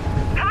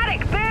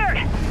 Paddock, Baird,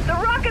 the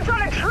rocket's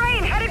on a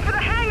train headed for the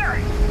hangar.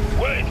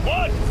 Wait,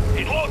 what?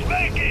 It won't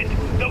make it!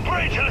 The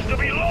bridge has to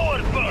be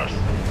lowered first!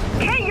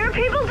 Can't your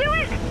people do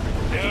it?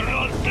 They're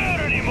not there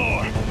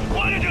anymore!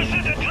 Why did you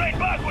send the train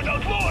back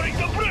without lowering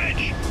the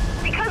bridge?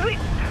 Because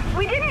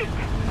we didn't...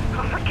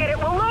 Oh, forget it,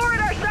 we'll lower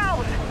it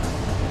ourselves!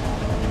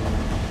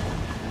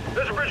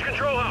 There's a bridge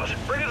control house.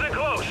 Bring us in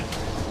close.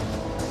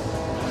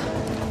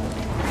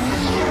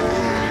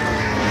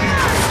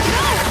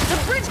 No! The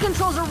bridge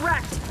controls are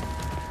wrecked!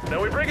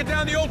 Then we bring it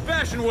down the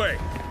old-fashioned way!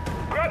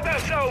 Grab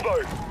that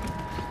sailboat!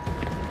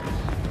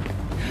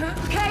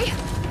 Okay,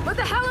 what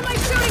the hell am I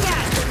shooting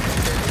at?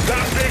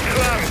 That big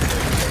clam!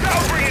 Now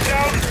bring it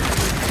down!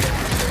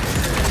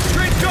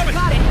 Train's coming!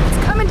 Got it,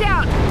 it's coming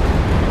down!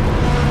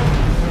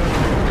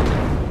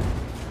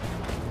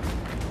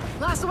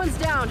 Last one's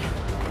down.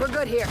 We're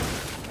good here.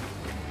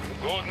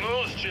 Good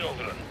news,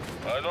 children.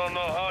 I don't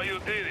know how you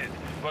did it,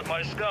 but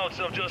my scouts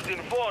have just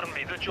informed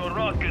me that your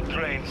rocket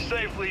train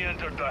safely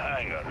entered the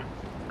hangar.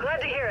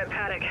 Glad to hear it,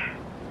 Paddock.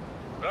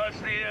 That's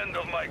the end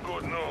of my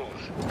good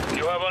news.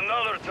 You have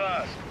another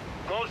task.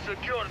 Go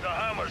secure the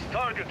hammer's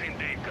targeting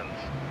beacons.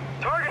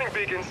 Targeting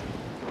beacons?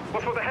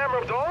 What, for the Hammer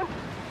of Dawn?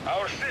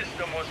 Our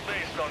system was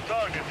based on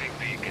targeting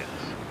beacons.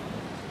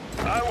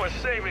 I was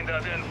saving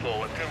that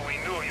info until we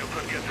knew you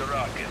could get the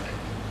rocket.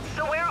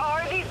 So where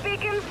are these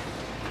beacons?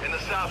 In the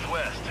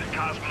southwest,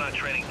 Cosmonaut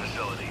Training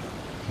Facility.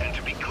 And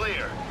to be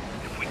clear,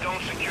 if we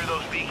don't secure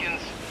those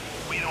beacons,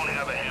 we don't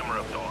have a Hammer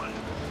of Dawn.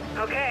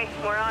 Okay,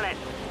 we're on it.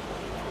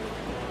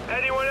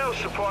 Anyone else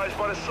surprised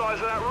by the size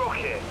of that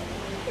rocket?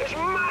 It's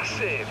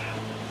massive!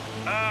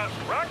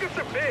 Rockets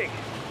are big.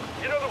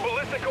 You know the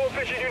ballistic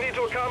coefficient you need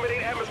to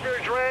accommodate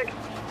atmospheric drag?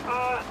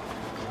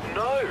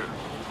 No,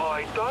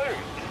 I don't.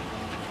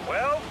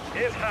 Well,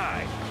 it's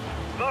high.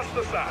 Thus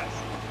the size.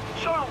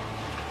 So,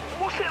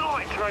 what's it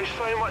like to know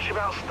so much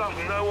about stuff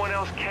no one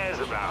else cares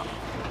about?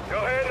 Go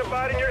ahead and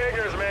abide in your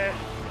ignorance, man.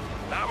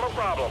 Not my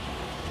problem.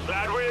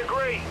 Glad we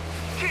agree.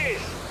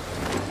 Cheers!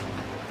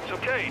 So,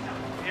 Kate,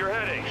 your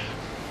headaches,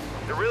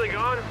 they're really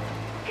gone?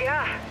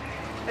 Yeah.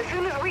 As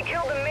soon as we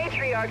killed the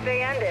matriarch,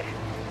 they ended.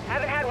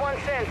 Haven't had one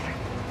since.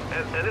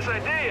 And this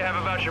idea you have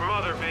about your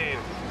mother being...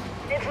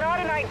 It's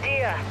not an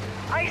idea.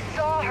 I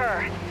saw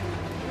her.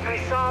 I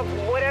saw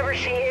whatever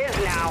she is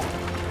now.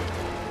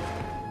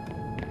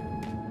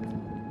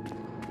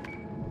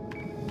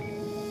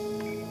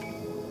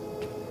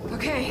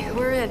 Okay,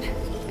 we're in.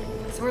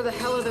 So where the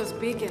hell are those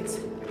beacons?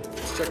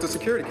 Let's check the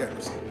security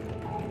cameras.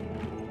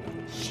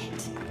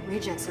 Shit.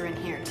 Rejects are in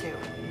here, too.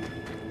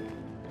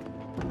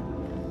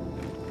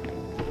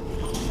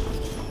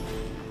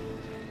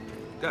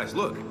 Guys,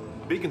 look.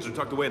 Beacons are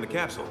tucked away in the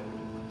capsule.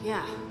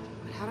 Yeah,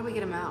 but how do we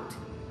get them out?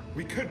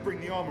 We could bring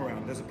the arm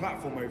around. There's a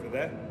platform over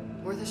there.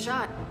 Worth a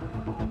shot.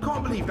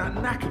 Can't believe that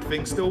knackered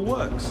thing still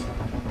works.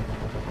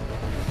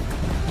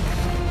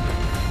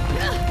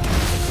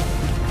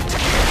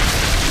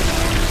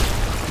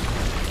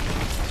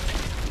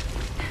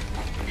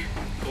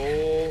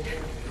 Or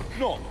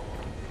not.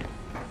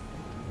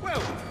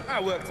 Well,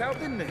 that worked out,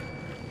 didn't it?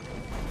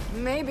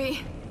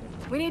 Maybe.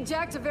 We need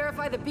Jack to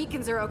verify the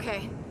beacons are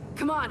okay.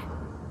 Come on.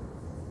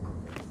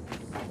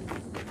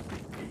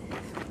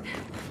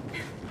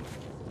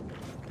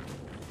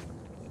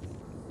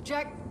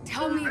 Jack,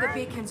 tell me the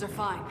beacons are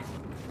fine.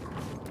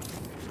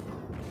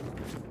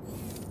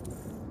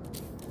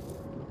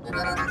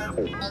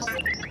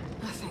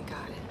 Oh, thank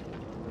God.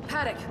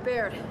 Paddock,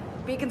 Baird,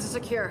 beacons are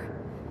secure.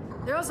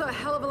 They're also a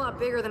hell of a lot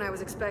bigger than I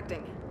was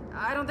expecting.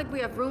 I don't think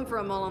we have room for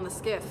them all on the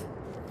skiff.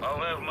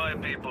 I'll have my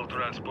people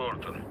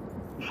transport them.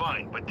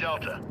 Fine, but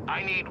Delta,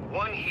 I need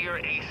one here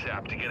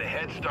ASAP to get a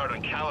head start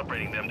on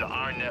calibrating them to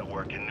our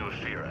network in New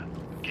Ephyra.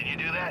 Can you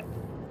do that?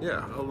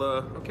 Yeah,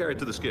 I'll carry it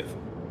to the skiff.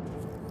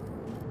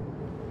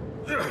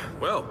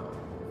 Well,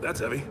 that's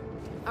heavy.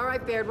 All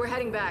right, Baird, we're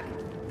heading back.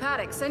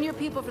 Paddock, send your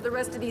people for the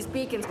rest of these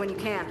beacons when you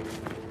can.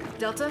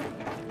 Delta,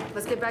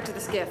 let's get back to the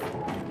skiff.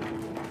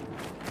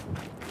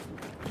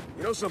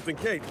 You know something,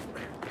 Kate?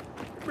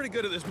 You're pretty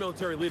good at this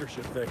military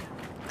leadership thing.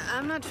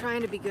 I'm not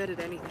trying to be good at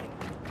anything.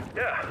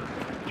 Yeah,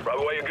 that's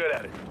probably why you're good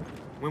at it.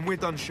 When we're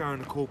done showing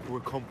the corporal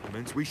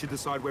compliments, we should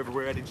decide whether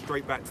we're heading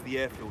straight back to the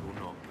airfield or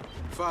not.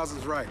 Foz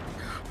is right.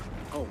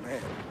 Oh,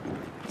 man.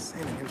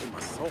 Sanding into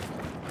my soul.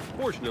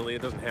 Fortunately,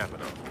 it doesn't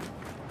happen often.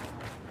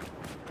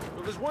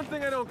 Well, there's one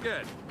thing I don't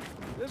get.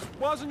 This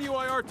wasn't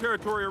UIR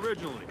territory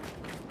originally.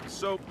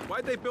 So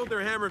why'd they build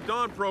their Hammer of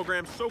Dawn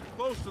program so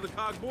close to the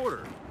COG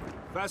border?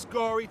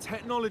 Vasgari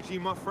technology,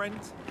 my friend.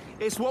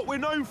 It's what we're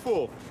known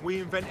for. We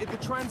invented the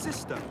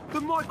transistor,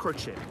 the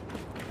microchip.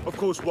 Of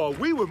course, while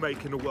we were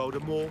making the world a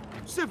more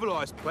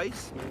civilized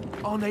place,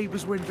 our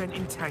neighbors were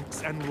inventing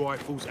tanks and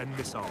rifles and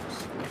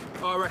missiles.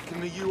 I reckon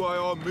the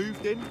UIR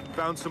moved in,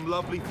 found some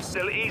lovely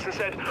Facilities and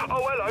said,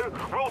 oh, hello,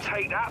 we'll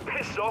take that,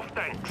 piss off,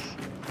 thanks.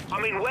 I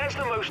mean, where's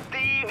the most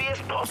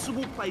devious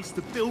possible place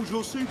to build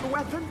your super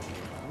weapon?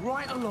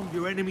 Right along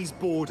your enemy's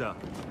border.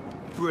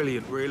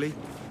 Brilliant, really.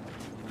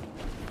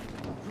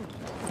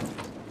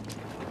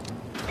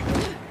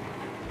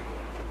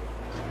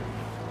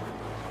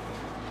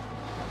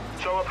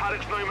 So are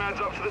Paddock's nomads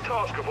up to the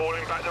task of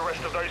hauling back the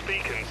rest of those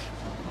beacons?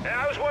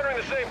 Yeah, I was wondering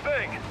the same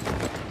thing.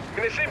 I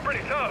mean, they seem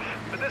pretty tough,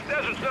 but this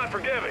desert's not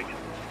forgiving.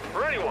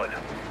 For anyone.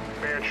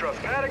 Baird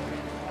trusts Paddock,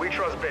 we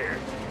trust Baird.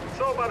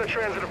 So by the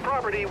transitive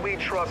property, we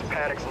trust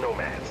Paddock's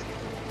nomads.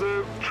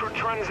 The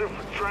transitive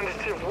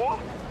what?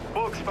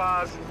 Books,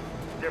 Foz.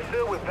 They're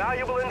filled with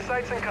valuable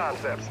insights and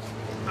concepts.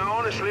 And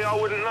honestly, I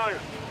wouldn't know.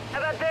 How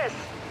about this?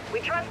 We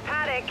trust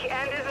Paddock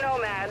and his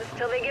nomads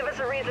till they give us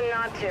a reason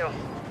not to.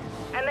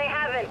 And they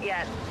haven't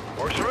yet.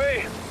 Works for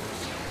me.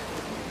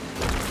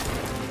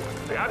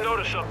 Hey, I've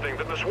noticed something,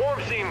 that the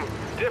swarm seem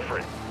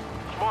different.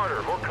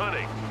 Smarter, more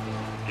cunning.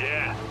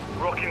 Yeah,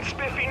 rocking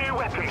spiffy new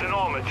weapons and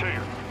armor, too.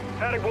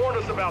 Paddock warned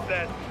us about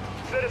that.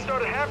 Said it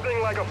started happening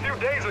like a few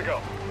days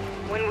ago.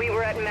 When we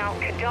were at Mount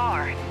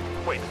Kadar.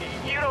 Wait,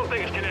 you don't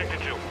think it's connected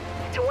to...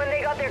 To when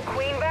they got their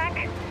queen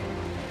back?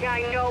 Yeah,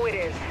 I know it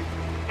is.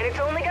 And it's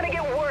only gonna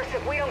get worse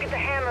if we don't get the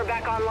hammer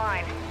back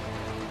online.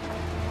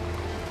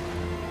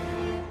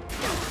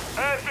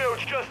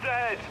 Airfield's just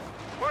ahead.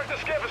 Work the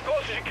skiff as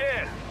close as you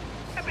can.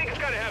 That beacon's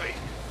kind of heavy.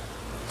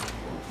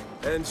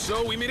 And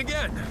so we meet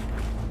again.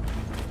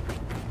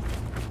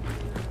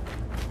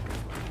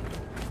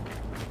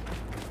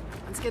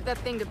 Let's get that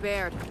thing to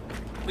Baird.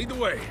 Lead the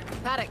way.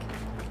 Paddock,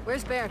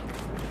 where's Baird?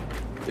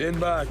 In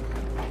back.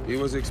 He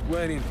was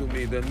explaining to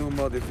me the new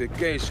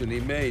modification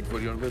he made for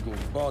your little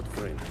bot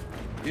frame.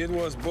 It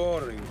was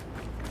boring,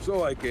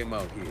 so I came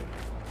out here.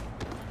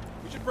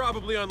 We should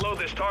probably unload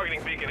this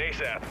targeting beacon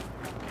ASAP.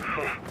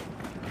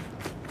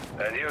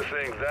 And you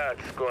think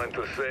that's going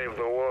to save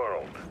the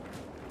world?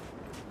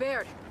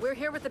 Baird, we're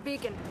here with the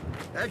beacon.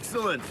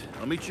 Excellent.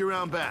 I'll meet you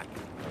around back.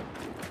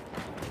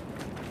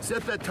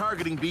 Set that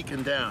targeting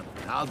beacon down.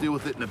 I'll deal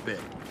with it in a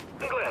bit.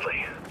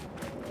 Gladly.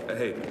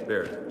 Hey,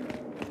 Baird.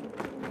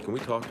 Can we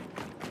talk?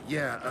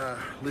 Yeah,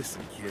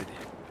 listen, kid.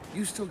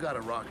 You still got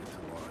a rocket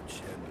to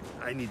launch,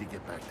 and I need to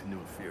get back to New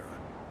Ephyra.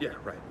 Yeah,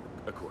 right.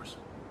 Of course.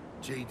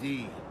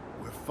 JD,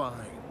 we're fine.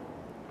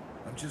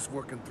 I'm just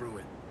working through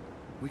it.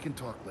 We can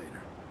talk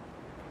later.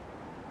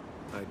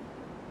 I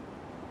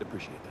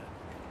appreciate that.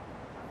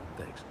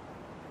 Thanks.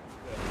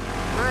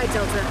 All right,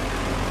 Delta.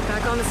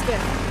 Back on the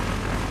skiff.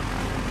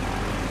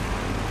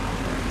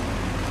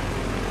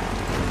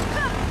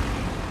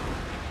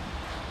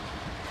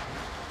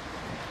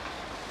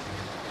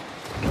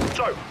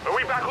 So, are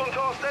we back on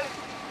task then?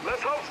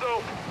 Let's hope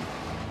so.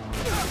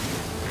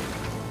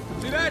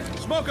 See that?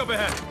 Smoke up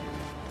ahead.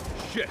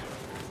 Shit.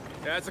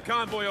 Yeah, it's a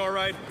convoy, all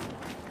right.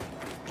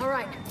 All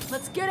right,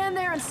 let's get in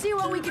there and see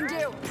what we can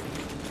do.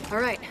 All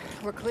right,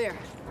 we're clear.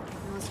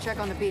 Now let's check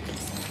on the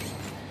beacons.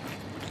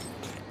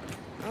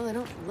 Well, they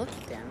don't look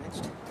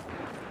damaged.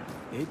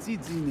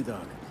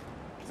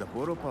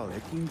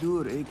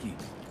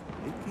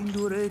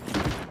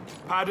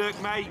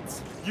 Paddock,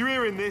 mate. You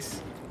hearing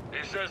this?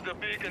 He says the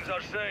beacons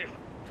are safe.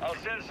 I'll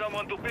send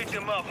someone to pick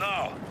them up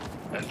now.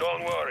 And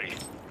don't worry,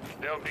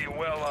 they'll be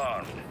well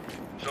armed.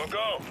 So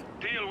go,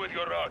 deal with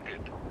your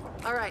rocket.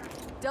 All right,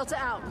 Delta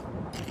out.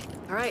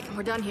 All right,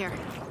 we're done here.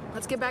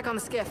 Let's get back on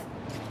the skiff.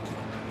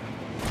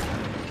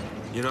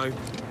 You know,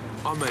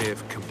 I may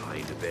have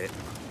complained a bit.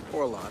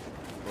 Or a lot.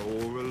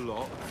 Or a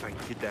lot, thank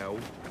you, Del.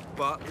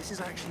 But this has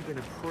actually been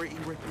a pretty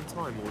ripping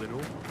time, all in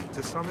all.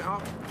 To sum it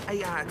up,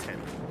 8 out of 10.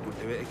 We'll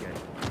do it again.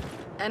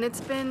 And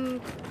it's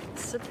been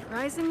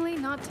surprisingly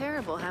not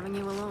terrible having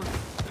you alone.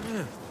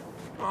 Yeah,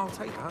 I'll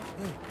take that,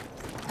 yeah.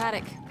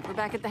 Paddock, we're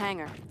back at the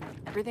hangar.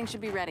 Everything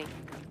should be ready.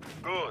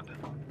 Good.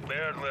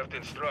 Baird left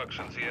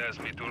instructions he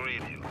asked me to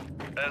read you.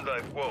 And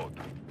I quote,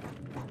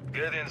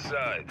 "Get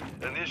inside,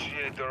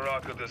 initiate the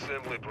rocket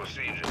assembly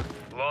procedure,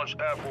 launch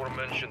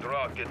aforementioned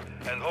rocket,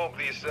 and hope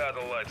these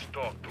satellites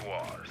talk to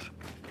ours."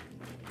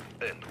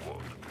 End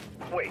quote.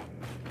 Wait,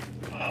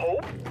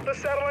 hope the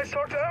satellites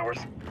talk to ours?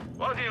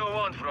 What do you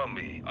want from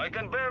me? I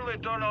can barely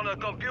turn on a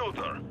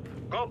computer.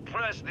 Go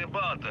press the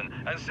button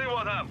and see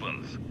what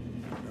happens.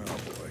 Oh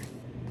boy.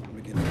 I'm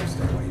beginning to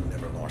understand why he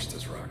never launched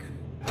his rocket.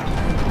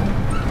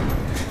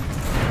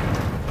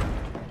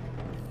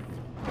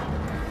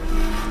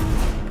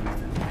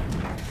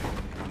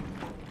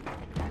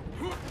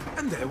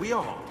 And there we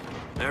are.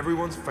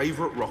 Everyone's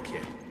favorite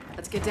rocket.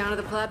 Let's get down to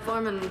the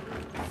platform and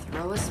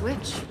throw a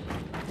switch.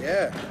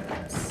 Yeah,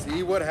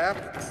 see what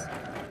happens.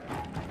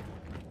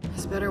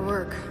 This better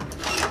work.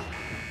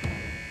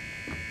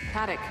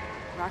 Paddock,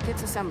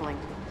 rocket's assembling.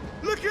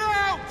 Look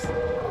out!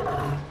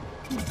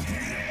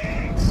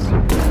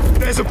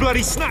 There's a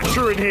bloody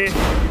snatcher in here!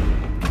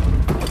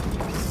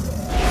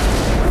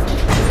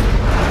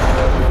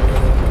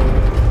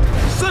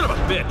 Son of a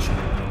bitch!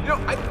 You know,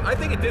 I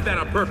think it did that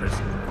on purpose.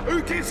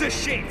 Who gives a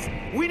shit?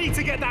 We need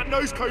to get that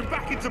nose cone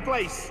back into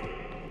place!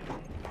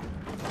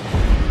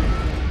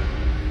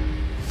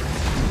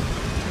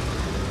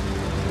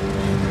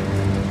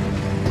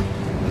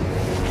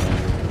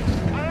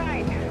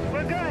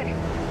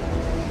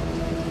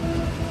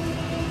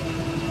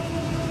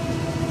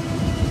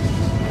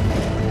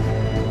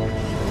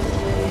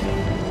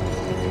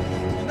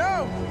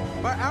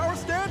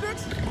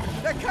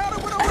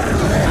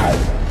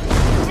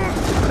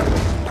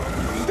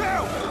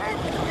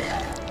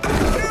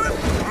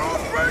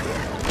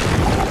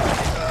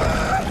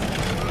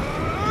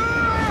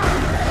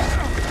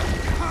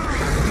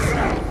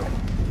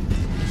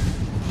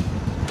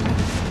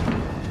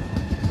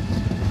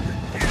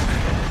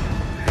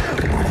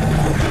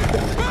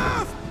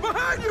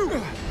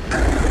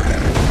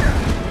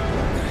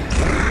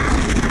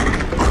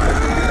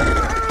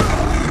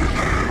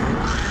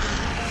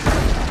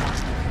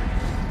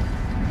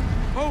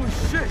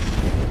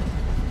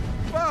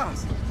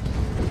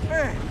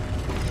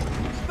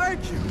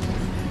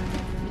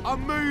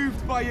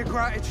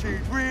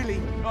 Gratitude,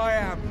 really, I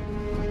am.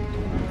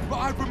 But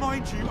I'd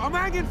remind you, I'm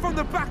hanging from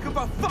the back of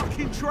a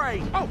fucking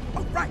train. Oh,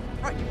 right.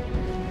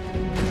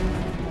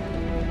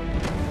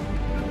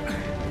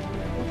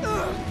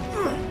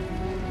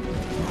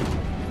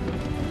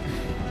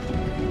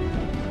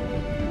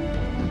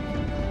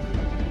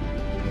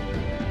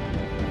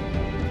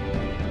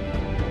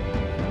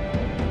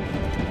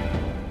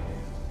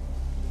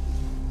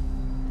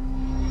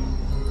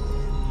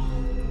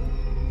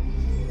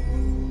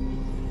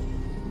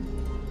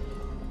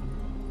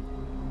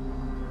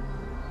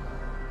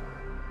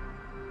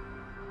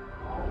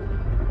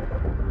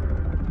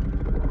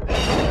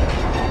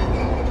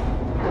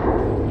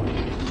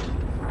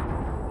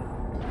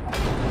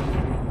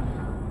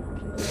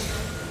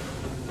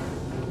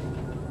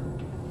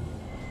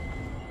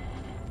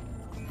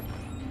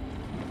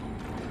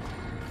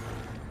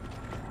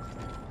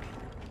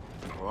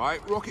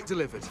 Right, rocket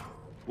delivered.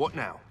 What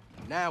now?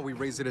 Now we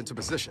raise it into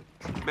position.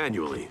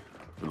 Manually,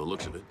 from the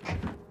looks of it.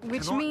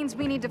 Which means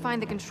we need to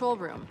find the control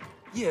room.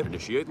 Yeah,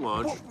 initiate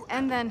launch.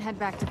 And then head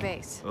back to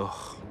base.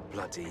 Ugh,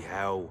 bloody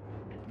hell.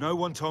 No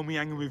one told me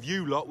hanging with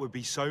you lot would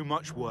be so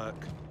much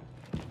work.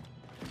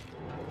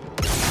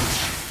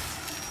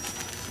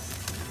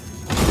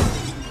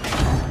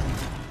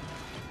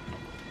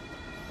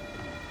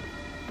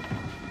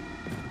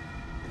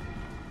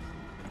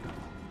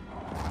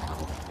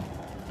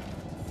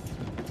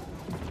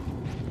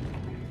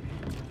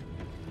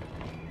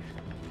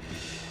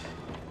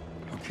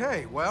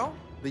 Okay, well,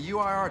 the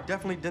UIR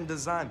definitely didn't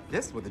design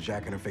this with a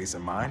jack in her face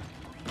in mind.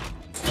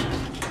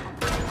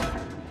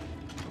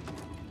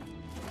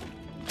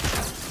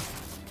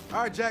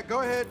 All right, Jack,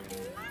 go ahead.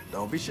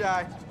 Don't be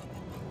shy.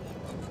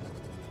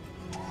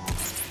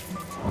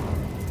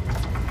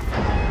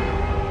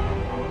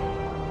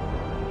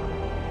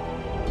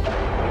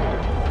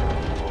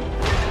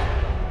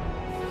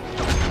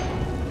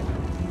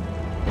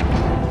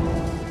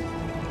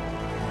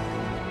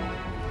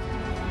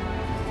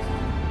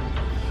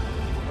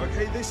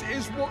 Okay, this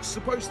is what's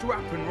supposed to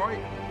happen, right?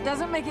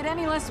 Doesn't make it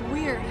any less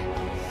weird.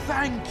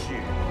 Thank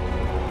you.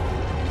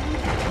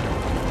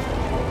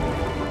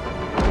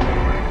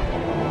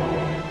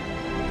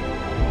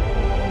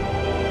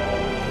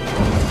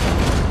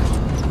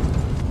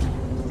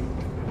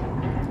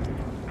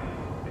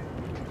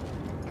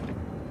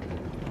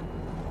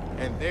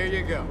 And there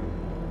you go.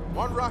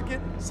 One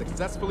rocket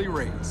successfully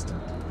raised.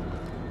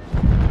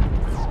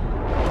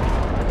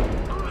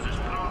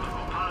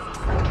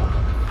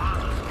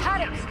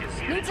 Paddock,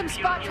 need some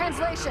spot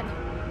translation.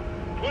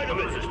 Wait a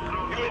minute.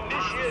 You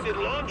initiated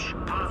launch?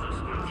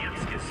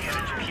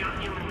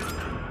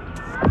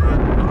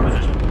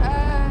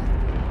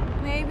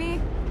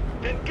 Maybe?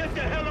 Then get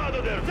the hell out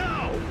of there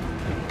now!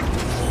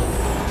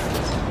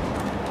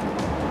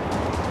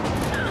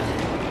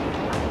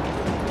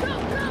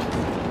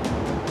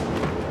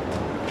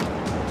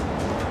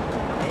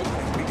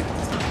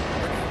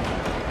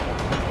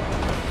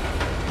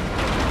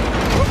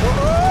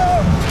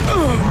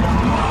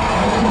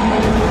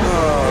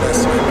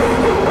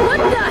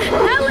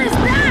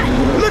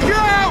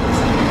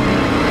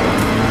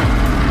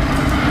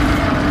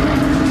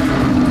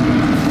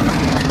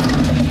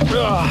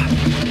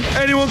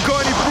 Anyone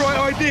got any bright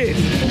ideas?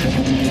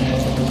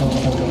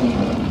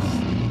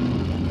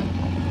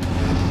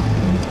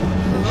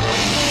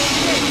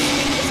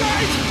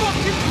 Nice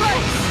fucking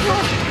place!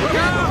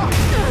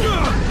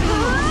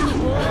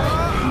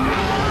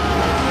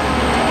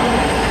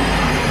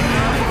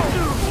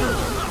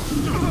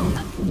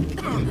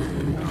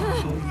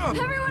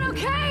 Everyone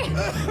okay?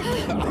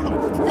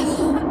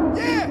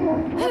 Yeah!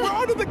 We're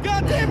onto the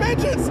goddamn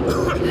engines!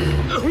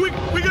 we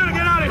gotta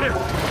get out of here!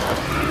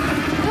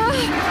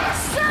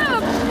 Son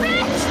of a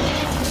bitch!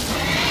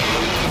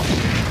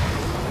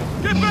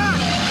 Get back!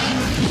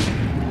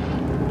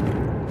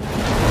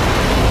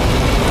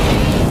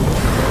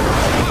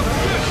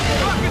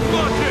 Rocket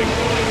launching!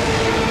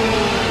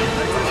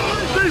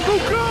 People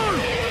go!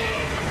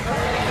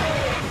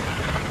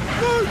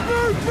 Move,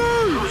 move,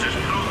 move!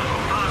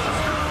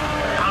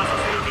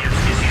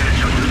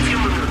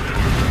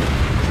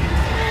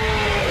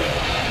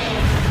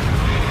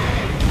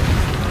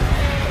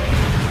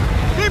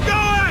 Keep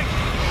going!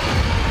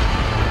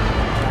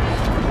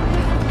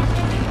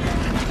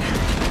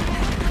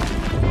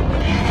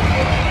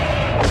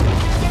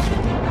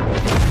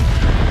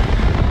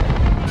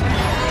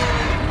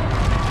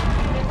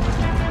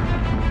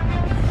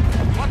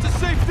 What's a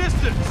safe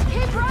distance?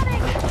 Keep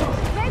running!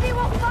 Maybe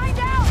we'll find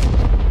out!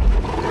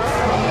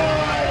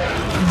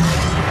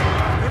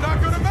 We're not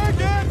gonna make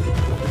it!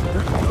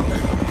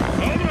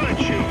 All right,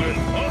 children,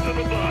 onto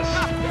the bus.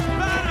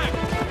 Paddock!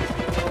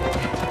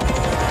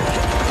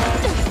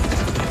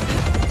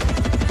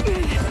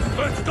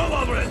 Let's go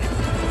already!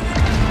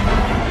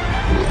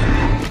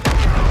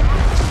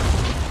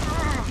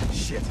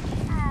 Shit.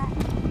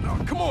 Oh,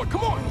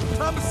 come on!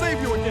 Time to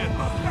save you again!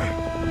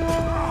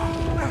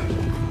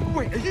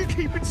 Wait, are you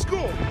keeping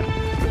score?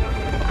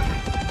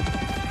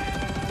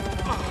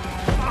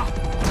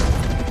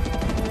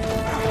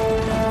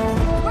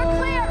 We're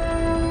clear!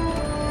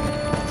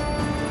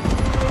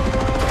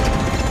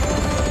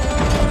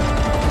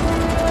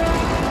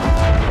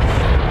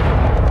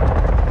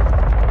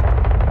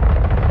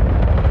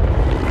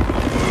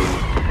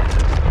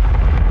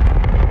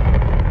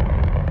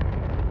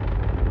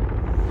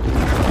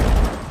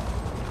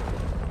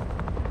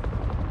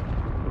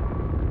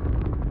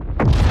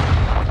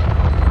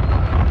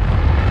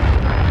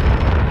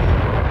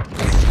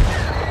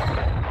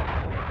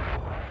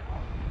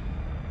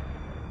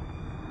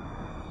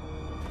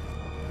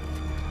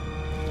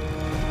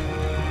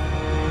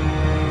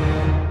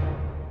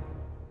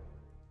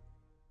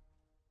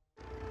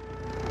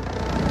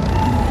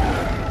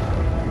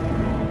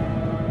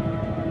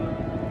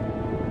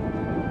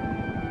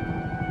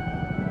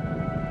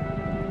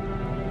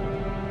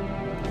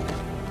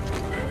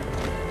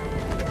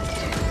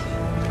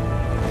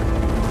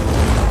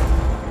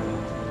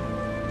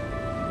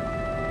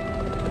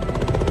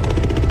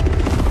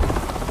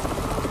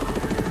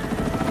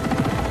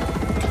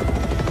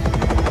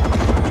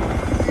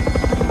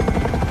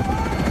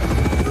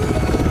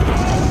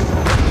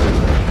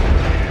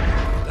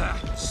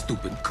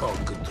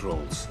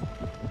 controls.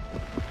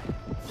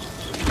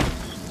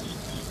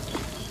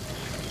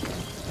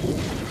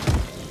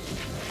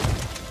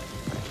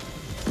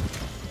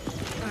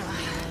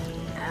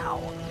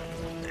 Ow.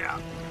 Yeah,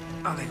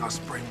 I think I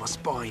sprained my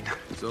spine.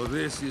 So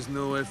this is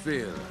New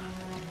Ephyra,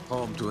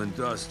 home to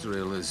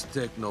industrialists,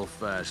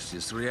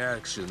 techno-fascists,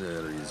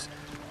 reactionaries,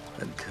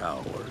 and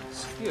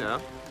cowards. Yeah,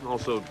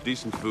 also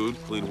decent food,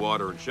 clean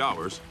water, and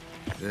showers.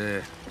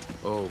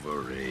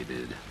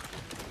 Overrated.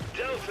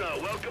 Delta,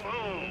 welcome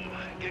home.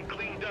 Get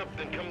cleaned up,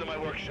 then come to my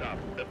workshop.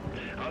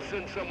 I'll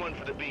send someone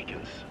for the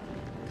beacons.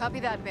 Copy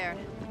that, Baird.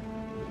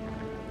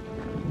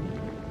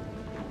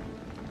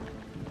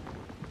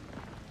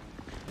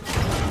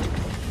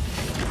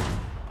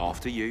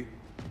 After you.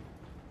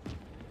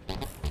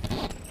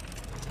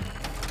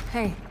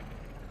 Hey.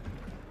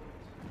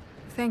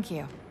 Thank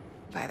you,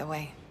 by the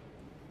way.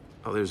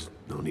 Oh, there's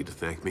no need to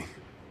thank me.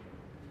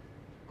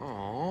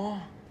 Aww.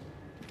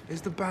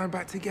 Is the band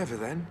back together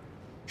then?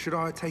 Should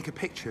I take a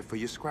picture for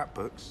your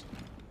scrapbooks?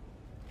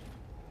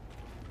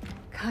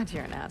 God,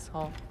 you're an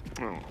asshole.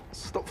 Oh,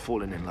 stop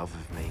falling in love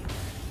with me.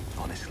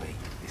 Honestly,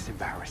 it's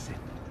embarrassing.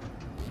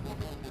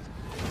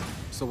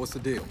 So what's the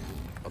deal?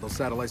 Are those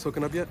satellites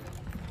hooking up yet?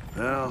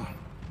 Well,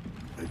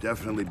 they're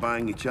definitely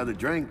buying each other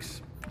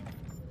drinks.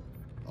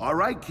 All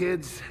right,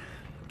 kids.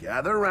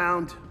 Gather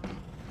around.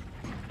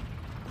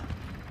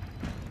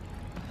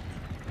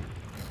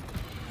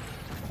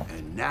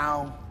 And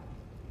now,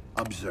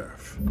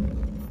 observe.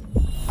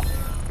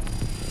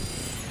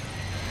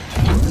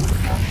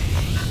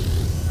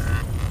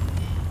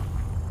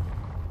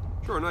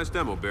 Sure, a nice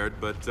demo, Baird,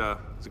 but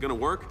is it gonna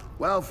work?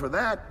 Well, for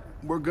that,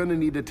 we're gonna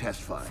need a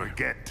test fire.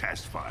 Forget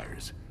test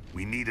fires.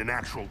 We need an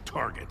actual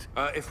target.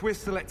 If we're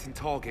selecting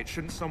targets,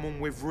 shouldn't someone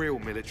with real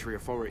military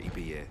authority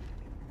be here?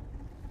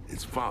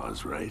 It's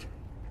Foz, right?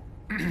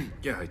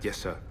 Yeah, yes,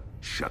 sir.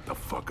 Shut the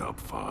fuck up,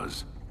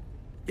 Foz.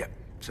 Yep,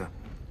 sir.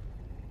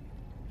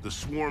 The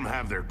Swarm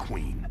have their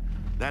queen.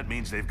 That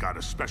means they've got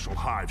a special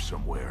hive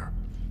somewhere.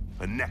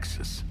 A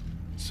nexus.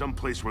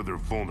 Someplace where they're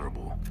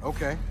vulnerable.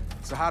 Okay,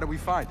 so how do we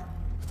find it?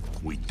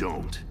 We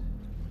don't.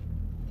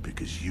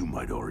 Because you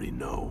might already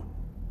know.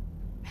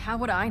 How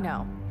would I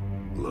know?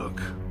 Look,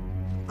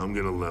 I'm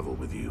gonna level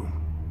with you.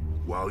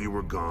 While you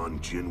were gone,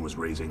 Jin was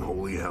raising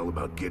holy hell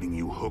about getting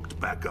you hooked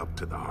back up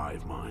to the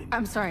hive mind.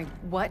 I'm sorry,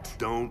 what?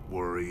 Don't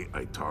worry,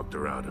 I talked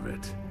her out of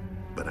it.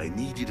 But I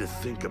need you to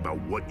think about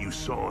what you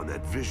saw in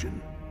that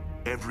vision.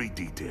 Every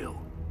detail.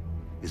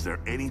 Is there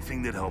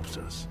anything that helps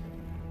us?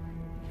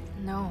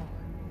 No.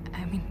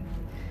 I mean,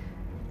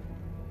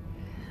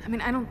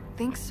 I don't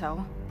think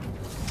so.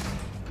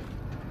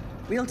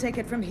 We'll take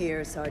it from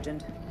here,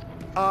 Sergeant.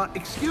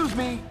 Excuse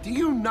me, do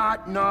you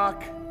not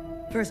knock?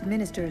 First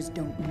Ministers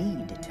don't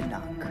need to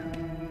knock.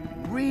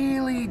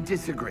 Really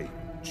disagree.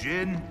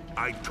 Jin,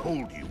 I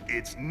told you,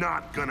 it's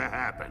not gonna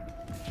happen.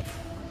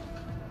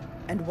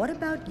 And what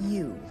about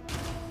you?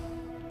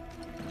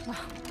 Well,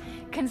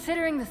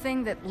 considering the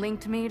thing that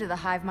linked me to the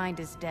hive mind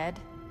is dead,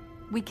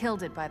 we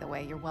killed it, by the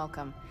way, you're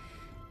welcome.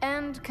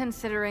 And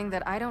considering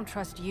that I don't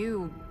trust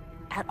you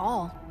at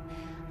all,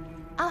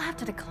 I'll have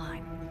to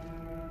decline.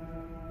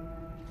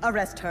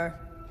 Arrest her.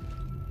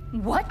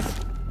 What?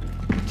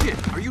 Jin,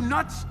 are you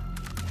nuts?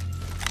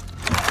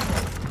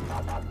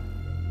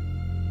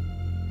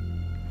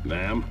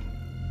 Ma'am?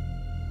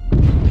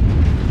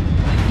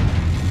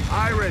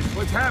 Iris,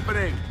 what's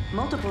happening?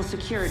 Multiple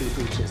security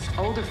breaches.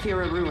 Old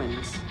Ophira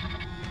ruins.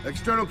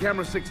 External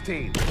camera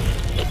 16.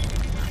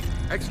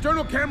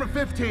 External camera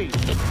 15.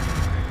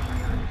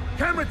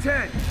 Camera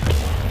 10.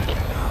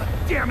 Oh,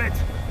 damn it!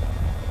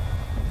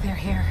 They're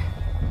here.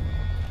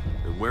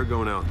 And we're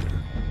going out there.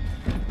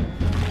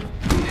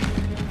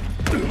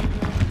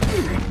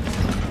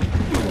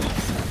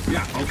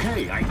 Yeah,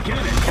 okay, I get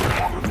it.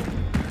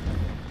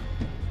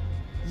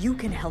 You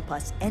can help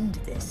us end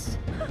this.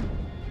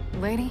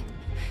 Lady,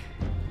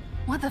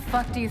 what the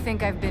fuck do you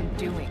think I've been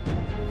doing?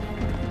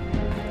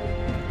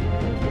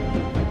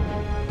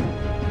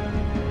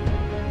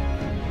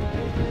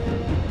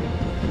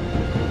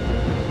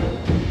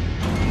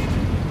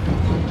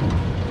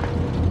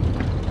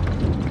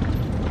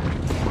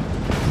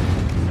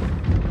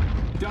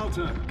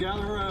 Delta,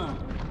 gather around.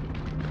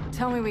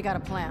 Tell me we got a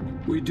plan.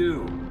 We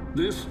do.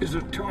 This is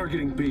a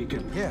targeting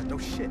beacon. Yeah, no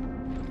shit.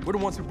 We're the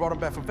ones who brought him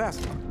back from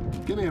Vascar.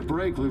 Give me a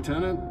break,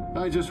 Lieutenant.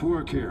 I just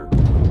work here.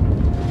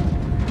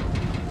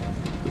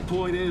 The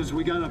point is,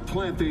 we gotta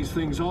plant these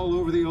things all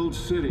over the old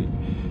city.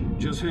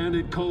 Just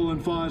handed Cole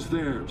and Foz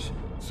theirs.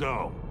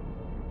 So,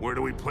 where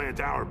do we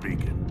plant our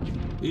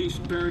beacon?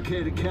 East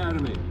Barricade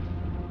Academy.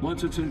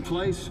 Once it's in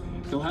place,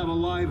 you'll have a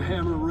live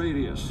hammer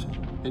radius,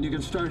 and you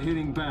can start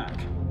hitting back.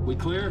 We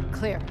clear?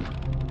 Clear.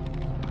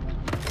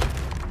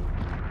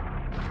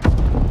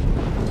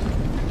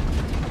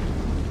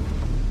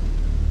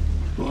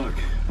 Look,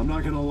 I'm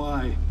not gonna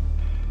lie.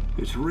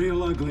 It's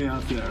real ugly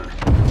out there.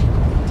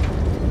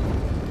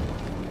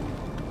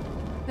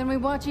 Then we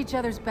watch each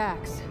other's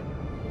backs.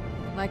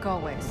 Like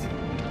always.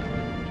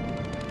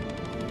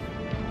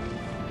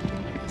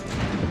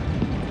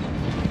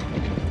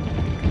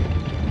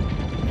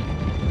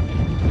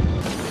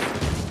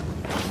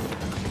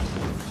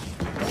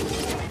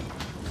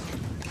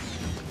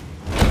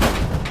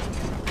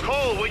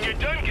 Cole, when you're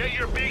done, get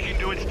your beacon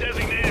to its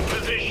designated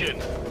position.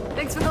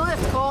 Thanks for the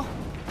lift, Cole.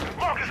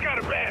 Marcus got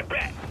a bad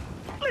back.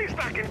 Least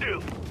I can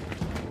do.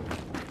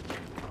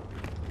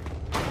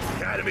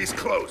 Academy's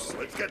close.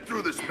 Let's get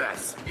through this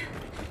mess.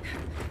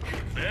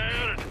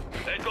 Baird,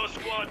 Echo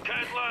Squad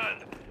can't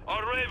land.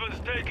 Our Raven's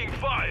taking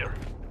fire.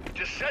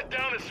 Just set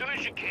down as soon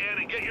as you can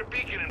and get your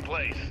beacon in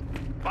place.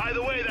 By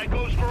the way, that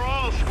goes for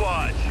all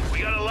squads.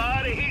 We got a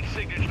lot of heat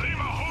signatures.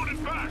 Lima, hold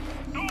it back.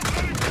 Don't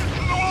let it get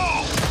to the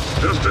wall.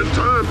 Just in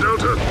time,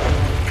 Delta.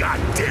 God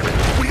damn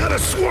it. We got a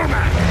swarm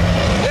act.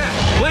 Yeah,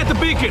 plant the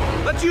beacon.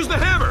 Let's use the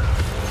hammer.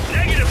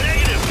 Negative.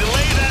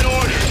 Delay that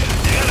order.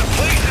 You gotta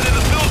place it in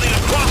the building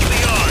across the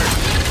yard.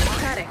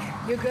 Paddock,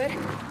 you good?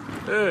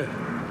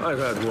 I've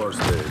had worse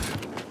days.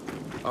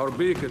 Our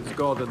beacon's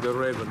caught in the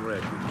Raven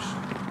wreckage.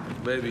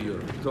 Maybe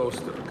your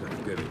toaster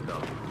can get it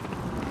down.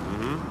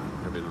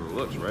 I mean, it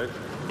looks right.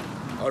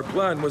 Our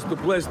plan was to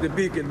place the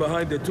beacon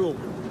behind the tomb.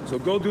 So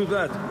go do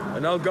that,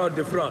 and I'll guard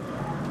the front.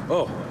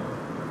 Oh,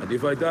 and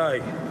if I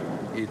die,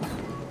 it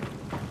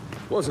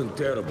wasn't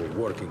terrible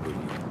working with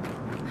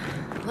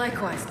you.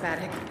 Likewise,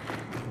 Paddock.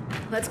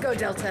 Let's go,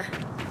 Delta.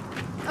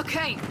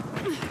 Okay.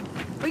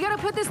 We gotta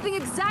put this thing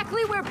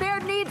exactly where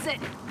Baird needs it.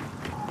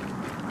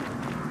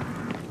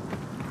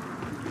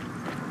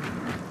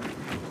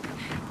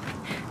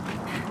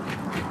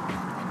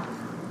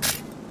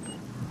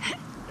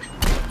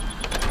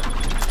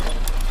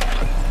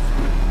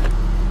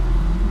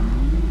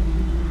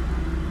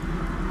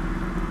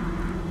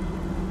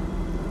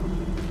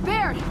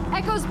 Baird,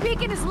 Echo's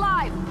beacon is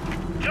live.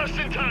 Just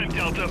in time,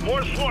 Delta.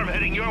 More swarm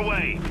heading your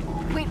way.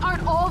 Wait,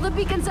 aren't all the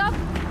beacons up?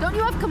 Don't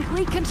you have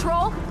complete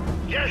control?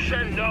 Yes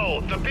and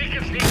no. The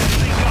beacons need to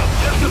sync up.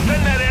 Just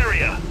defend that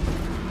area.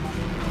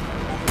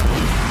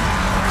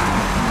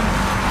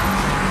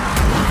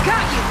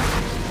 Got you!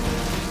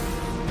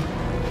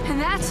 And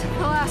that's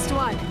the last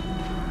one.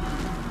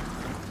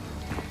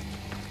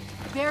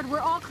 Baird, we're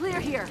all clear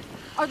here.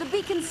 Are the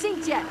beacons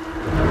synced yet?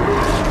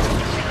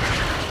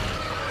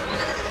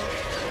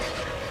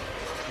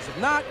 If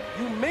not,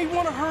 you may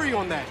want to hurry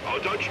on that. Oh,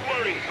 don't you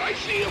worry. I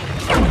see him.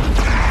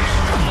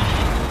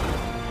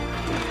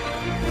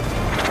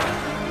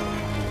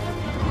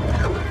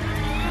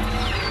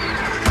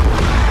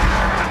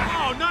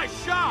 Oh,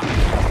 nice shot!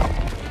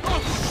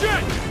 Oh,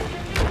 shit!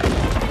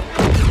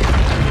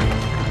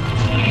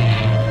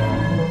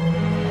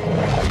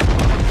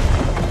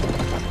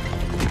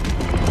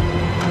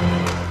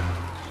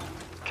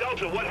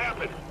 Delta, what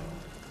happened?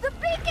 The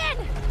beacon!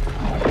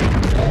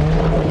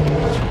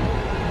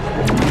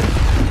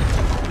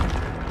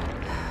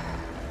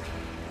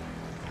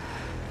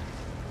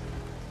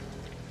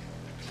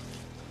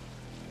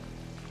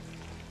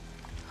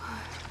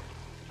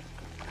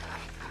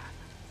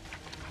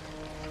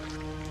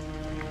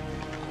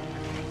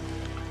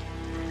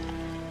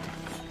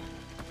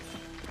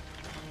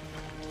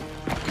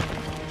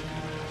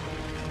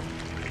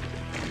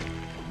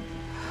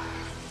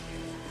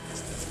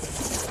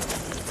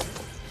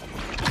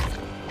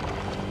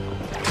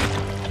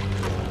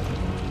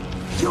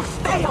 You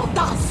failed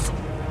us!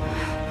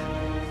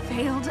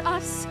 Failed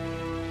us?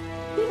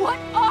 What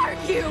are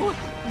you?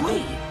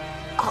 We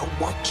are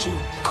what you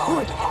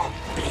could have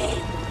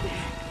been.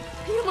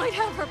 You might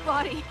have her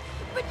body,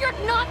 but you're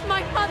not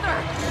my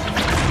mother!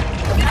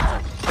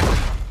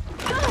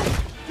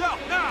 Go,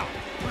 now!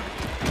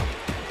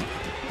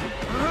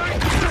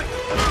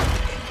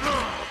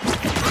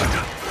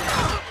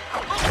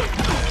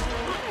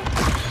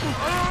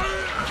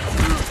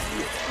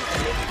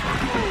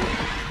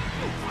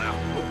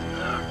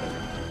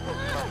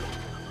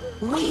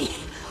 We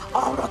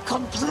are a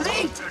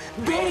complete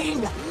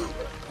being,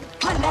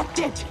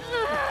 connected,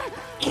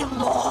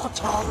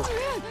 immortal.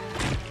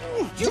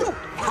 You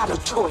had a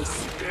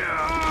choice,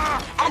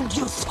 and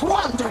you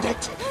squandered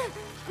it.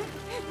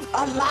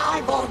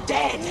 Alive or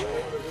dead,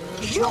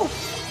 you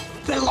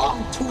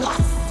belong to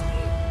us.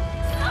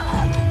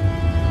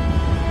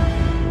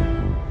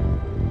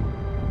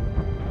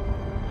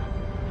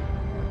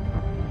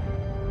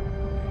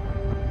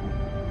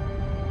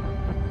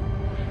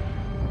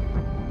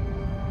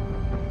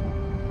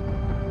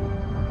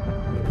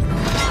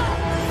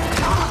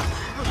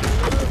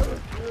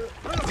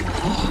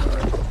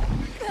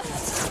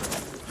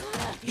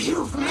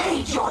 You've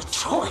made your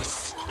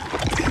choice.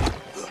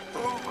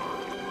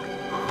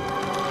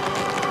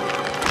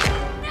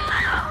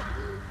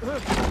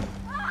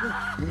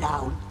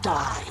 Now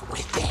die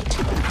with it.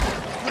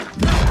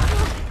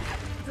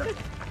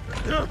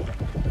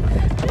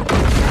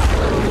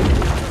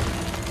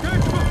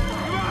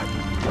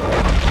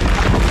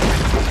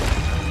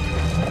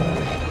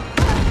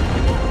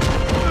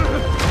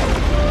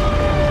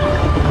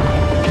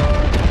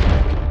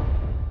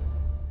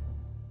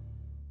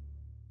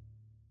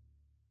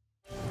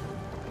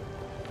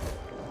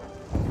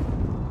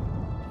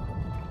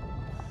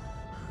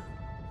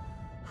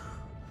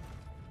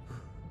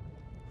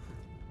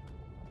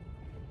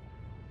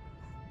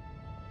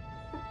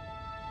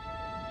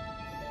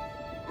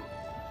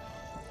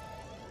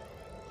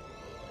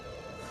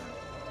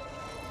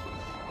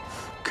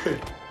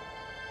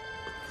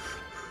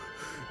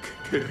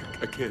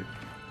 I can't.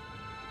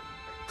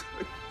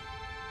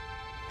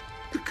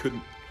 I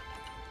couldn't.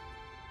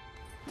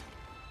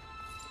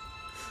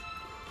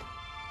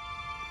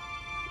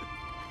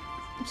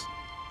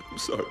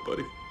 sorry,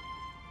 buddy.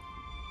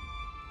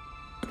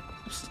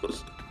 I'm so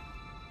sorry.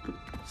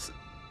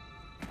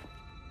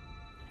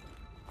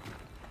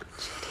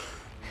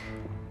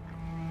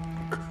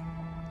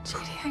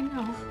 JD, I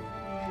know.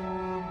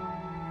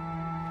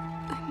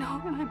 I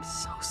know, and I'm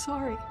so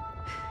sorry.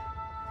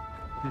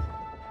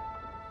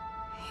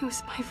 He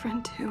was my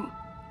friend, too.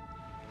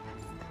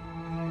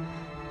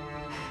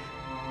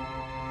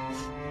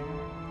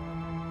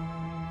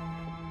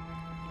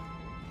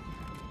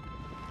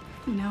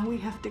 Now we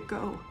have to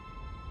go.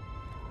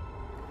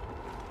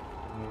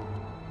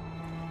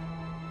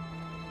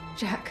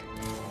 Jack.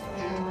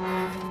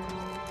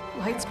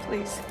 Lights,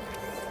 please.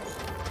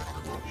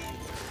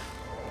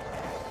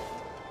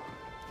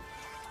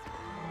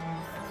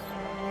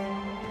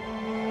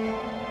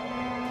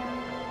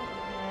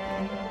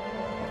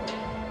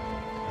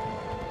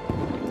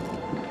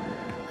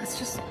 Let's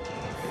just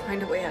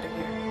find a way out of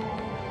here.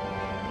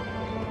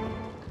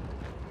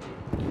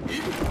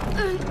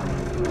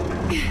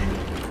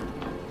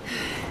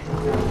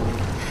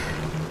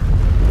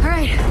 All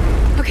right,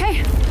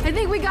 okay, I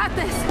think we got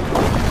this.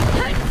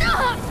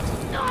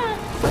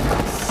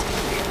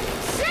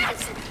 Shit!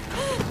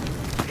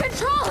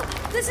 Control,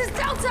 this is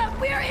Delta.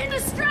 We are in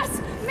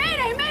distress.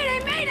 Mayday, mayday,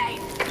 mayday!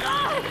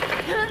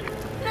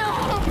 No!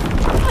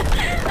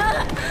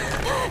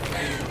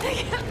 I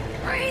can't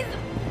breathe.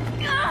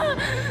 Help!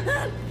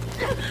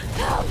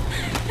 Help!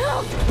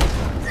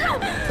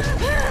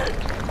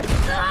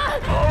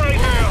 All right,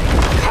 now.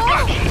 I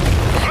got you.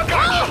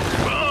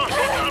 No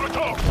time to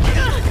talk.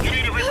 You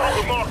need to reroute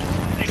with Mark.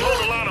 He's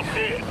holding the line up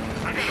here.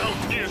 I can help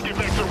Gears get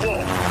back to the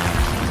wall.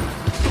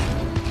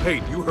 Hey,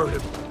 you heard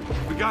him.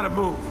 We gotta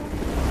move.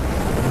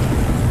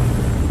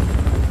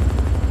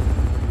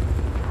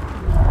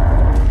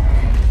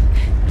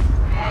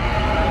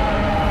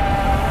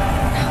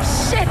 Oh,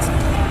 shit!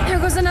 There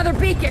goes another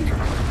beacon.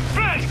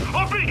 Fast!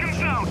 Our beacon's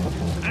down!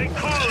 Ain't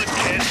call it,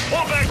 kid.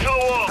 Pull back to the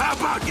wall. How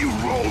about you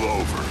roll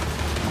over?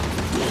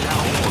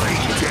 Now lay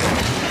dead.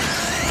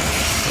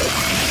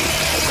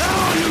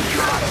 Now you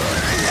got it!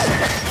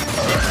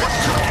 What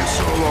took you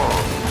so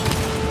long?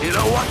 You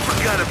know what?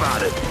 Forget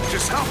about it.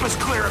 Just help us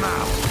clear him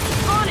out.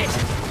 On it!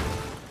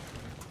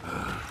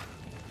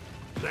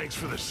 Thanks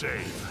for the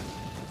save.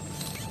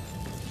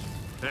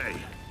 Hey,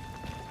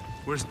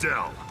 where's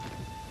Del?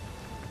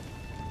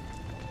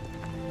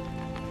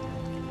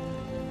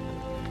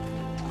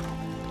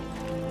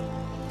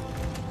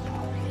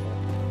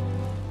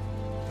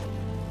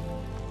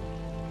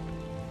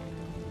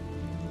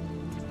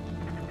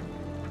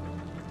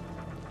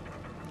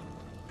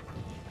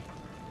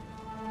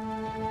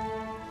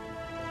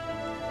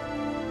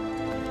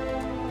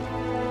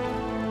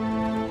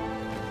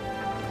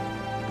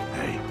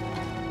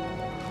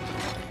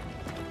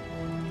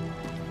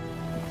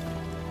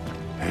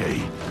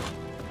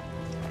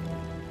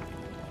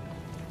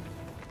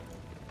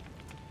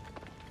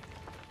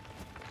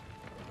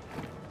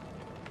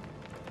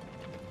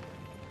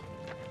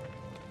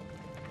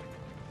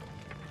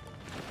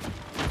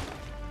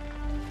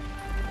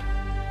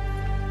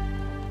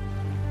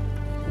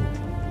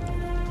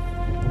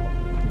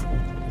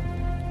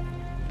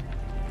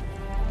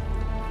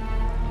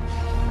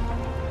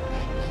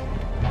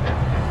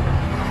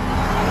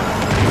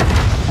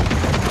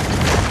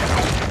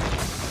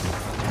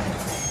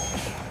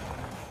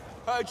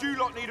 You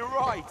lot need a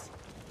ride.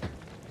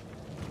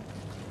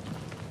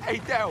 Hey,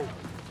 Del,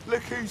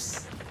 look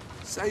who's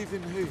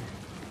saving who.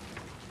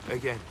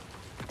 Again.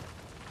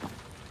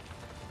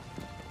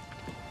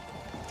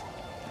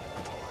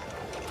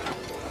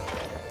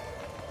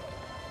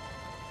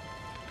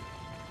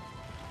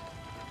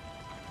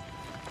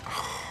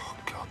 Oh,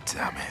 God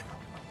damn it.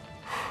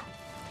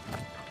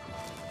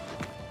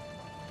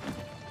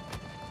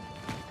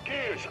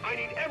 Gears, I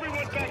need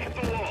everyone back at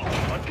the wall.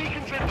 Our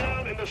beacons are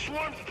down and the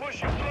swarm's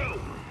pushing through.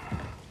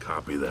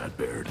 Copy that,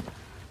 Baird.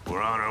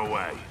 We're on our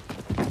way.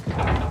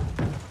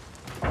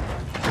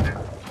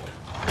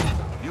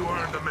 You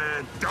earned the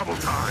man. Double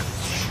time.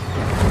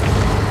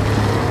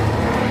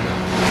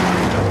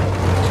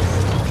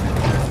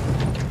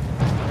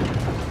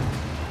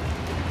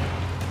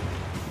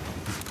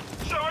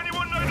 So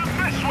anyone know the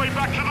best way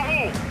back to the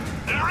wall?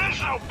 There is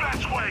no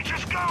best way.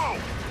 Just go.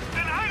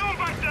 Then hang on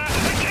back there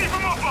and keep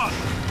them off us.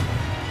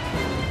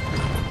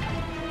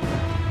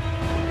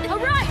 All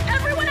right,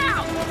 everyone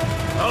out!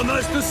 How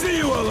nice to see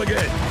you all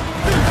again!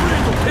 Feel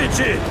free to pitch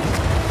in!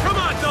 Come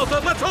on, Delta,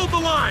 let's hold the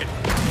line!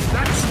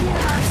 That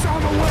swarm's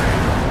on the way!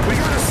 We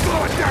gotta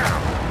slow it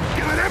down!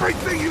 Give it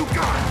everything you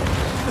got!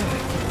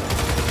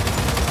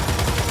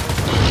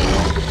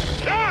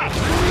 Ah!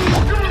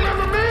 You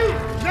remember me?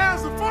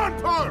 Now's the fun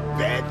part,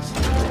 bitch!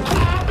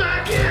 I'm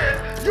back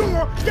in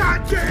your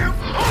goddamn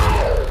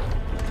hole!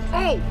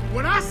 Oh,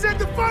 when I said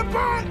the fun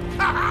part,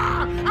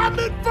 I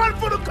meant fun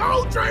for the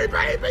cold train,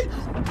 baby!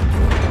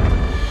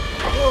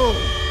 Oh,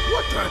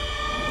 what the?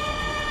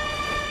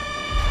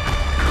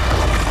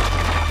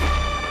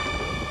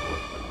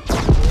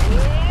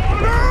 Oh,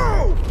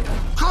 no!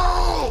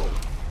 Cole!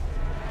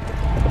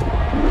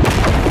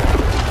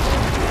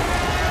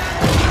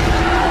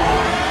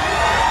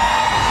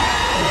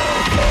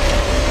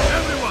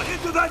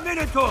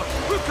 Minotaur!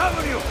 We'll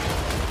cover you!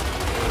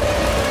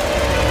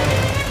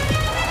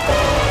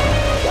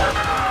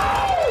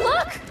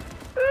 Look!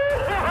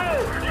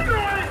 You know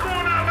I ain't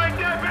going out like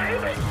that,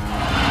 baby!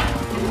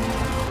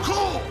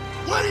 Cole,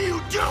 what are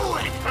you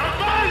doing? I'm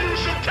buying you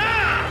some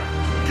time!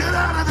 Get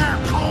out of there,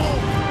 Cole!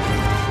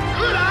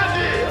 Good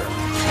idea!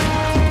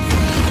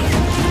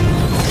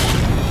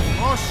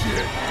 Oh,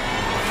 shit!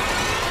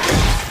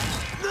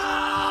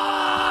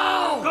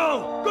 No! Go!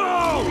 Go!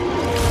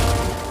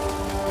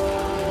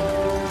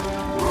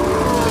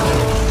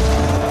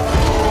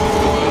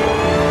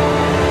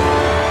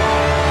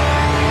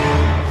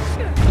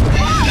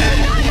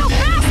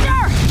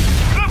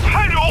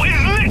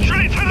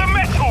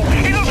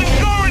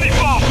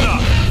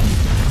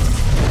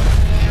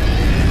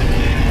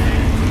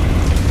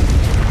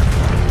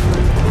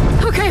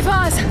 Okay,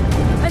 Vaz.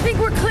 I think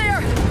we're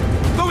clear.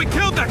 Thought we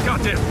killed that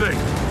goddamn thing!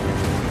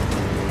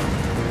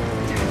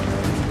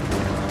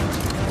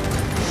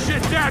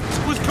 Shit, that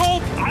was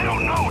Colt! I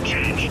don't know,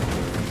 Ginge.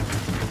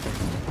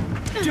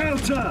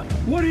 Delta,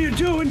 what are you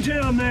doing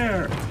down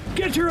there?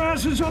 Get your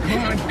asses up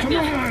on! Come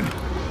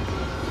on!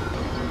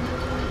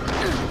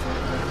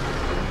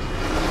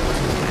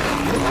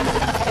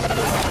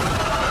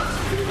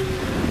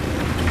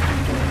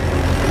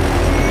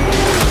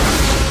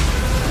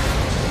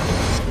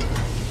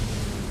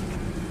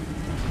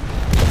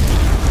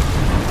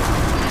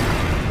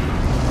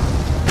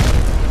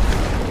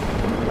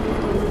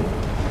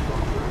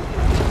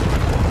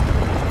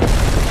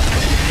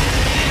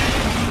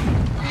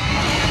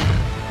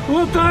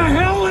 What the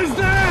hell is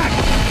that?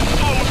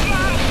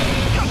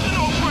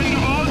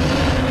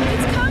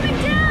 It's coming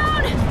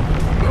down!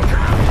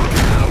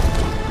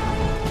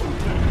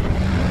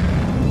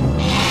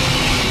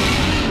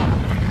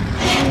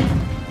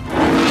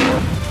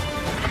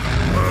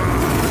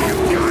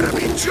 You gotta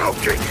be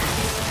joking!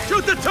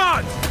 Shoot the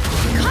Todd!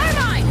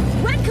 Carmine!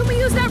 When can we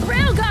use that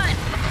railgun?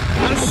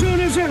 As soon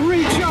as it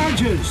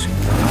recharges!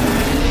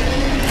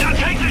 Now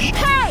take the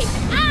Hey!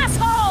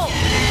 Asshole!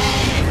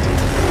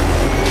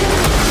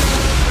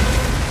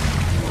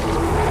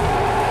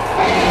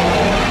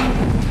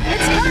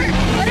 It's hurt,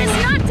 but it's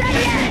not dead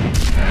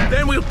yet!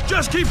 Then we'll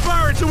just keep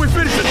firing till we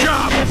finish the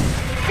job!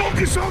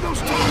 Focus on those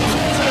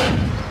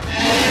toxins!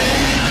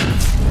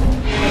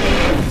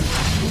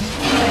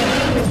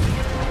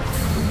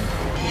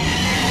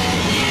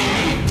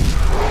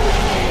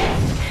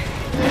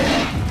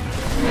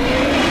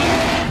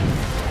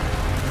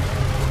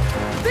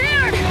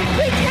 Beard!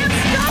 We can't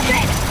stop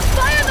it!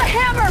 Fire the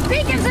hammer,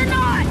 beacons or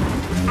not!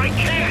 I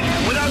can't!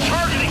 Without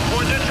targeting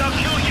coordinates, I'll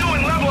kill you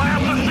and level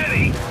half the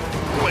city!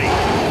 Wait,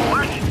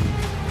 what?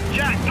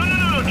 Jack,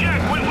 no,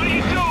 Jack, what are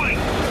you doing?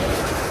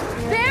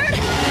 Beard,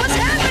 what's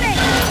happening?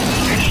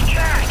 It's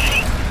Jack!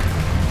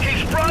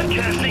 He's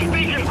broadcasting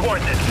beacon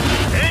coordinates,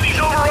 and he's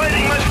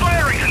overriding my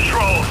firing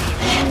controls!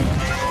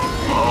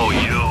 Oh,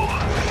 you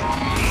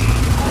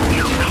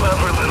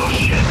clever little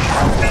shit.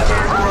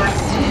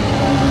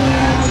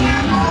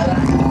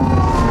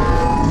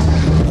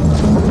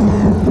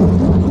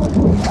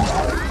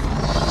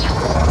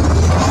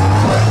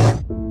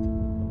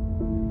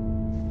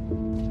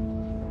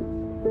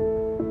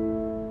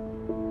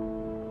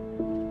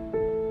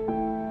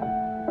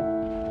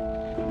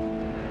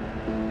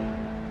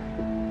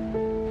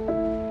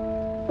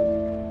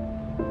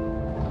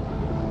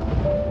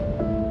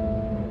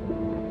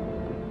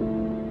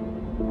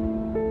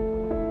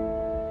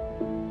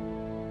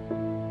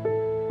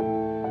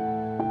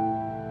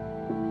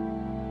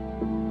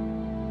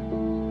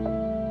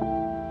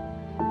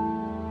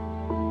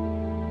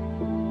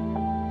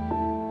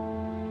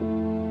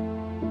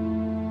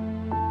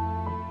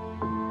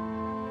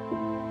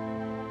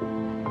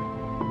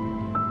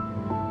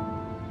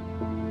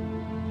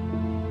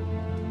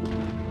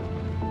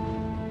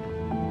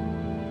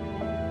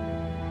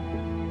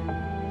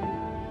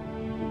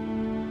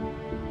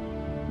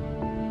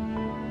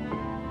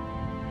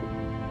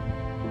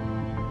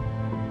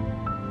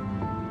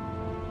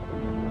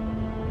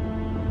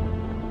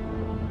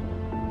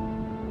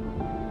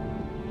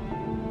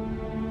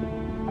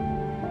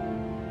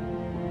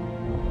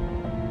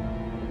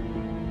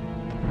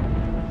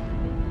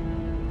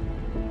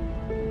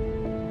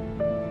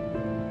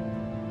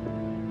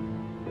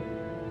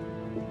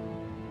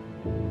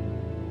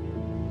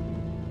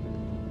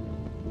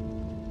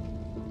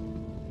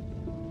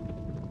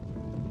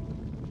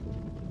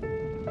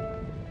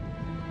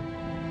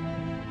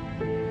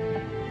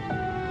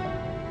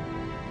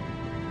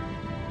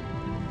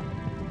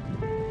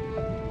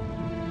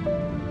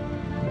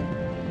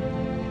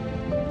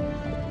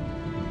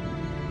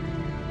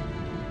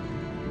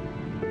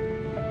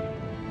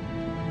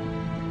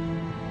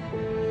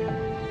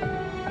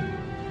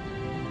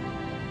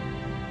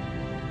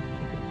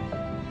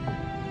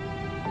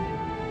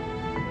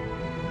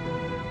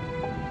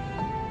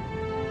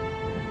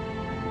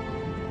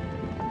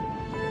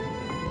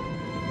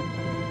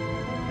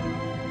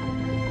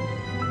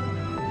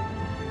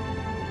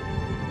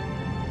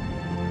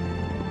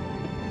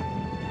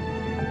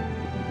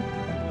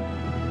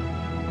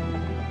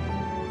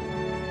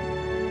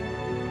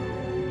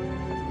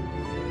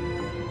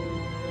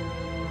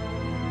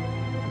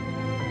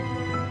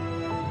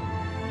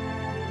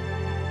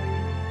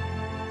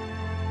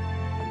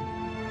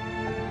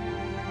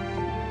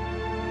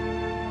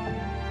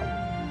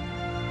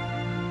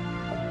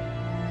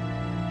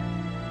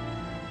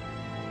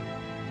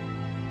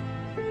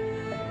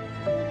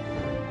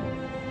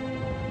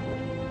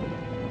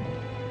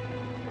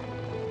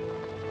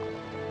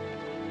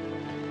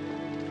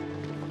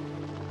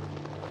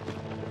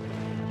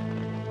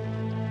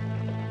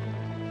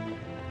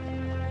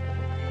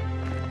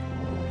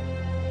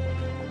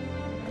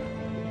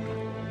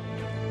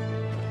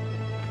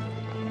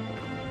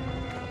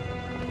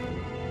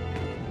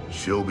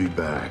 She'll be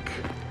back.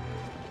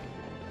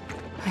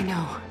 I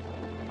know.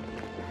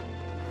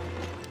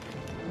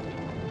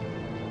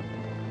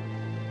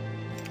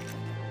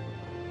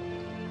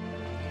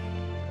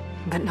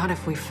 But not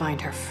if we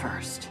find her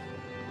first.